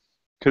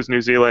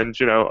New Zealand,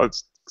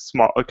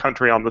 a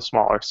country on the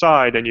smaller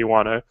side, and you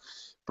want to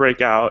break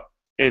out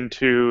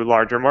into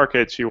larger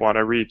markets. You want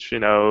to reach,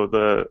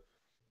 the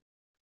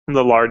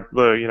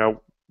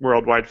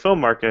worldwide film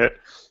market.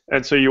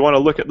 And so you want to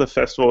look at the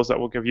festivals that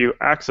will give you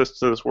access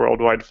to this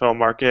worldwide film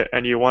market,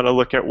 and you want to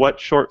look at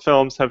what short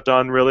films have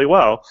done really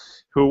well.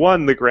 Who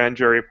won the Grand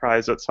Jury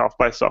Prize at South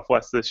by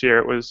Southwest this year?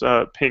 It was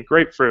Pink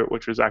Grapefruit,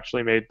 which was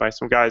actually made by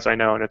some guys I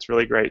know, and it's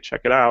really great.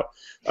 Check it out.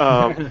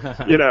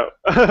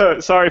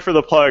 Sorry for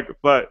the plug,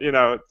 but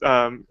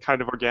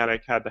kind of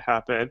organic, had to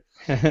happen.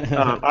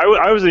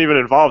 I wasn't even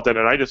involved in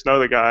it. I just know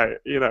the guy,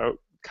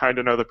 kind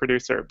of know the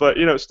producer, but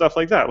stuff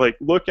like that. Like,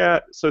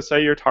 so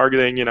say you're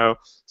targeting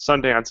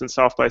Sundance and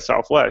South by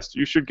Southwest,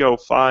 you should go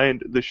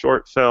find the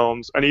short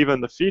films and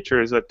even the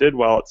features that did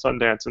well at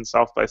Sundance and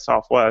South by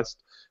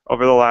Southwest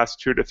over the last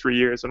 2 to 3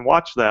 years and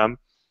watch them,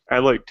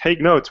 and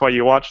take notes while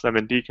you watch them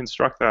and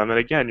deconstruct them. And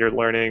again, you're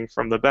learning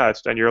from the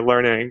best, and you're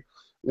learning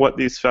what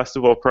these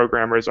festival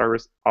programmers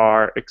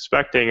are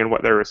expecting and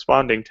what they're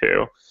responding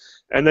to,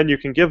 and then you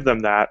can give them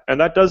that. And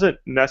that doesn't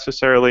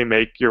necessarily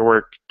make your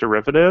work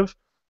derivative.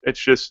 It's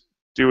just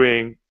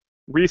doing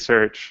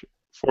research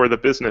for the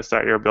business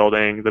that you're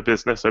building, the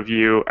business of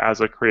you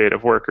as a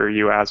creative worker,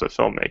 you as a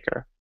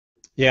filmmaker.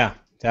 Yeah,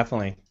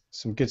 definitely.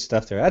 Some good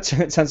stuff there.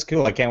 It sounds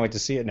cool. I can't wait to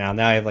see it now.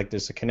 Now I have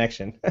there's a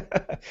connection.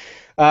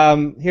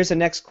 Here's the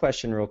next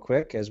question real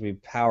quick as we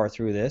power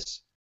through this.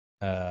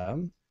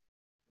 Present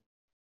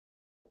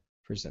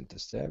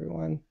this to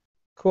everyone.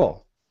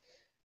 Cool.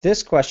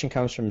 This question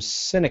comes from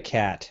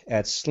Cinecat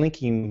at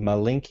Slinky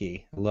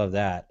Malinky. I love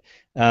that.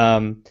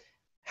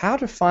 How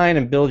to find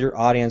and build your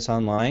audience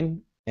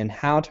online, and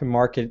how to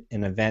market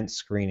an event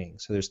screening.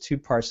 So there's two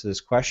parts to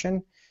this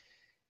question,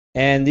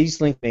 and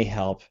these links may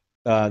help.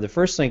 The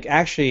first link,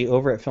 actually,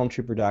 over at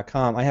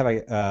filmtrooper.com, I have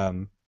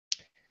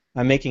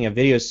I'm making a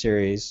video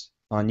series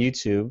on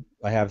YouTube.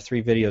 I have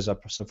 3 videos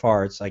up so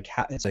far. It's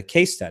it's a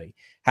case study,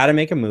 how to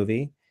make a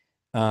movie.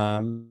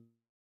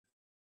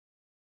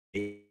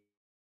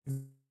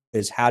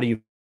 Is how do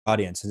you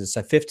audience? And it's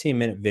a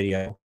 15-minute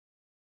video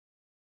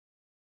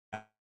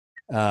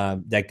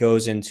that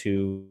goes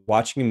into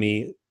watching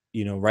me,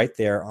 right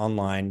there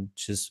online,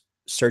 just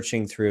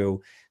searching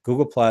through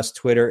Google+,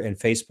 Twitter, and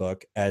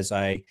Facebook as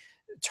I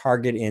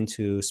target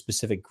into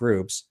specific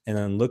groups, and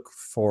then look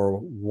for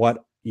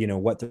what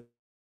the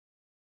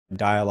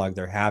dialogue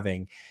they're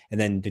having, and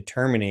then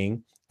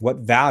determining what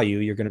value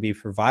you're going to be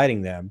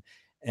providing them.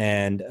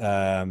 And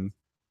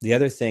the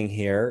other thing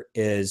here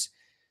is,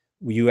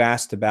 you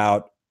asked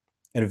about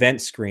an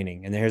event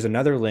screening. And there's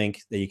another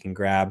link that you can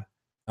grab,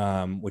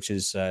 which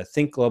is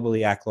Think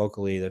Globally, Act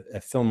Locally,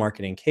 a film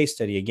marketing case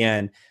study.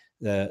 Again,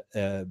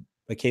 a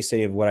case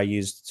study of what I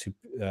used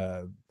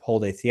to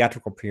hold a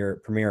theatrical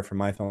premiere for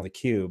my film, The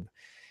Cube.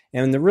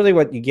 And really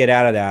what you get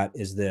out of that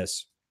is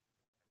this.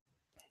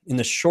 In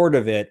the short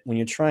of it, when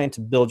you're trying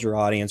to build your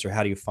audience, or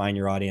how do you find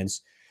your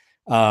audience,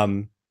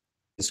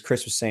 as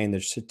Chris was saying,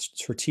 there's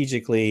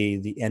strategically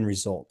the end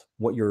result,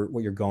 what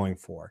you're going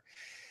for.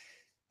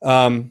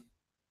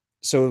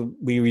 So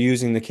we were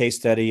using the case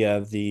study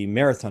of the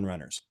marathon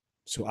runners.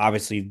 So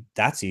obviously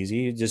that's easy.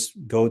 You just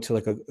go to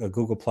like a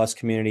Google Plus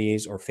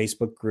communities or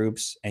Facebook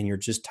groups, and you're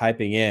just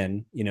typing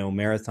in,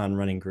 marathon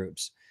running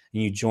groups,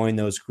 and you join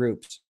those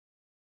groups.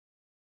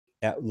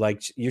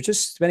 Like you're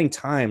just spending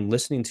time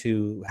listening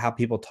to how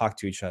people talk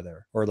to each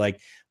other, or like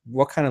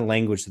what kind of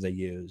language do they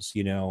use,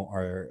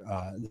 or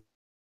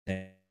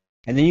and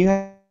then you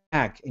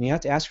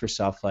have to ask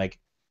yourself, like,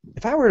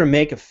 if I were to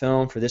make a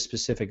film for this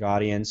specific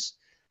audience,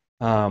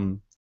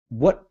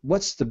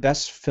 what's the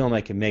best film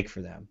I can make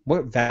for them?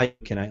 What value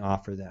can I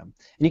offer them?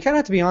 And you kind of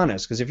have to be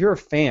honest, because if you're a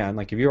fan,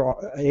 like if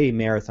you're a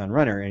marathon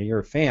runner and you're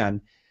a fan,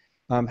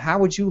 how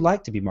would you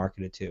like to be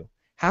marketed to?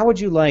 How would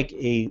you like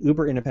a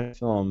uber independent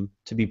film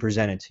to be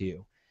presented to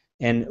you?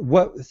 And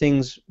what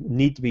things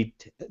need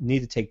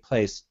to take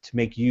place to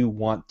make you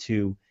want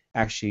to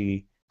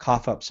actually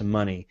cough up some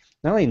money?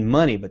 Not only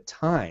money, but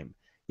time.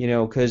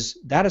 Because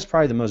that is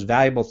probably the most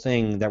valuable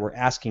thing that we're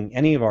asking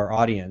any of our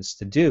audience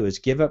to do, is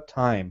give up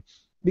time,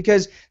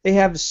 because they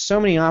have so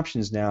many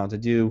options now to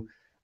do,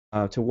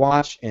 to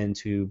watch and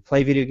to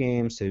play video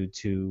games, to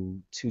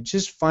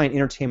just find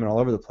entertainment all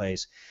over the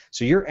place.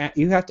 So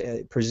you have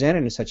to present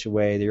it in such a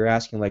way that you're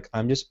asking, like,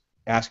 I'm just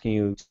asking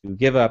you to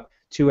give up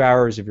 2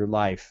 hours of your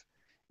life,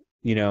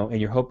 and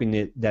you're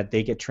hoping that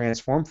they get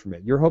transformed from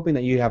it. You're hoping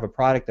that you have a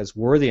product that's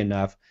worthy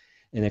enough,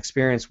 an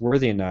experience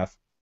worthy enough,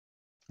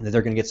 that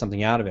they're going to get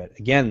something out of it.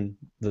 Again,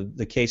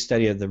 the case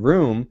study of The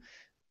Room,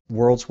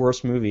 world's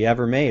worst movie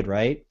ever made,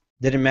 right?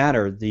 Didn't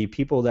matter. The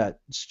people that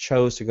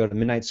chose to go to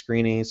midnight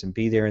screenings and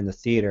be there in the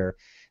theater,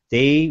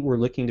 they were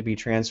looking to be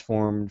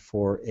transformed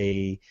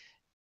to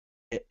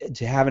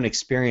have an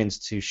experience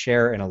to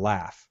share and a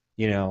laugh,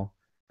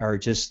 or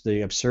just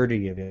the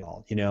absurdity of it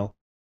all,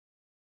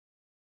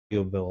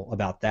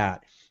 about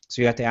that.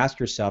 So you have to ask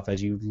yourself,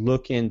 as you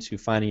look into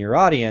finding your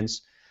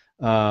audience,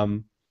 are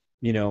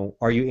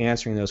you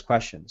answering those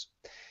questions?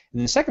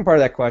 And the second part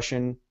of that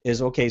question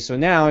is, okay, so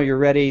now you're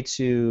ready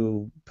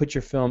to put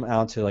your film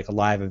out to like a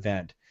live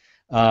event.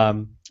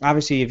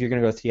 Obviously, if you're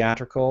going to go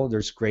theatrical,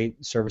 there's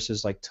great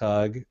services like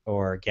Tug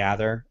or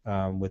Gather,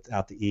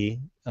 without the E,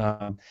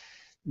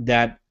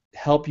 that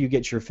help you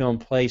get your film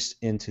placed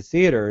into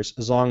theaters,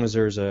 as long as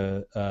there's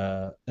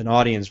an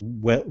audience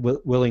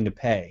willing to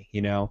pay,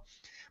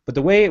 But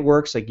the way it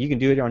works, like, you can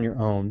do it on your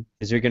own,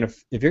 is if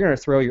you're gonna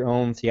throw your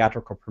own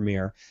theatrical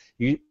premiere,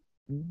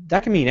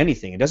 that can mean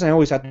anything. It doesn't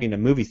always have to be in a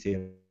movie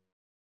theater. It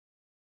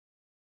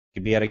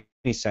could be at a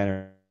community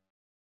center.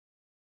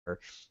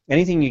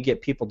 Anything you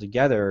get people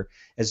together,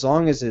 as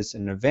long as it's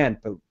an event.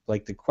 But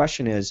like, the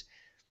question is,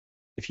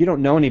 if you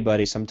don't know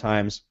anybody,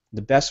 sometimes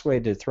the best way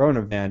to throw an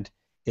event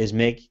is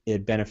make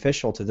it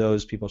beneficial to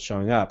those people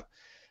showing up.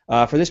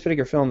 For this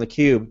particular film, The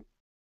Cube,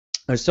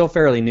 I was still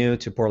fairly new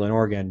to Portland,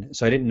 Oregon,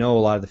 so I didn't know a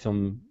lot of the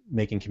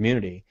filmmaking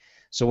community.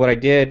 So what I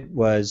did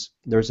was,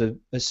 there was a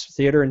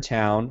theater in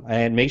town. I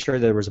had to make sure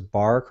there was a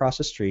bar across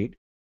the street,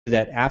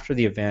 that after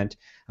the event,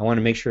 I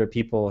wanted to make sure that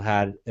people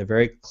had a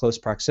very close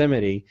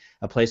proximity,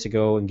 a place to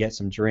go and get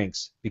some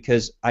drinks,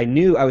 because I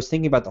was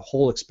thinking about the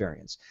whole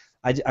experience.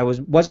 I was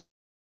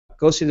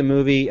go see the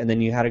movie, and then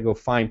you had to go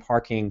find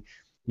parking,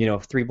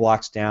 3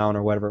 blocks down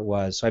or whatever it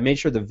was. So I made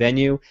sure the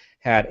venue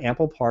had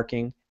ample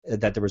parking,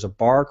 that there was a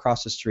bar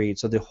across the street,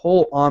 so the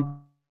whole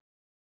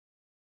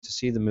to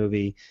see the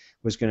movie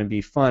was going to be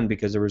fun,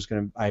 because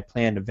I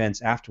planned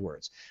events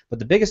afterwards. But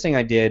the biggest thing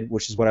I did,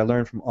 which is what I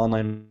learned from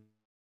online,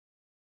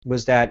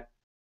 was that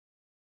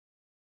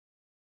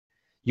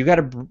you got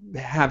to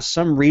have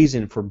some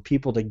reason for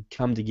people to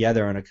come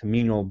together on a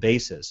communal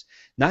basis.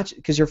 Not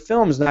because your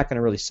film is not going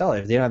to really sell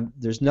it.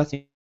 There's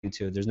nothing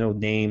to it. There's no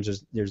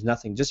names. There's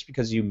nothing. Just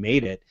because you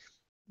made it,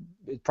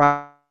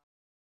 by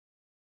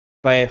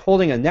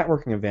holding a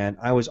networking event,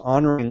 I was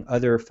honoring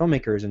other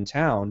filmmakers in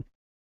town,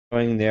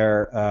 showing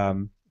their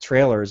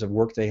trailers of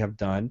work they have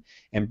done,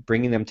 and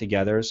bringing them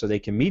together so they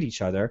can meet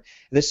each other. At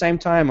the same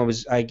time,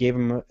 I gave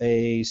them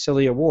a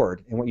silly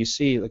award. And what you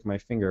see, look at my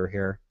finger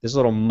here, this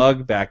little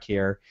mug back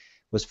here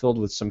was filled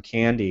with some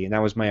candy, and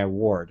that was my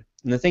award.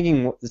 And the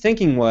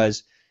thinking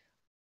was,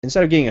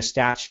 instead of getting a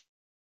statue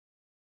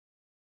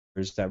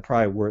that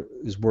probably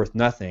is worth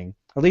nothing,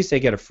 at least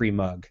they get a free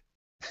mug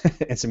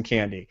and some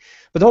candy.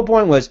 But the whole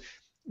point was,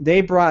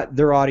 they brought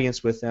their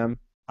audience with them.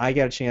 I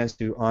got a chance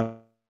to honor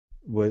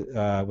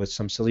with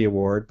some silly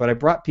award, but I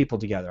brought people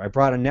together. I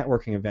brought a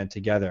networking event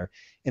together,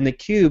 and The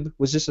Cube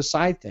was just a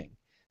side thing.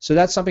 So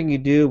that's something you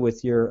do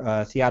with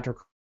your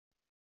theatrical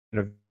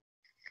networking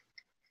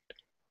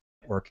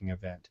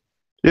event.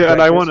 Yeah,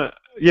 and I want directors.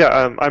 to.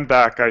 Yeah, I'm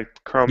back.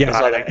 Chrome Yeah, I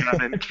saw died again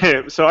that. and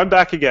came, so I'm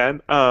back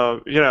again.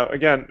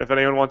 Again, if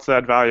anyone wants to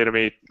add value to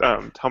me,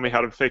 tell me how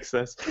to fix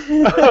this,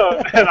 and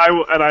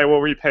I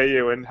will repay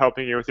you in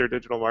helping you with your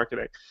digital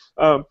marketing.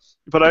 Um,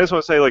 but I just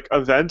want to say, like,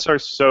 events are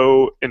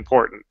so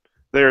important.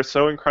 They are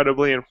so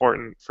incredibly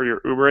important for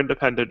your uber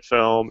independent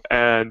film,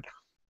 and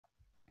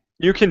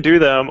you can do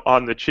them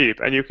on the cheap,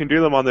 and you can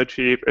do them on the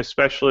cheap,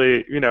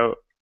 especially,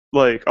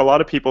 like a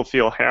lot of people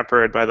feel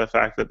hampered by the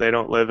fact that they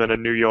don't live in a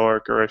New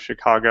York or a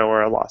Chicago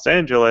or a Los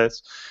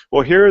Angeles.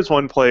 Well, here is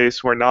one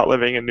place where not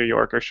living in New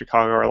York or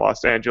Chicago or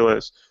Los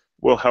Angeles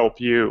will help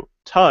you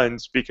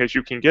tons because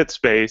you can get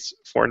space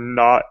for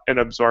not an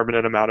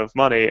absorbent amount of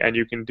money, and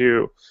you can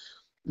do,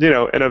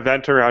 an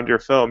event around your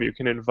film. You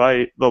can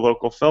invite the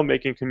local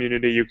filmmaking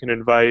community. You can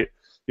invite,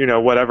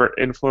 whatever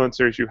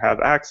influencers you have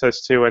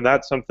access to, and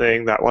that's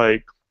something that,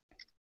 like,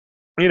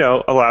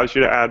 allows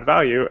you to add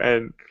value.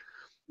 And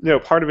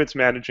part of it's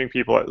managing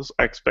people's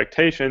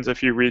expectations.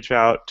 If you reach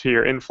out to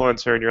your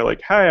influencer and you're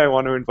like, hey, I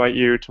want to invite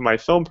you to my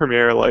film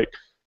premiere, like,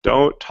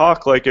 don't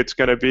talk like it's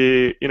going to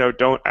be,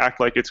 don't act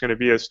like it's going to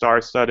be a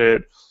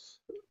star-studded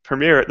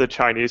premiere at the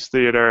Chinese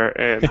Theater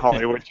in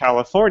Hollywood,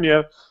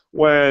 California,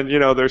 when,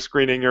 they're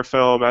screening your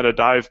film at a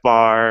dive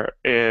bar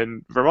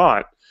in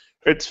Vermont.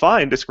 It's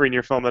fine to screen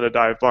your film at a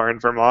dive bar in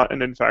Vermont,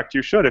 and in fact,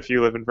 you should if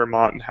you live in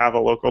Vermont and have a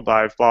local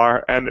dive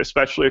bar, and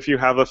especially if you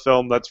have a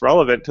film that's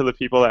relevant to the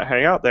people that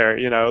hang out there.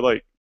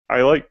 Like,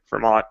 I like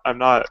Vermont. I'm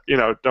not,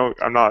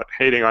 I'm not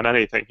hating on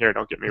anything here.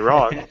 Don't get me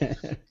wrong.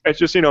 It's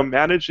just,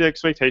 manage the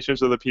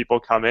expectations of the people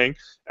coming,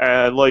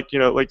 and like,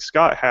 like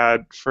Scott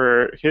had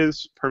for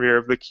his premiere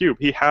of The Cube,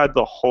 he had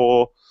the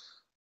whole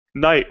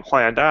night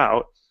planned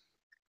out,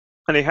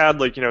 and he had,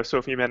 like, so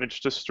if he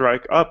managed to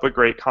strike up a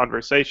great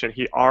conversation,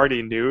 he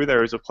already knew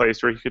there was a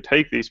place where he could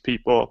take these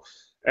people.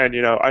 And,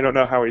 I don't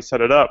know how he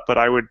set it up, but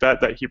I would bet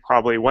that he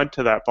probably went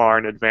to that bar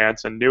in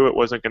advance and knew it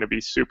wasn't going to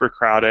be super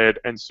crowded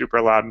and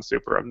super loud and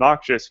super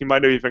obnoxious. He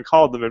might have even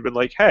called them and been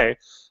like, hey,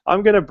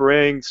 I'm going to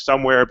bring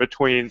somewhere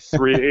between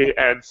 3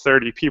 and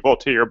 30 people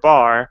to your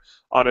bar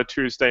on a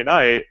Tuesday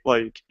night.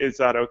 Like, is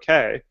that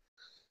okay?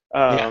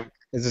 Yeah, Um,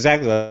 it's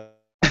exactly what.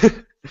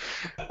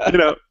 you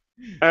know,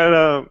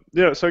 And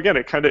so again,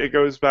 it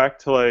goes back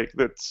to, like,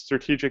 the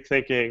strategic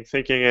thinking,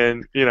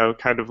 and,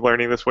 kind of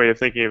learning this way of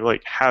thinking of,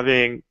 like,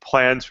 having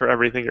plans for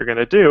everything you're going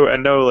to do,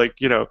 and know, like,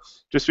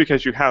 just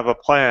because you have a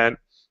plan,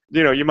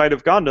 you might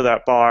have gone to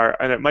that bar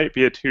and it might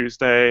be a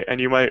Tuesday,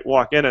 and you might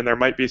walk in and there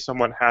might be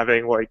someone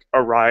having, like,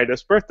 a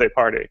riotous birthday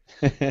party,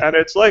 and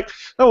it's like,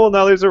 oh, well,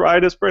 now there's a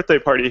riotous birthday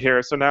party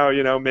here, so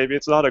now, maybe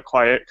it's not a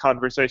quiet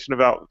conversation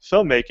about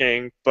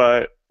filmmaking,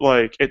 but,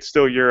 like, it's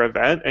still your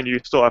event and you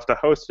still have to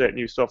host it and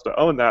you still have to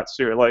own that.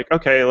 So you're like,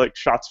 okay, like,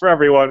 shots for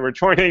everyone, we're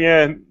joining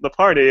in the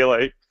party.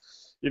 Like,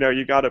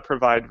 you got to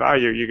provide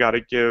value, you got to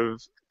give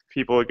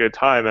people a good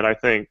time. And I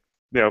think,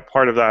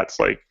 part of that's,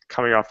 like,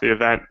 coming off the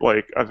event,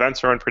 like,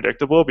 events are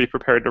unpredictable, be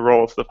prepared to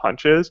roll with the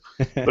punches,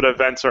 but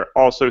events are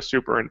also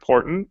super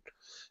important.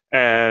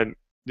 And,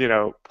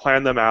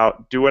 plan them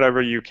out, do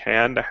whatever you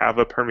can to have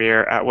a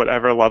premiere at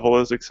whatever level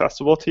is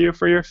accessible to you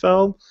for your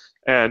film,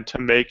 and to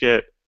make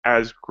it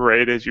as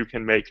great as you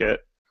can make it.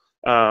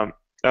 Um,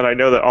 and I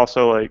know that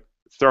also, like,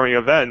 throwing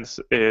events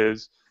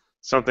is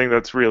something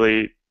that's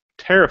really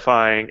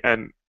terrifying.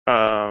 And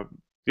I'm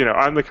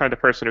the kind of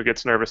person who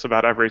gets nervous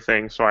about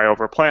everything, so I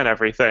overplan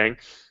everything.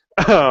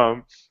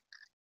 Um,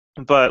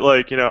 but,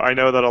 like, I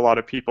know that a lot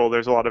of people,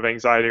 there's a lot of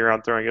anxiety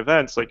around throwing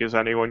events. Like, is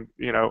anyone,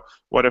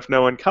 what if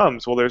no one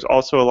comes? Well, there's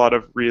also a lot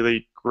of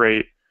really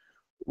great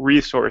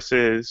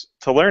resources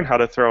to learn how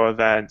to throw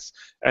events.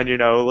 And,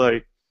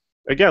 like,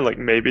 again, like,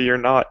 maybe you're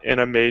not in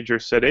a major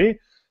city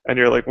and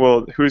you're like,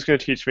 well, who's going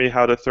to teach me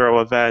how to throw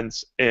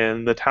events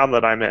in the town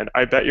that I'm in?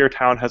 I bet your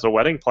town has a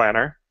wedding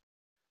planner.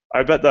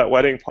 I bet that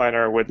wedding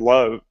planner would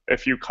love,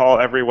 if you call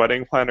every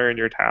wedding planner in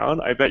your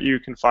town, I bet you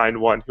can find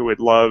one who would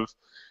love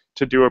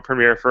to do a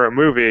premiere for a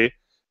movie.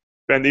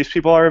 And these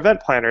people are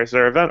event planners,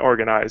 they're event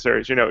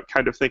organizers,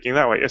 kind of thinking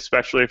that way,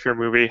 especially if your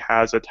movie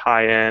has a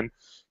tie-in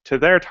to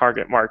their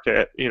target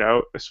market,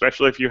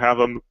 especially if you have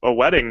a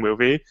wedding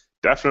movie,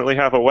 definitely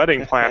have a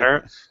wedding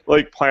planner,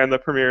 like, plan the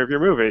premiere of your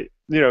movie,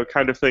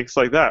 kind of things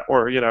like that.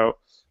 Or,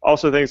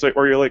 also things like,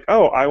 or you're like,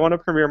 oh, I want to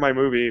premiere my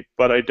movie,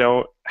 but I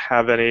don't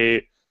have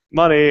any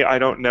money, I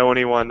don't know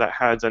anyone that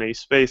has any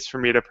space for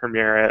me to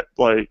premiere it,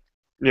 like,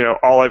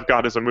 all I've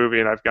got is a movie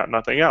and I've got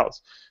nothing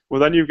else. Well,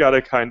 then you've got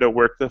to kind of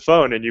work the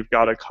phone and you've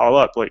got to call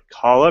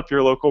up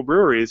your local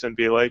breweries and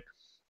be like,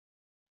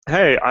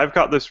 hey, I've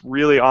got this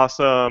really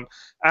awesome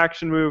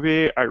action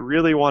movie. I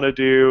really want to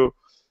do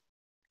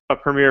a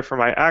premiere for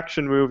my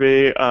action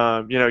movie.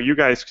 You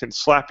guys can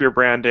slap your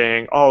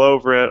branding all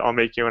over it. I'll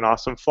make you an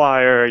awesome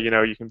flyer.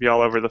 You can be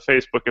all over the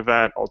Facebook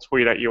event. I'll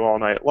tweet at you all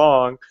night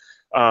long.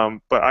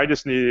 But I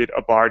just need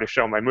a bar to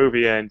show my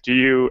movie in. Do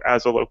you,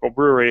 as a local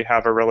brewery,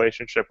 have a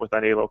relationship with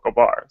any local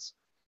bars?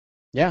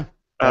 Yeah,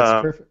 that's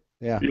Um, perfect.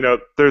 Yeah.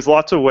 there's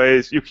lots of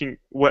ways you can,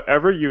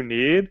 whatever you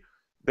need,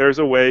 there's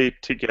a way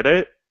to get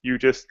it. You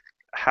just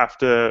have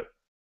to,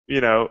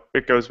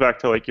 it goes back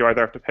to like you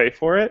either have to pay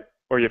for it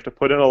or you have to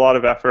put in a lot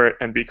of effort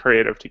and be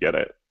creative to get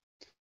it.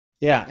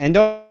 Yeah, and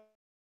don't,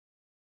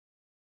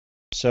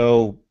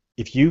 so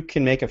if you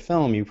can make a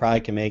film, you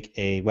probably can make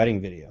a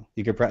wedding video.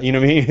 You could, you know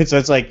what I mean? So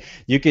it's like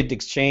you could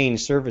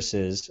exchange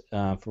services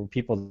for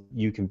people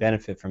you can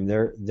benefit from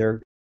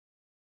their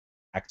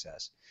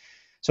access.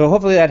 So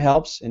hopefully that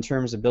helps in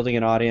terms of building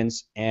an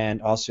audience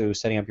and also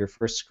setting up your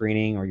first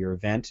screening or your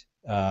event,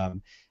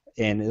 and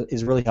it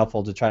is really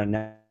helpful to try to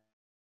know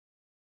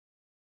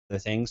the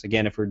things.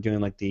 Again, if we're doing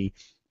like the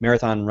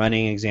marathon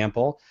running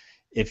example,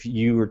 if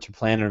you were to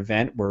plan an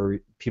event where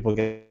people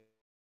get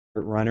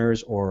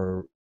runners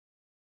or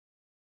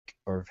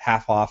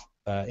half off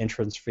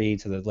entrance fee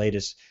to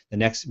the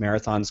next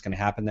marathon that's going to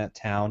happen in that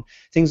town,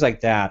 things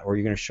like that, or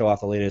you're going to show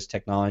off the latest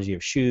technology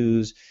of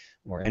shoes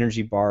or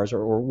energy bars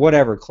or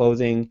whatever,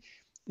 clothing.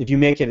 If you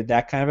make it at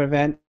that kind of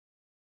event,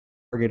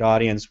 target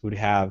audience would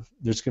have,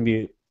 there's going to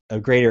be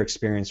a greater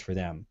experience for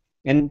them.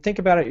 And think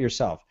about it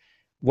yourself.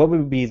 What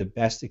would be the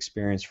best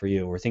experience for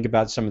you? Or think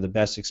about some of the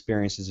best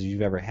experiences that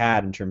you've ever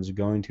had in terms of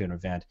going to an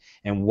event,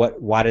 and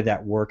why did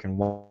that work, and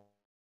what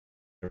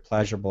a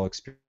pleasurable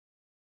experience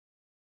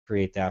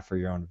create that for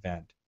your own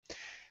event.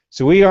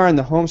 So we are in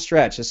the home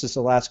stretch. This is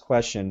the last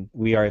question.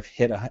 We are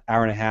hit an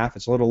hour and a half.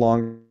 It's a little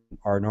longer than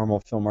our normal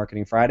Film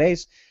Marketing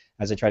Fridays,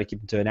 as I try to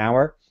keep it to an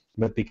hour.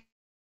 But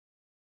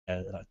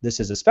this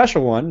is a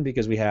special one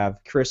because we have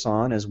Chris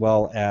on as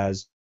well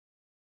as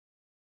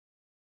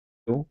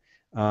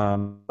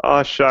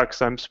Oh,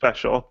 shucks, I'm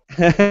special.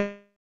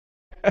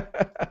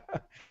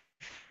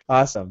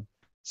 Awesome.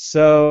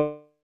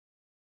 So,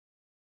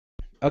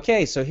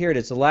 okay, so here it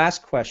is. The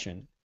last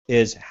question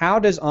is, how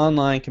does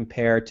online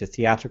compare to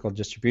theatrical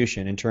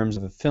distribution in terms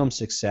of a film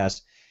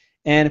success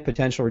and a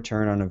potential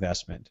return on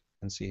investment?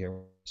 Let's see here.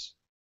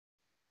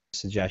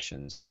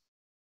 Suggestions.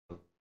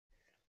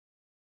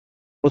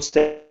 Let's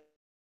stay.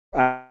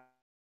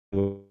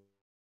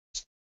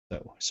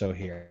 So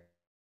here,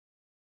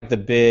 the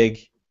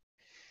big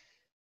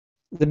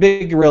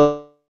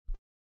gorilla.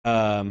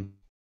 What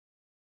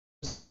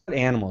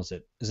animal is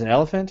it? Is it an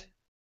elephant?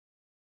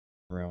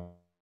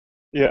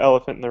 Yeah,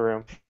 elephant in the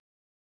room.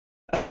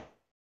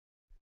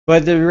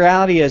 But the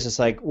reality is, it's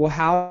like, well,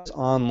 how does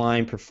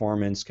online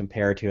performance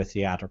compare to a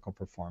theatrical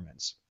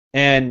performance?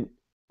 And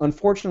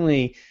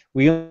unfortunately,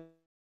 we only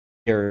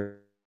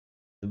hear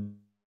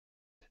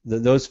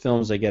those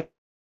films that get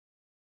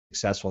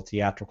successful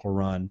theatrical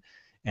run,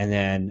 and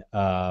then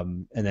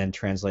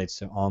translates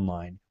to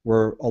online.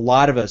 Where a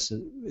lot of us,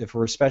 if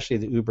we're especially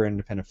the uber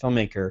independent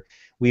filmmaker,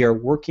 we are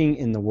working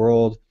in the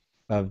world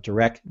of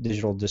direct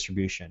digital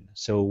distribution.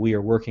 So we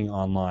are working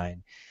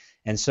online.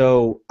 And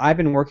so I've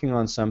been working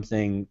on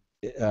something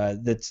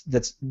that's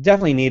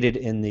definitely needed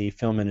in the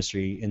film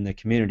industry, in the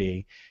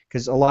community,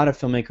 because a lot of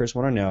filmmakers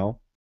want to know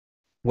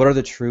what are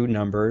the true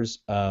numbers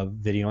of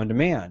video on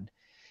demand.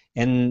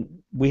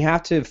 And we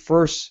have to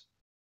first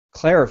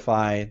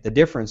clarify the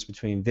difference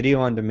between video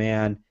on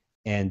demand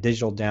and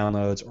digital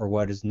downloads, or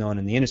what is known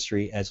in the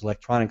industry as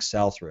electronic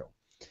sell-through.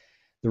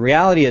 The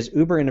reality is,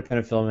 uber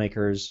independent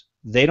filmmakers,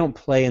 they don't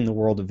play in the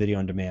world of video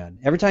on demand.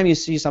 Every time you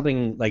see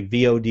something like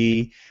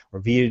VOD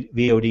or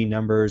VOD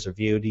numbers or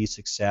VOD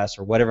success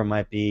or whatever it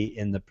might be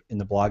in the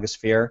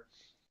blogosphere,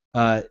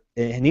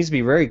 it needs to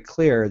be very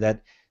clear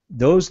that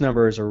those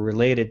numbers are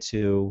related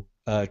to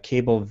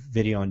cable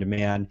video on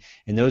demand,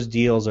 and those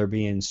deals are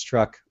being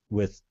struck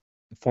with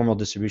formal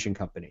distribution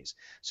companies.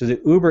 So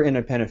the uber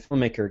independent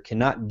filmmaker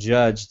cannot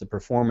judge the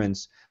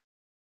performance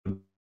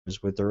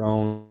with their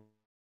own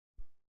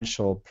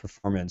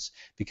performance,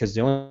 because the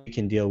only thing we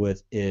can deal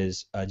with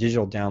is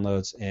digital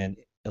downloads and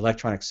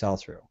electronic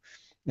sell-through.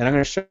 And I'm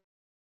going to show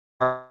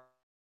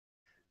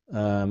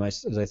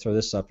as I throw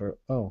this up.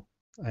 Oh,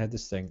 I had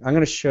this thing. I'm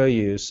going to show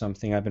you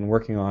something I've been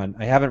working on.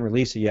 I haven't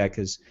released it yet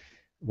because,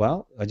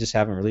 well, I just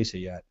haven't released it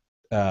yet.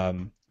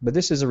 But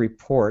this is a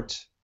report.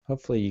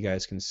 Hopefully you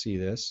guys can see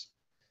this.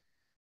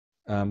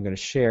 I'm going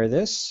to share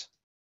this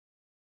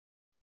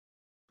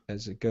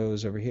as it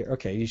goes over here.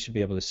 Okay, you should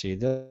be able to see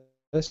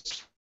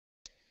this.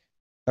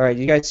 All right,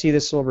 you guys see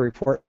this little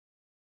report?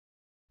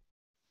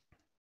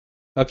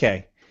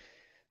 Okay,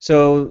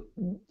 so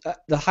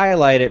to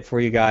highlight it for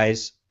you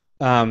guys,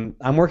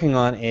 I'm working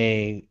on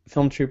a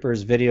Film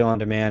Troopers video on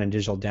demand and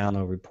digital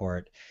download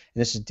report. And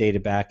this is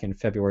dated back in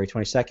February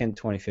 22nd,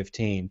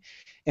 2015.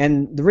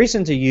 And the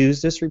reason to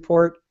use this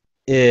report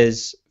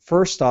is,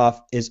 first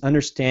off, is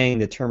understanding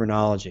the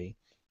terminology.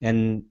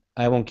 And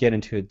I won't get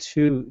into it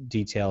too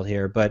detailed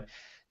here, but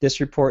this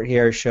report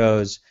here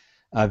shows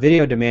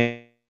video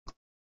demand,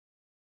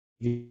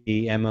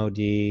 MOD,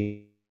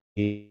 VOD,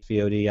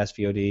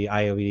 SVOD,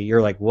 IOD.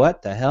 You're like,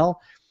 what the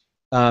hell?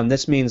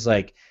 This means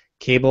like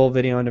cable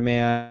video on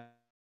demand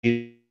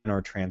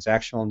or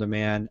transactional on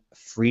demand,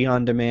 free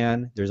on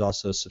demand. There's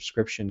also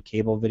subscription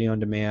cable video on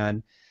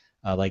demand,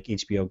 like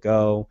HBO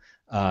Go,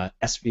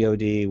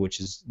 SVOD, which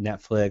is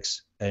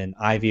Netflix, and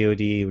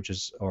iVOD, which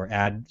is, or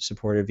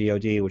ad-supported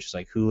VOD, which is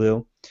like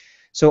Hulu.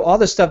 So all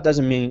this stuff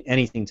doesn't mean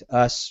anything to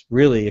us,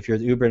 really, if you're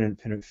the uber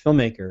independent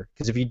filmmaker,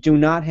 because if you do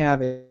not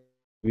have a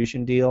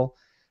distribution deal,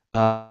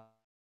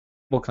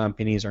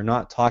 companies are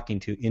not talking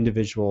to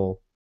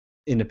individual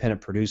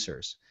independent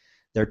producers.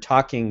 They're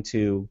talking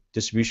to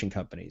distribution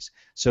companies.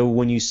 So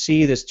when you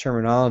see this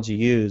terminology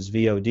used,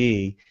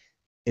 VOD,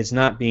 it's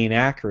not being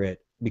accurate,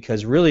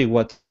 because really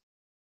what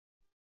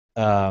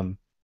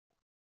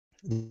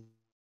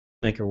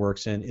Maker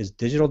works in is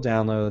digital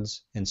downloads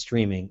and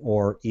streaming,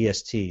 or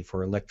EST,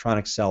 for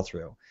electronic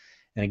sell-through.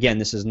 And again,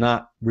 this is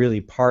not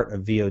really part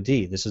of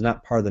VOD. This is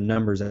not part of the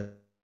numbers that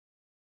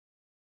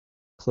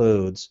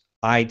includes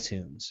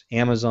iTunes,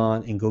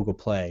 Amazon, and Google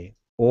Play,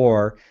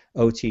 or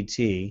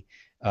OTT,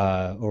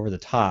 over the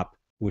top,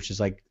 which is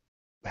like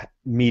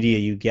media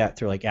you get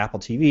through like Apple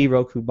TV,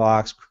 Roku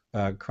Box,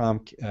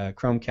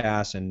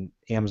 Chromecast, and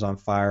Amazon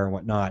Fire and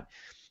whatnot.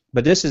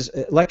 But this is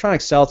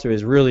electronic sell-through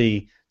is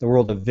really the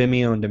world of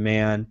Vimeo on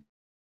demand,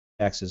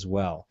 X as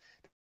well.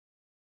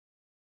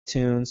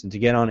 iTunes, and to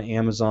get on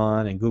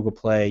Amazon and Google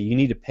Play, you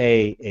need to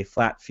pay a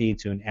flat fee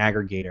to an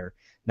aggregator,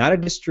 not a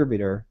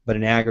distributor, but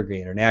an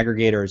aggregator. An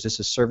aggregator is just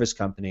a service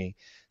company,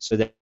 so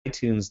that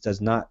iTunes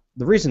does not.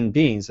 The reason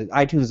being is that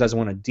iTunes doesn't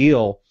want to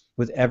deal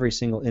with every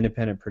single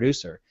independent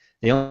producer.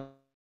 They only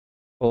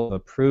have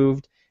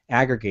approved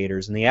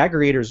aggregators, and the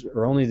aggregators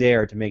are only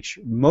there to make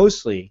sure,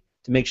 mostly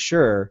to make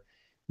sure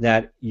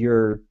that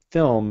your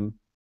film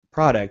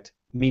product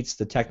meets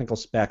the technical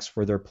specs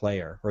for their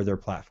player or their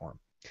platform.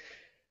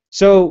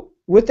 So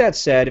with that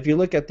said, if you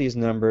look at these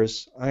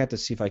numbers, I have to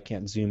see if I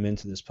can't zoom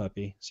into this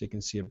puppy so you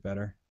can see it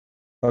better.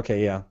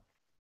 Okay, yeah.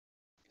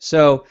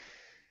 So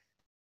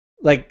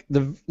like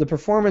the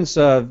performance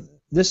of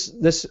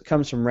this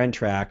comes from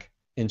Rentrack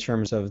in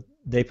terms of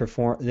they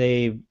report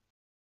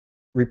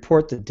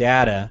the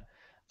data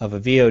of a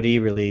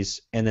VOD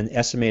release and then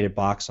estimated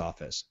box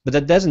office, but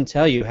that doesn't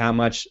tell you how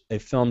much a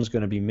film is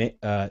going to be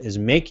is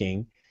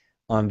making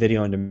on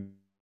video on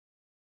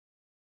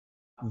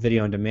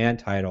demand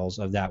titles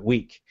of that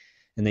week,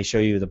 and they show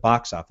you the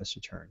box office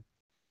return.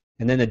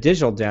 And then the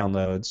digital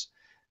downloads,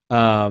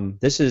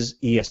 this is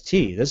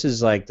EST. This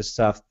is like the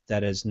stuff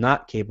that is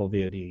not cable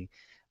VOD.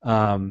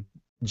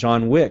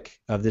 John Wick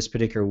of this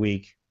particular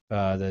week,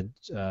 the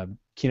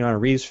Keanu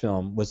Reeves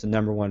film, was the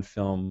 #1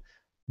 film,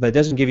 but it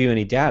doesn't give you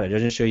any data. It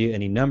doesn't show you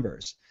any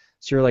numbers.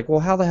 So you're like, well,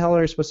 how the hell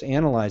are you supposed to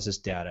analyze this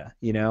data?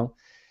 You know?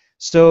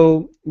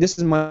 So this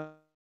is my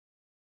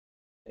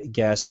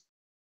guess.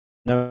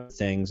 No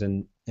things,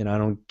 and I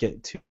don't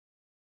get to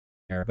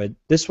there, but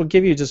this will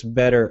give you just a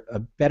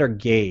better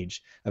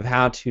gauge of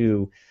how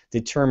to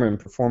determine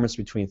performance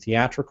between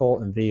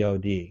theatrical and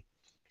VOD.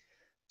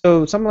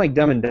 So something like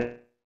Dumb and Dumber,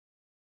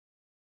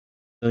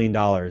 $1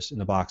 million in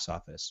the box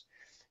office.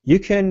 You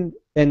can,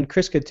 and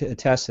Chris could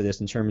attest to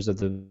this in terms of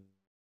the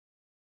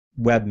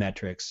web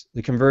metrics,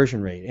 the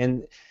conversion rate.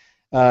 And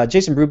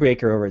Jason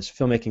Brubaker over at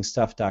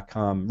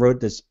filmmakingstuff.com wrote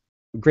this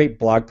great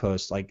blog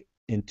post like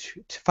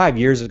 5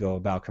 years ago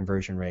about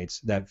conversion rates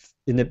that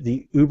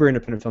the uber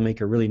independent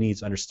filmmaker really needs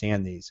to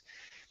understand these.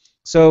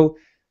 So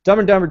Dumb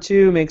and Dumber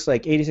 2 makes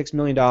like $86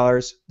 million.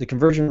 The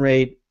conversion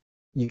rate,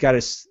 you got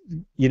to,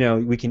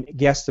 we can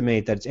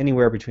guesstimate that it's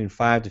anywhere between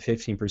 5 to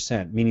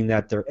 15%, meaning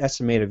that their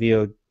estimated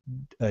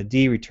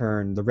VOD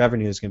return, the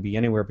revenue is going to be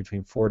anywhere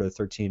between $4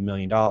 to $13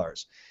 million.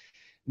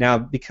 Now,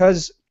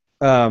 because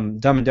Dumb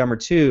and Dumber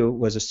 2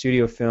 was a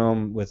studio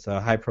film with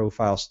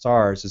high-profile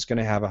stars, it's going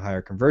to have a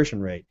higher conversion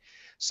rate.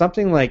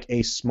 Something like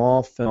a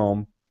small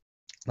film,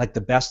 like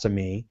The Best of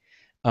Me,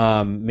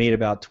 made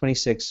about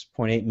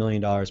 $26.8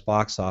 million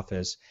box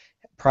office,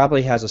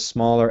 probably has a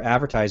smaller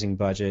advertising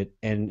budget,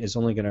 and is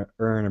only going to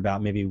earn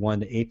about maybe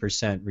 1 to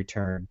 8%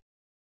 return.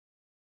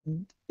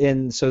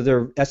 And so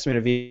their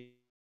estimated VOD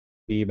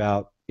be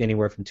about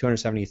anywhere from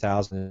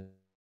 $270,000.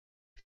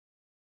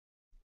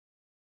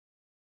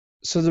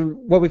 So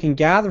what we can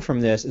gather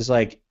from this is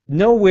like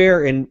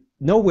nowhere in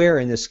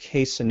this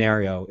case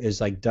scenario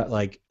is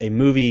like a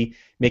movie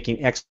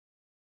making X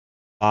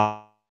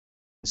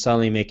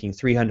suddenly making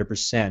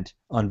 300%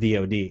 on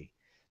VOD.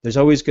 There's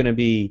always going to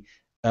be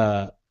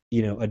a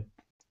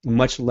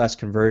much less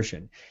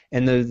conversion.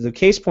 And the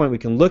case point we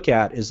can look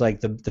at is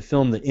like the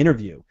film The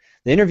Interview.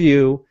 The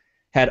Interview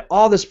had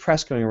all this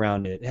press going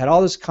around it, had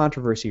all this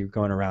controversy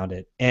going around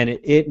it, and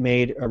it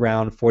made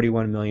around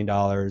 $41 million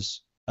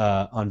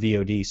on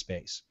VOD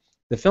space.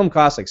 The film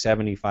cost like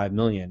 $75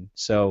 million,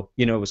 so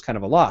it was kind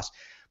of a loss.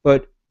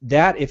 But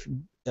that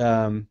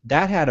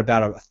that had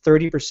about a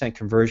 30%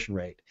 conversion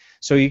rate.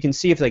 So you can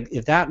see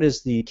if that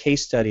is the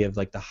case study of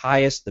like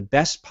the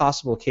best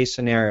possible case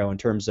scenario in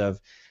terms of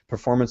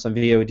performance on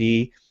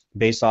VOD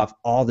based off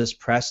all this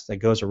press that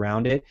goes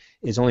around it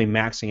is only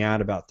maxing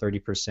out about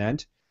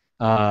 30%.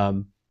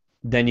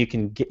 Then you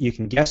can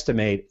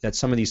guesstimate that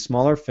some of these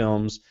smaller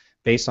films,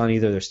 based on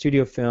either their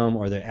studio film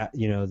or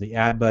the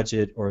ad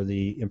budget or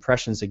the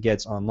impressions it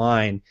gets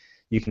online,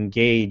 you can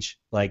gauge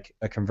like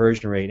a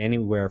conversion rate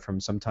anywhere from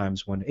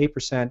sometimes 1 to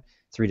 8%,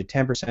 3 to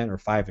 10%, or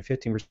 5 to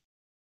 15%.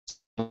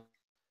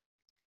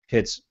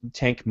 Hits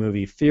tank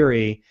movie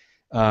Fury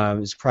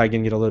is probably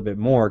going to get a little bit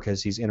more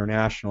because he's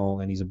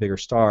international and he's a bigger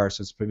star,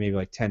 so it's maybe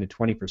like 10 to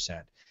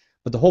 20%.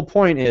 But the whole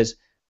point is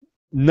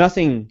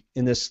nothing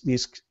in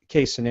these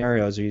case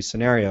scenarios or these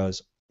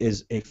scenarios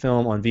is a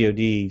film on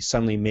VOD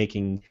suddenly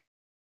making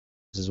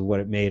this is what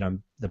it made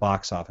on the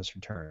box office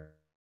return.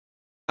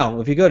 Now,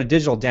 if you go to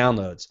digital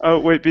downloads, Oh,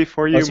 wait,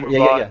 before oh, you so, move yeah,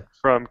 yeah, on yeah.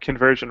 from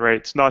conversion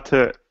rates, not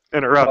to Oh.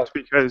 interrupt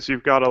because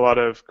you've got a lot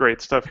of great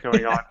stuff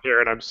going on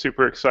here, and I'm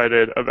super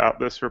excited about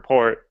this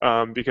report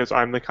because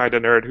I'm the kind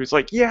of nerd who's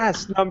like,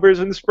 yes, numbers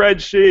and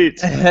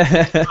spreadsheets.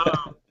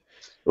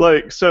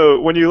 Like,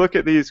 so when you look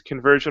at these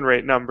conversion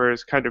rate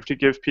numbers, kind of to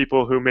give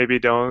people who maybe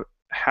don't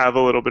have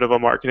a little bit of a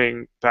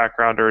marketing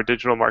background or a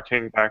digital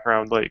marketing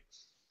background, like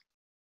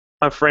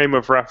a frame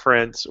of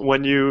reference,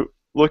 when you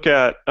look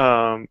at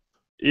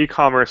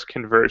e-commerce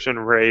conversion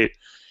rate,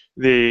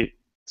 the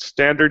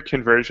standard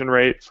conversion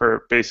rate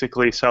for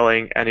basically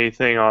selling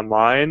anything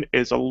online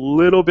is a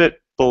little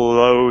bit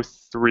below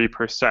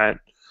 3%.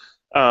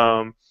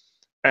 Um,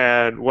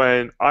 and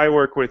when I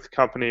work with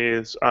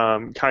companies,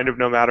 kind of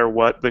no matter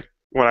what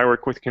when I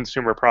work with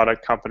consumer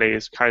product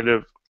companies, kind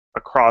of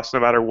across no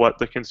matter what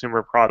the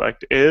consumer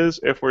product is,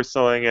 if we're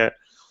selling it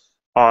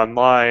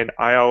online,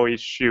 I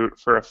always shoot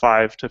for a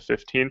 5 to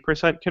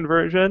 15%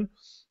 conversion,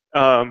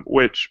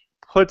 which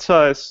puts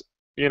us,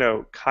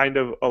 kind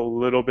of a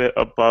little bit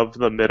above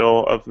the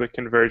middle of the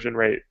conversion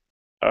rate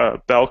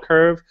bell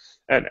curve,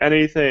 and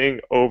anything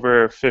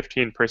over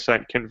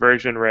 15%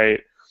 conversion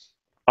rate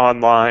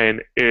online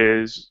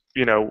is,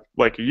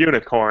 like a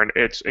unicorn.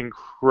 It's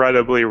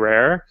incredibly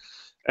rare.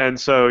 And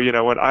so,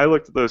 when I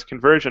looked at those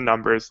conversion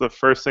numbers, the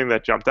first thing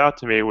that jumped out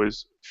to me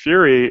was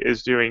Fury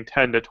is doing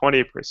 10 to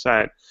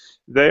 20%.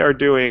 They are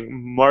doing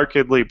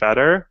markedly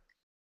better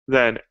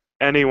than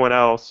anyone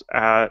else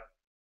at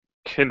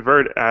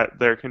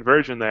their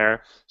conversion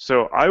there.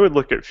 So I would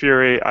look at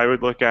Fury, I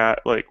would look at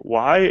like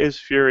why is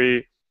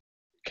Fury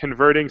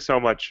converting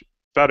so much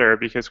better,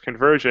 because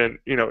conversion,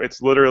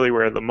 it's literally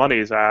where the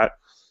money's at.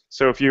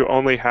 So if you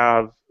only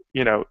have,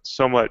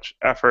 so much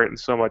effort and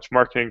so much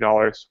marketing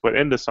dollars put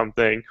into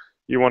something,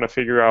 you want to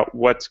figure out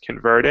what's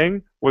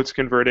converting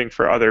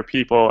for other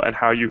people, and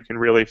how you can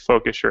really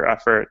focus your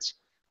efforts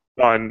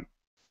on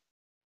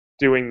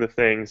doing the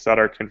things that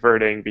are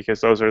converting, because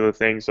those are the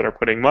things that are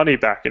putting money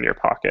back in your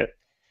pocket.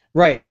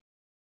 Right.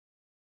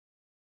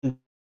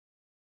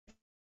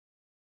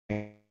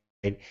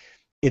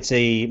 It's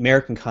a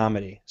American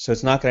comedy, so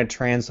it's not going to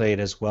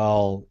translate as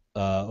well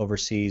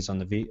overseas on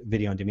the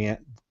video on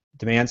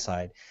demand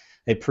side.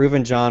 A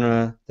proven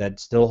genre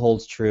that still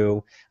holds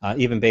true,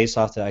 even based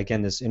off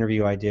again this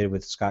interview I did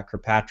with Scott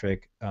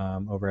Kirkpatrick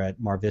over at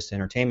Mar Vista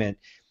Entertainment.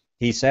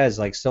 He says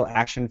like still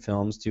action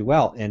films do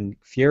well, and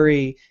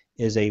Fury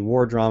is a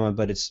war drama,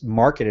 but it's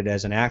marketed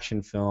as an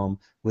action film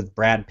with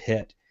Brad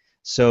Pitt.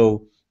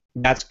 So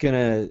that's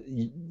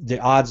the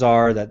odds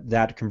are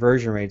that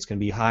conversion rate is gonna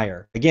be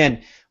higher.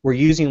 Again, we're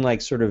using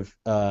like sort of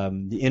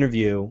the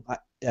interview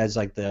as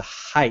like the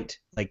height.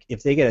 Like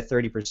if they get a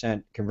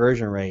 30%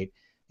 conversion rate,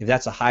 if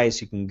that's the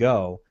highest you can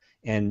go,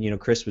 and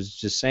Chris was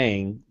just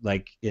saying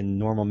like in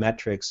normal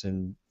metrics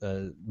and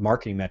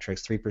marketing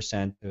metrics,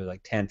 3% or like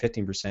 10,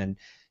 15%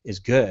 is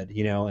good.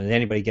 And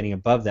anybody getting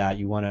above that,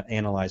 you want to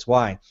analyze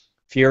why.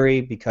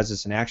 Fury, because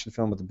it's an action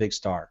film with a big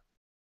star,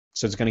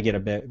 so it's going to get a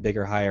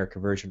bigger, higher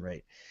conversion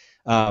rate.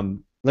 Let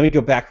me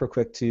go back real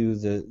quick to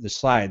the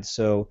slides.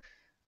 So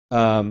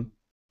as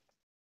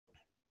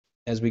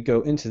we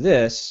go into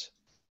this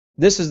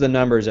is the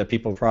numbers that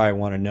people probably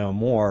want to know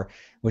more,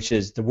 which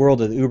is the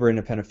world of the uber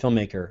independent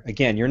filmmaker.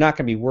 Again, you're not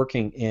going to be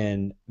working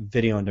in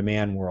video on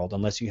demand world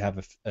unless you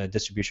have a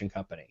distribution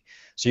company.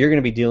 So you're going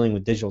to be dealing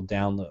with digital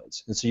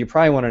downloads. And so you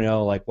probably want to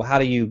know, like, well, how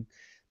do you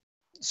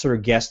sort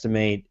of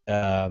guesstimate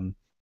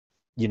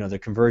the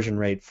conversion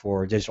rate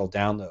for digital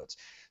downloads?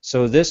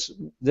 So this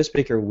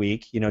particular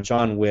week,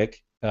 John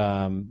Wick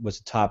was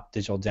the top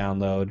digital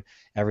download,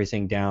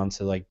 everything down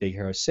to like Big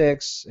Hero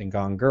 6 and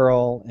Gone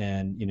Girl,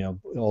 and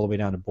all the way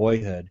down to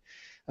Boyhood.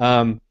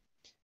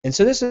 And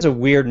so this is a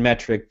weird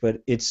metric,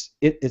 but it's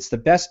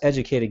the best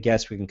educated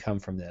guess we can come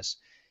from this.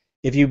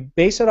 If you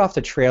base it off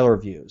the trailer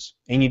views,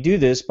 and you do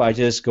this by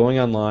just going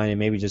online and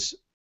maybe just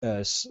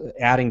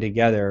adding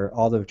together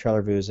all the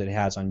trailer views that it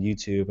has on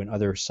YouTube and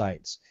other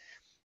sites,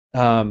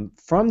 from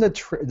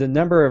the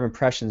number of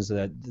impressions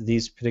that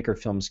these particular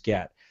films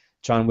get,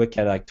 John Wick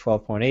had like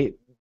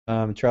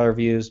 12.8 trailer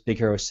views, Big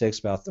Hero 6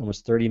 about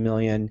almost 30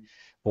 million,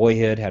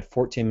 Boyhood had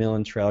 14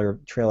 million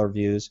trailer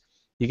views.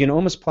 You can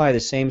almost apply the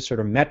same sort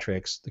of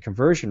metrics, the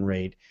conversion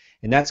rate,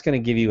 and that's going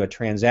to give you a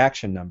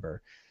transaction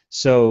number.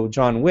 So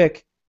John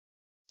Wick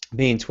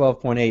being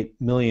 12.8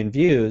 million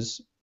views,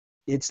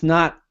 it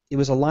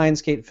was a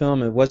Lionsgate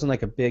film, it wasn't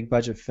like a big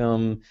budget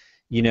film,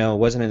 it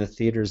wasn't in the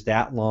theaters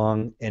that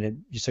long,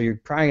 and so you're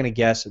probably going to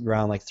guess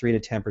around like 3 to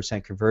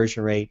 10%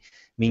 conversion rate,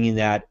 meaning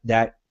that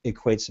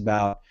equates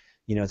about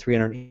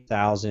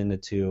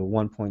 300,000 to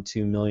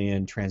 1.2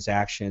 million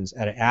transactions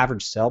at an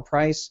average sell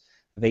price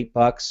of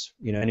 $8,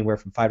 anywhere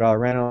from $5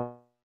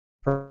 rental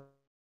per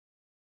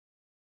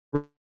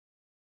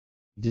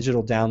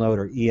digital download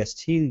or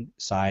EST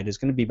side is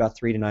going to be about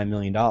 $3 to $9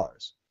 million.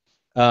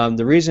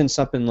 The reason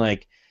something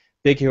like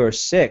Big Hero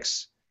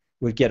 6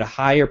 would get a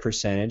higher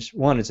percentage.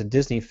 One, it's a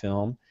Disney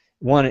film.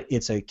 One,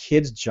 it's a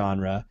kids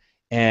genre,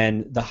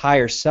 and the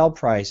higher sell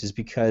price is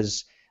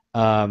because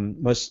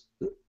most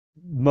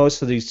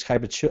of these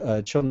type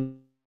of children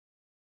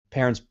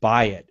parents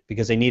buy it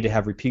because they need to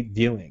have repeat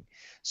viewing.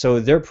 So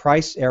their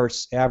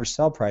average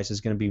sell price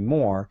is going to be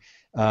more,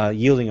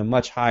 yielding a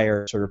much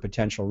higher sort of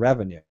potential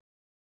revenue.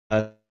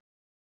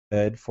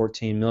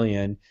 14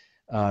 million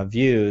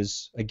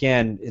views.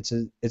 Again,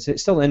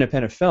 it's still an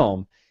independent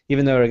film,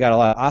 even though it got a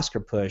lot of Oscar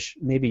push.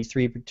 Maybe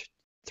 3 to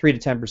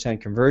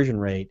 10% conversion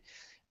rate,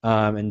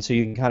 and so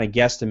you can kind of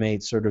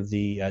guesstimate sort of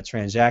the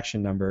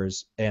transaction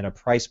numbers and a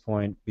price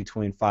point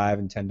between $5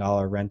 and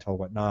 $10 rental,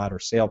 whatnot, or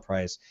sale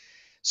price.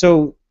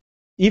 So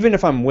even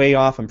if I'm way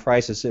off in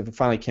prices, if it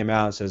finally came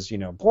out and says,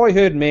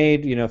 Boyhood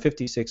made,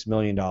 $56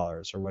 million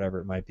or whatever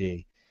it might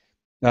be,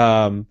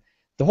 the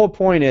whole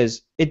point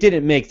is it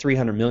didn't make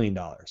 $300 million.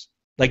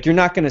 Like, you're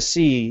not going to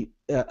see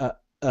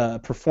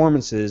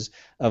performances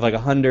of like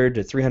 $100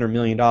 to $300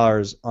 million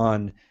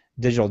on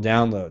digital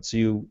downloads.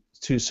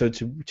 So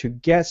to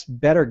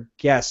better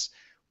guess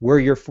where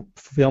your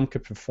film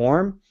could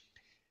perform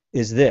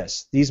is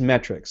these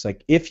metrics.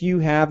 Like, if you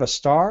have a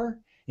star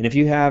and if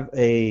you have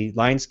a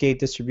Lionsgate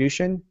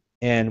distribution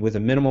and with a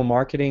minimal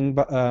marketing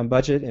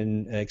budget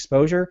and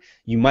exposure,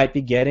 you might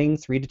be getting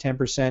 3 to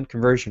 10%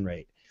 conversion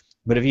rate.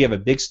 But if you have a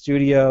big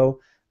studio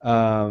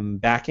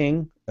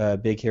backing,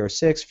 Big Hero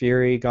 6,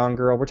 Fury, Gone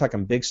Girl, we're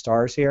talking big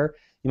stars here,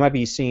 you might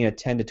be seeing a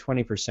 10 to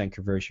 20%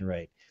 conversion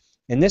rate.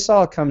 And this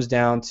all comes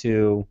down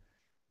to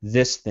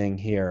this thing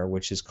here,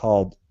 which is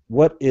called,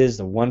 what is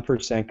the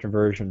 1%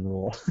 conversion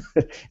rule?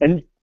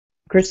 And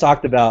Chris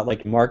talked about,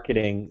 like,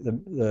 marketing,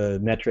 the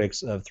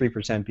metrics of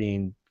 3%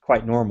 being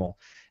quite normal.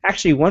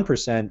 Actually,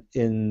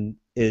 1%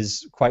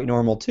 is quite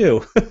normal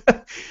too.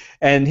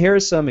 And here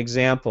are some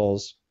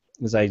examples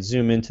as I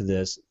zoom into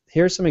this.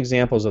 Here's some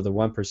examples of the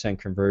 1%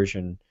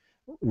 conversion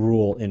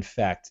rule in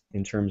fact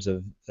in terms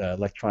of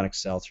electronic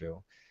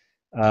sell-through.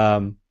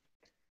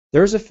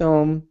 There's a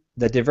film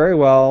that did very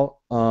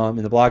well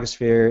in the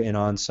blogosphere and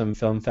on some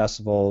film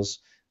festivals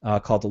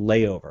called The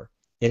Layover.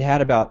 It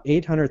had about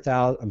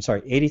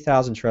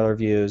 80,000 trailer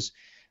views.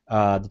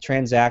 The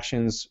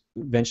transactions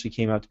eventually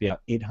came out to be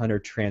about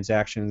 800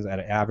 transactions at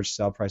an average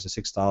sale price of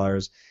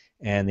 $6,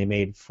 and they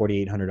made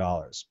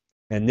 $4,800.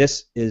 And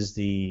this is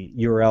the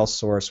URL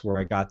source where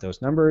I got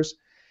those numbers.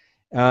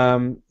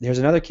 There's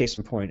another case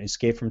in point,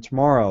 Escape from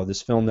Tomorrow,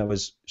 this film that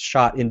was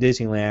shot in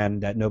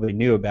Disneyland that nobody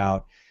knew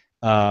about,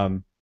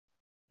 was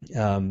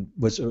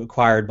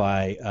acquired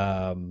by,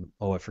 I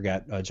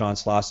forgot, John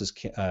Sloss's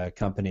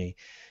company.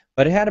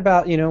 But it had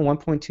about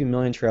 1.2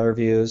 million trailer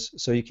views,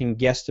 so you can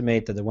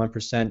guesstimate that the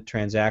 1%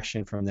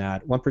 transaction from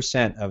that,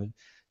 1% of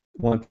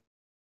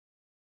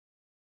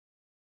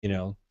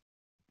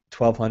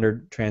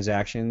 1,200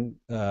 transaction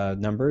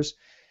numbers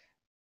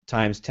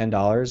times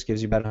 $10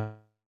 gives you about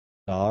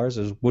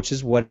 $100, which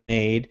is what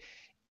made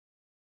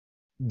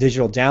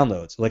digital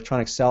downloads,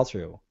 electronic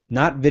sell-through,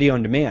 not video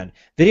on demand.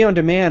 Video on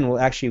demand will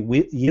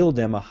actually yield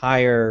them a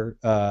higher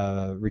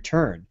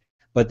return,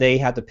 but they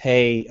have to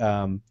pay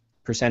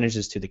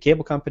percentages to the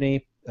cable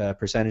company,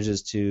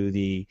 percentages to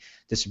the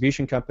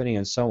distribution company,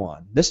 and so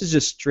on. This is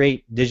just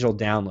straight digital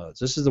downloads.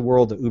 This is the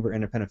world that Uber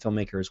Independent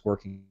Filmmaker is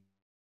working.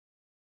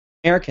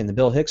 American, the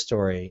Bill Hicks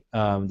story,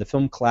 the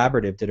Film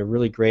Collaborative did a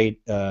really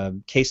great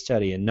case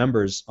study and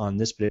numbers on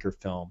this particular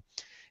film.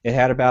 It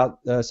had about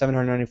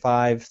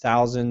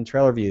 795,000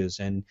 trailer views,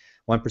 and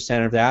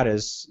 1% of that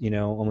is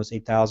almost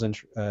 8,000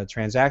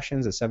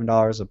 transactions at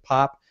 $7 a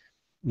pop.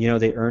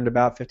 They earned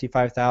about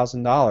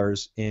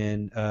 $55,000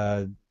 in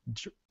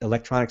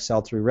electronic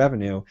sell-through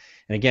revenue.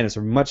 And again,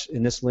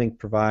 and this link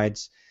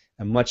provides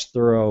a much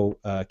thorough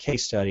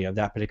case study of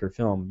that particular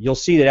film. You'll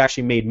see that it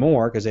actually made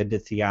more because it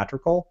did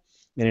theatrical,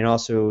 and it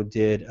also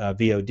did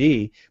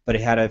VOD, but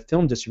it had a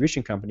film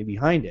distribution company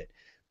behind it.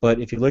 But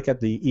if you look at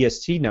the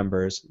EST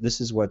numbers,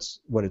 this is what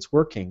it's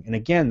working. And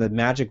again, the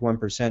magic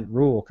 1%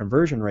 rule,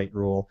 conversion rate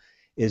rule,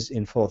 is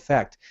in full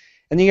effect.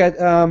 And you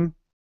got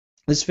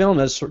this film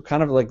that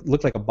kind of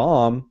looked like a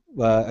bomb,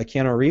 a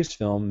Keanu Reeves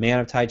film, Man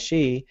of Tai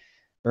Chi,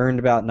 earned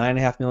about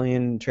 9.5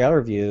 million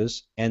trailer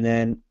views, and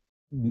then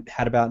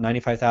had about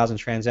 95,000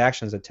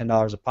 transactions at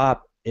 $10 a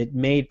pop. It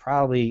made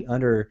probably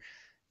under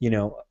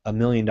 $1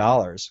 million.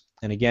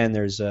 And again,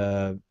 there's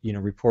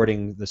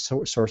reporting the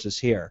sources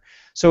here.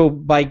 So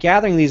by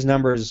gathering these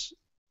numbers,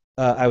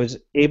 I was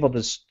able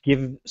to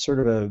give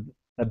sort of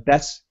a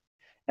best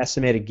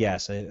estimated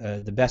guess,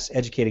 the best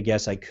educated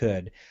guess I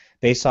could,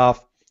 based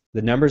off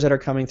the numbers that are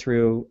coming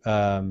through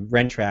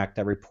Rentrack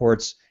that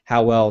reports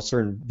how well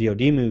certain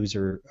VOD movies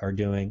are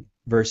doing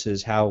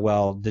versus how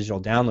well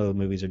digital download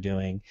movies are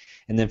doing,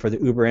 and then for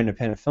the Uber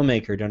independent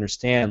filmmaker to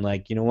understand,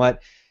 like,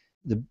 what,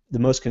 the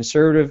most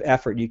conservative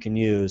effort you can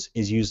use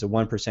is use the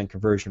 1%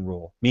 conversion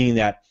rule, meaning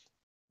that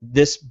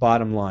this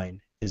bottom line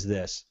is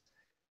this,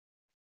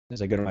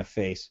 as I go to my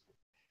face.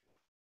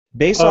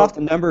 Based off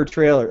the number of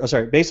trailer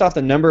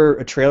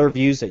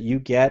views that you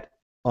get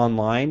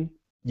online,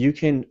 you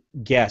can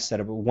guess that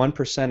about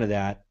 1% of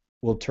that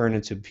will turn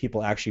into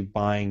people actually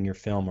buying your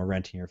film or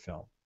renting your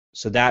film.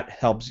 So that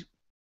helps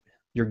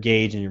your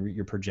gauge and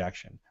your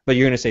projection. But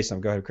you're going to say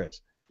something. Go ahead,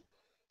 Chris.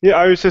 Yeah,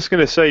 I was just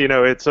gonna say,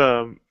 it's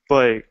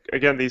like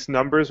again, these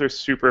numbers are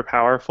super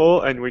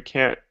powerful, and you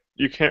can't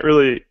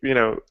really,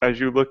 as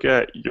you look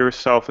at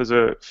yourself as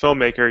a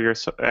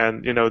filmmaker,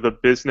 and the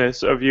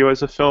business of you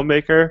as a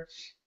filmmaker,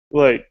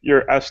 like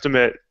your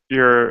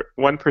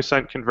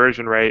 1%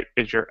 conversion rate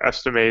is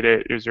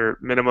your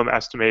minimum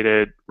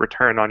estimated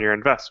return on your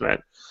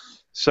investment.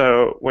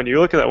 So when you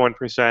look at that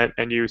 1%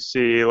 and you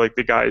see like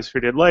the guys who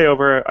did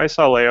Layover, I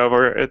saw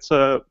Layover. It's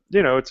a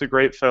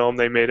great film.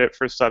 They made it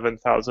for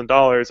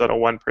 $7,000 at a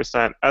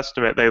 1%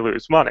 estimate. They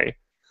lose money,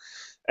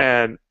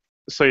 and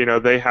so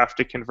they have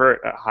to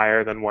convert at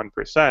higher than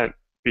 1%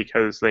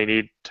 because they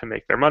need to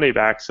make their money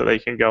back so they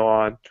can go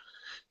on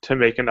to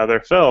make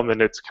another film.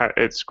 And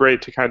it's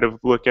great to kind of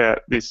look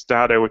at this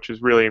data, which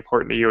is really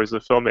important to you as a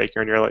filmmaker.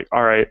 And you're like,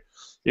 all right,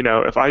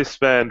 if I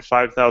spend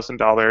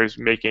 $5,000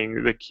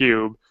 making The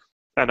Cube,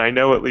 and I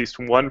know at least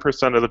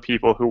 1% of the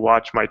people who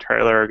watch my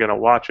trailer are going to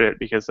watch it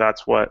because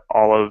that's what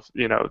all of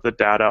the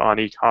data on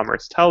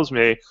e-commerce tells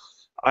me.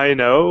 I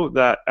know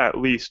that at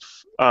least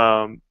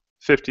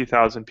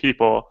 50,000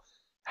 people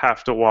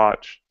have to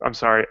watch. I'm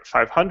sorry,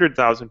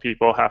 500,000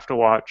 people have to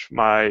watch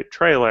my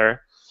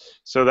trailer.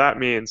 So that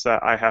means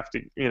that I have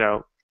to,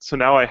 so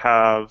now I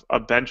have a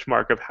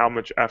benchmark of how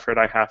much effort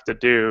I have to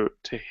do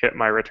to hit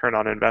my return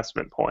on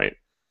investment point.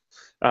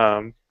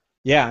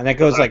 Yeah, and that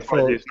goes like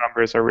why these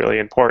numbers are really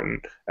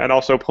important, and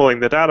also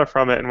pulling the data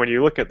from it. And when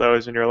you look at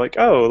those, and you're like,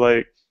 oh,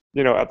 like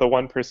at the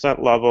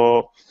 1%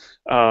 level,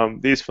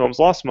 these films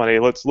lost money.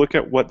 Let's look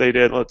at what they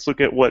did. Let's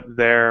look at what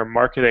their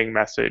marketing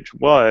message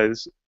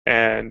was,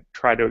 and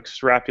try to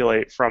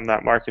extrapolate from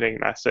that marketing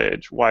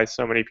message why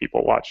so many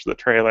people watched the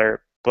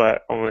trailer,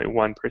 but only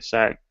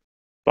 1%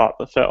 bought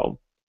the film.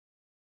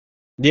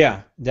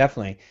 Yeah,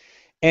 definitely,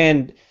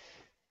 and.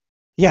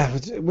 Yeah,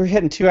 we're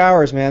hitting 2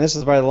 hours, man. This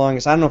is probably the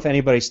longest. I don't know if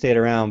anybody stayed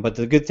around, but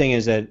the good thing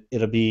is that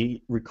it'll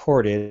be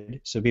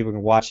recorded so people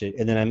can watch it.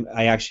 And then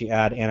I actually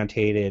add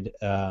annotated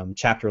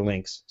chapter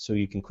links so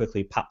you can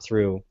quickly pop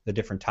through the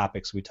different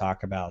topics we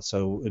talk about.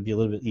 So it'd be a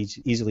little bit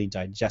easily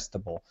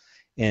digestible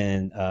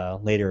in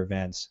later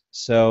events.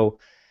 So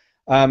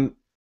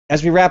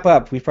as we wrap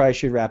up, we probably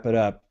should wrap it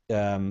up.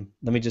 Let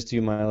me just do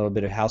my little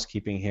bit of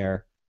housekeeping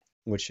here,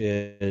 which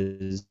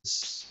is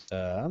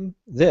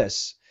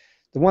this.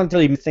 The one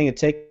thing to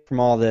take from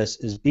all this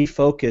is be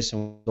focused on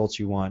what results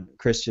you want.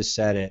 Chris just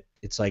said it.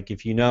 It's like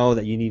if you know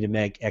that you need to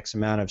make X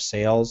amount of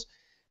sales,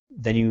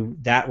 then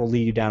that will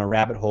lead you down a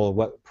rabbit hole of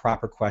what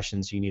proper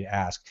questions you need to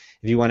ask.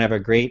 If you want to have a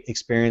great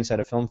experience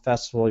at a film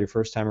festival your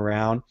first time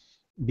around,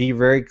 be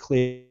very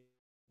clear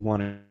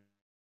what you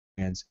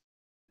want.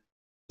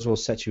 Those will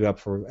set you up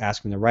for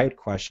asking the right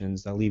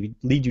questions that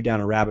lead you down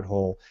a rabbit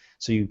hole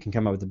so you can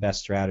come up with the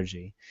best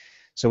strategy.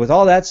 So with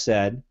all that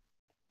said,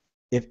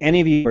 if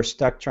any of you are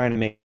stuck trying to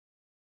make,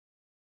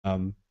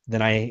 then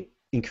I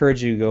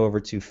encourage you to go over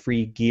to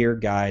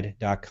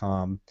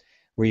freegearguide.com,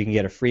 where you can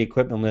get a free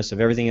equipment list of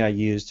everything I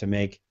use to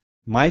make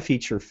my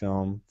feature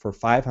film for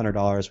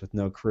 $500 with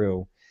no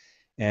crew.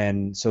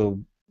 And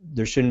so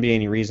there shouldn't be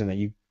any reason that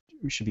you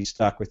should be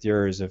stuck with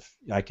yours if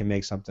I can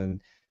make something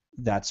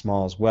that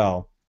small as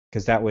well,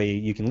 because that way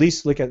you can at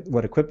least look at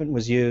what equipment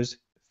was used,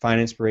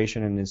 find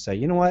inspiration, and then say,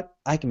 you know what,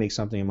 I can make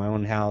something in my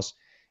own house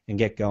and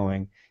get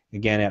going.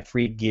 Again, at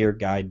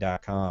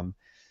freegearguide.com.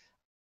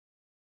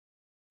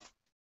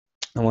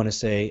 I want to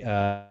say,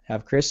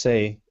 have Chris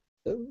say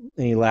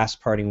any last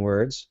parting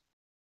words.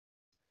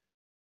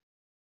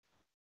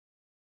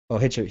 Oh,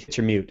 hit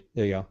your mute.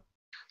 There you go.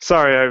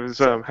 Sorry, I was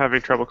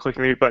having trouble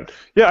clicking the mute button.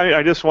 Yeah,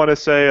 I just want to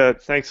say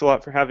thanks a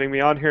lot for having me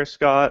on here,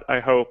 Scott. I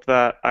hope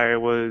that I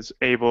was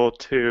able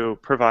to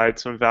provide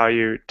some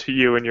value to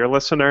you and your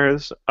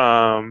listeners.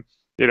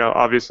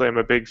 Obviously I'm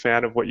a big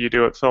fan of what you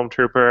do at Film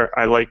Trooper.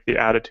 I like the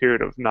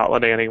attitude of not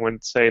letting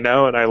anyone say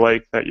no, and I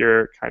like that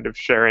you're kind of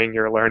sharing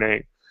your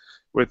learning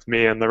with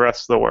me and the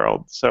rest of the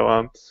world.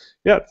 So,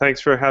 yeah, thanks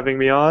for having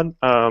me on.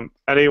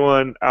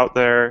 Anyone out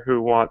there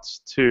who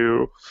wants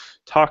to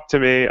talk to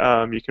me,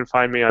 you can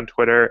find me on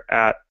Twitter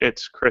at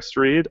It's Chris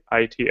Reed,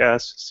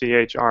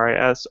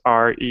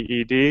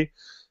 ITSCHRISREED.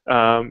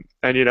 And,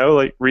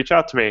 reach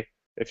out to me.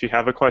 If you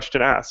have a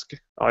question, ask.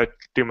 I'll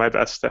do my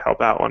best to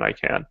help out when I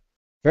can.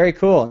 Very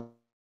cool.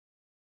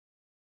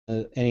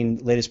 Any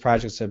latest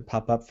projects that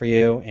pop up for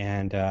you,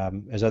 and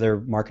as other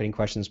marketing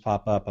questions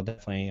pop up, I'll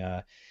definitely,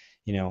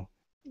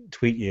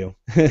 tweet you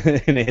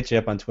and hit you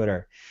up on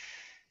Twitter.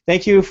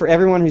 Thank you for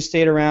everyone who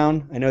stayed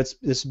around. I know this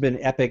has been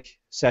an epic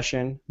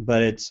session,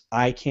 but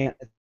I can't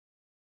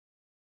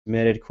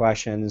submitted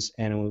questions,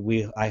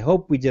 and I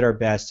hope we did our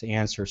best to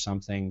answer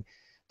something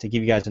to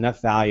give you guys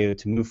enough value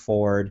to move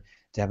forward,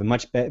 to have a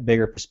much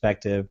bigger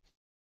perspective.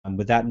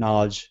 With that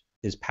knowledge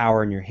is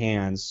power in your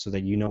hands so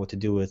that you know what to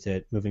do with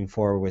it moving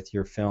forward with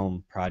your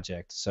film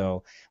project.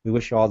 So we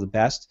wish you all the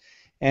best,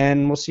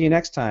 and we'll see you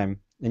next time.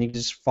 And you can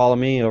just follow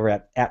me over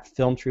at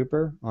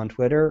FilmTrooper on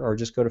Twitter, or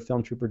just go to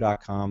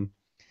filmtrooper.com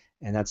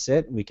And that's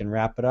it. We can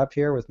wrap it up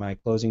here with my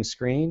closing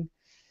screen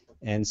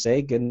and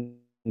say good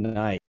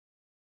night.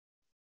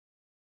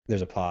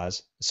 There's a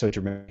pause. So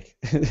dramatic.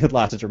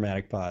 Lots of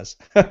dramatic pause.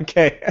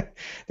 Okay.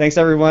 Thanks,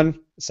 everyone.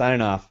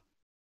 Signing off.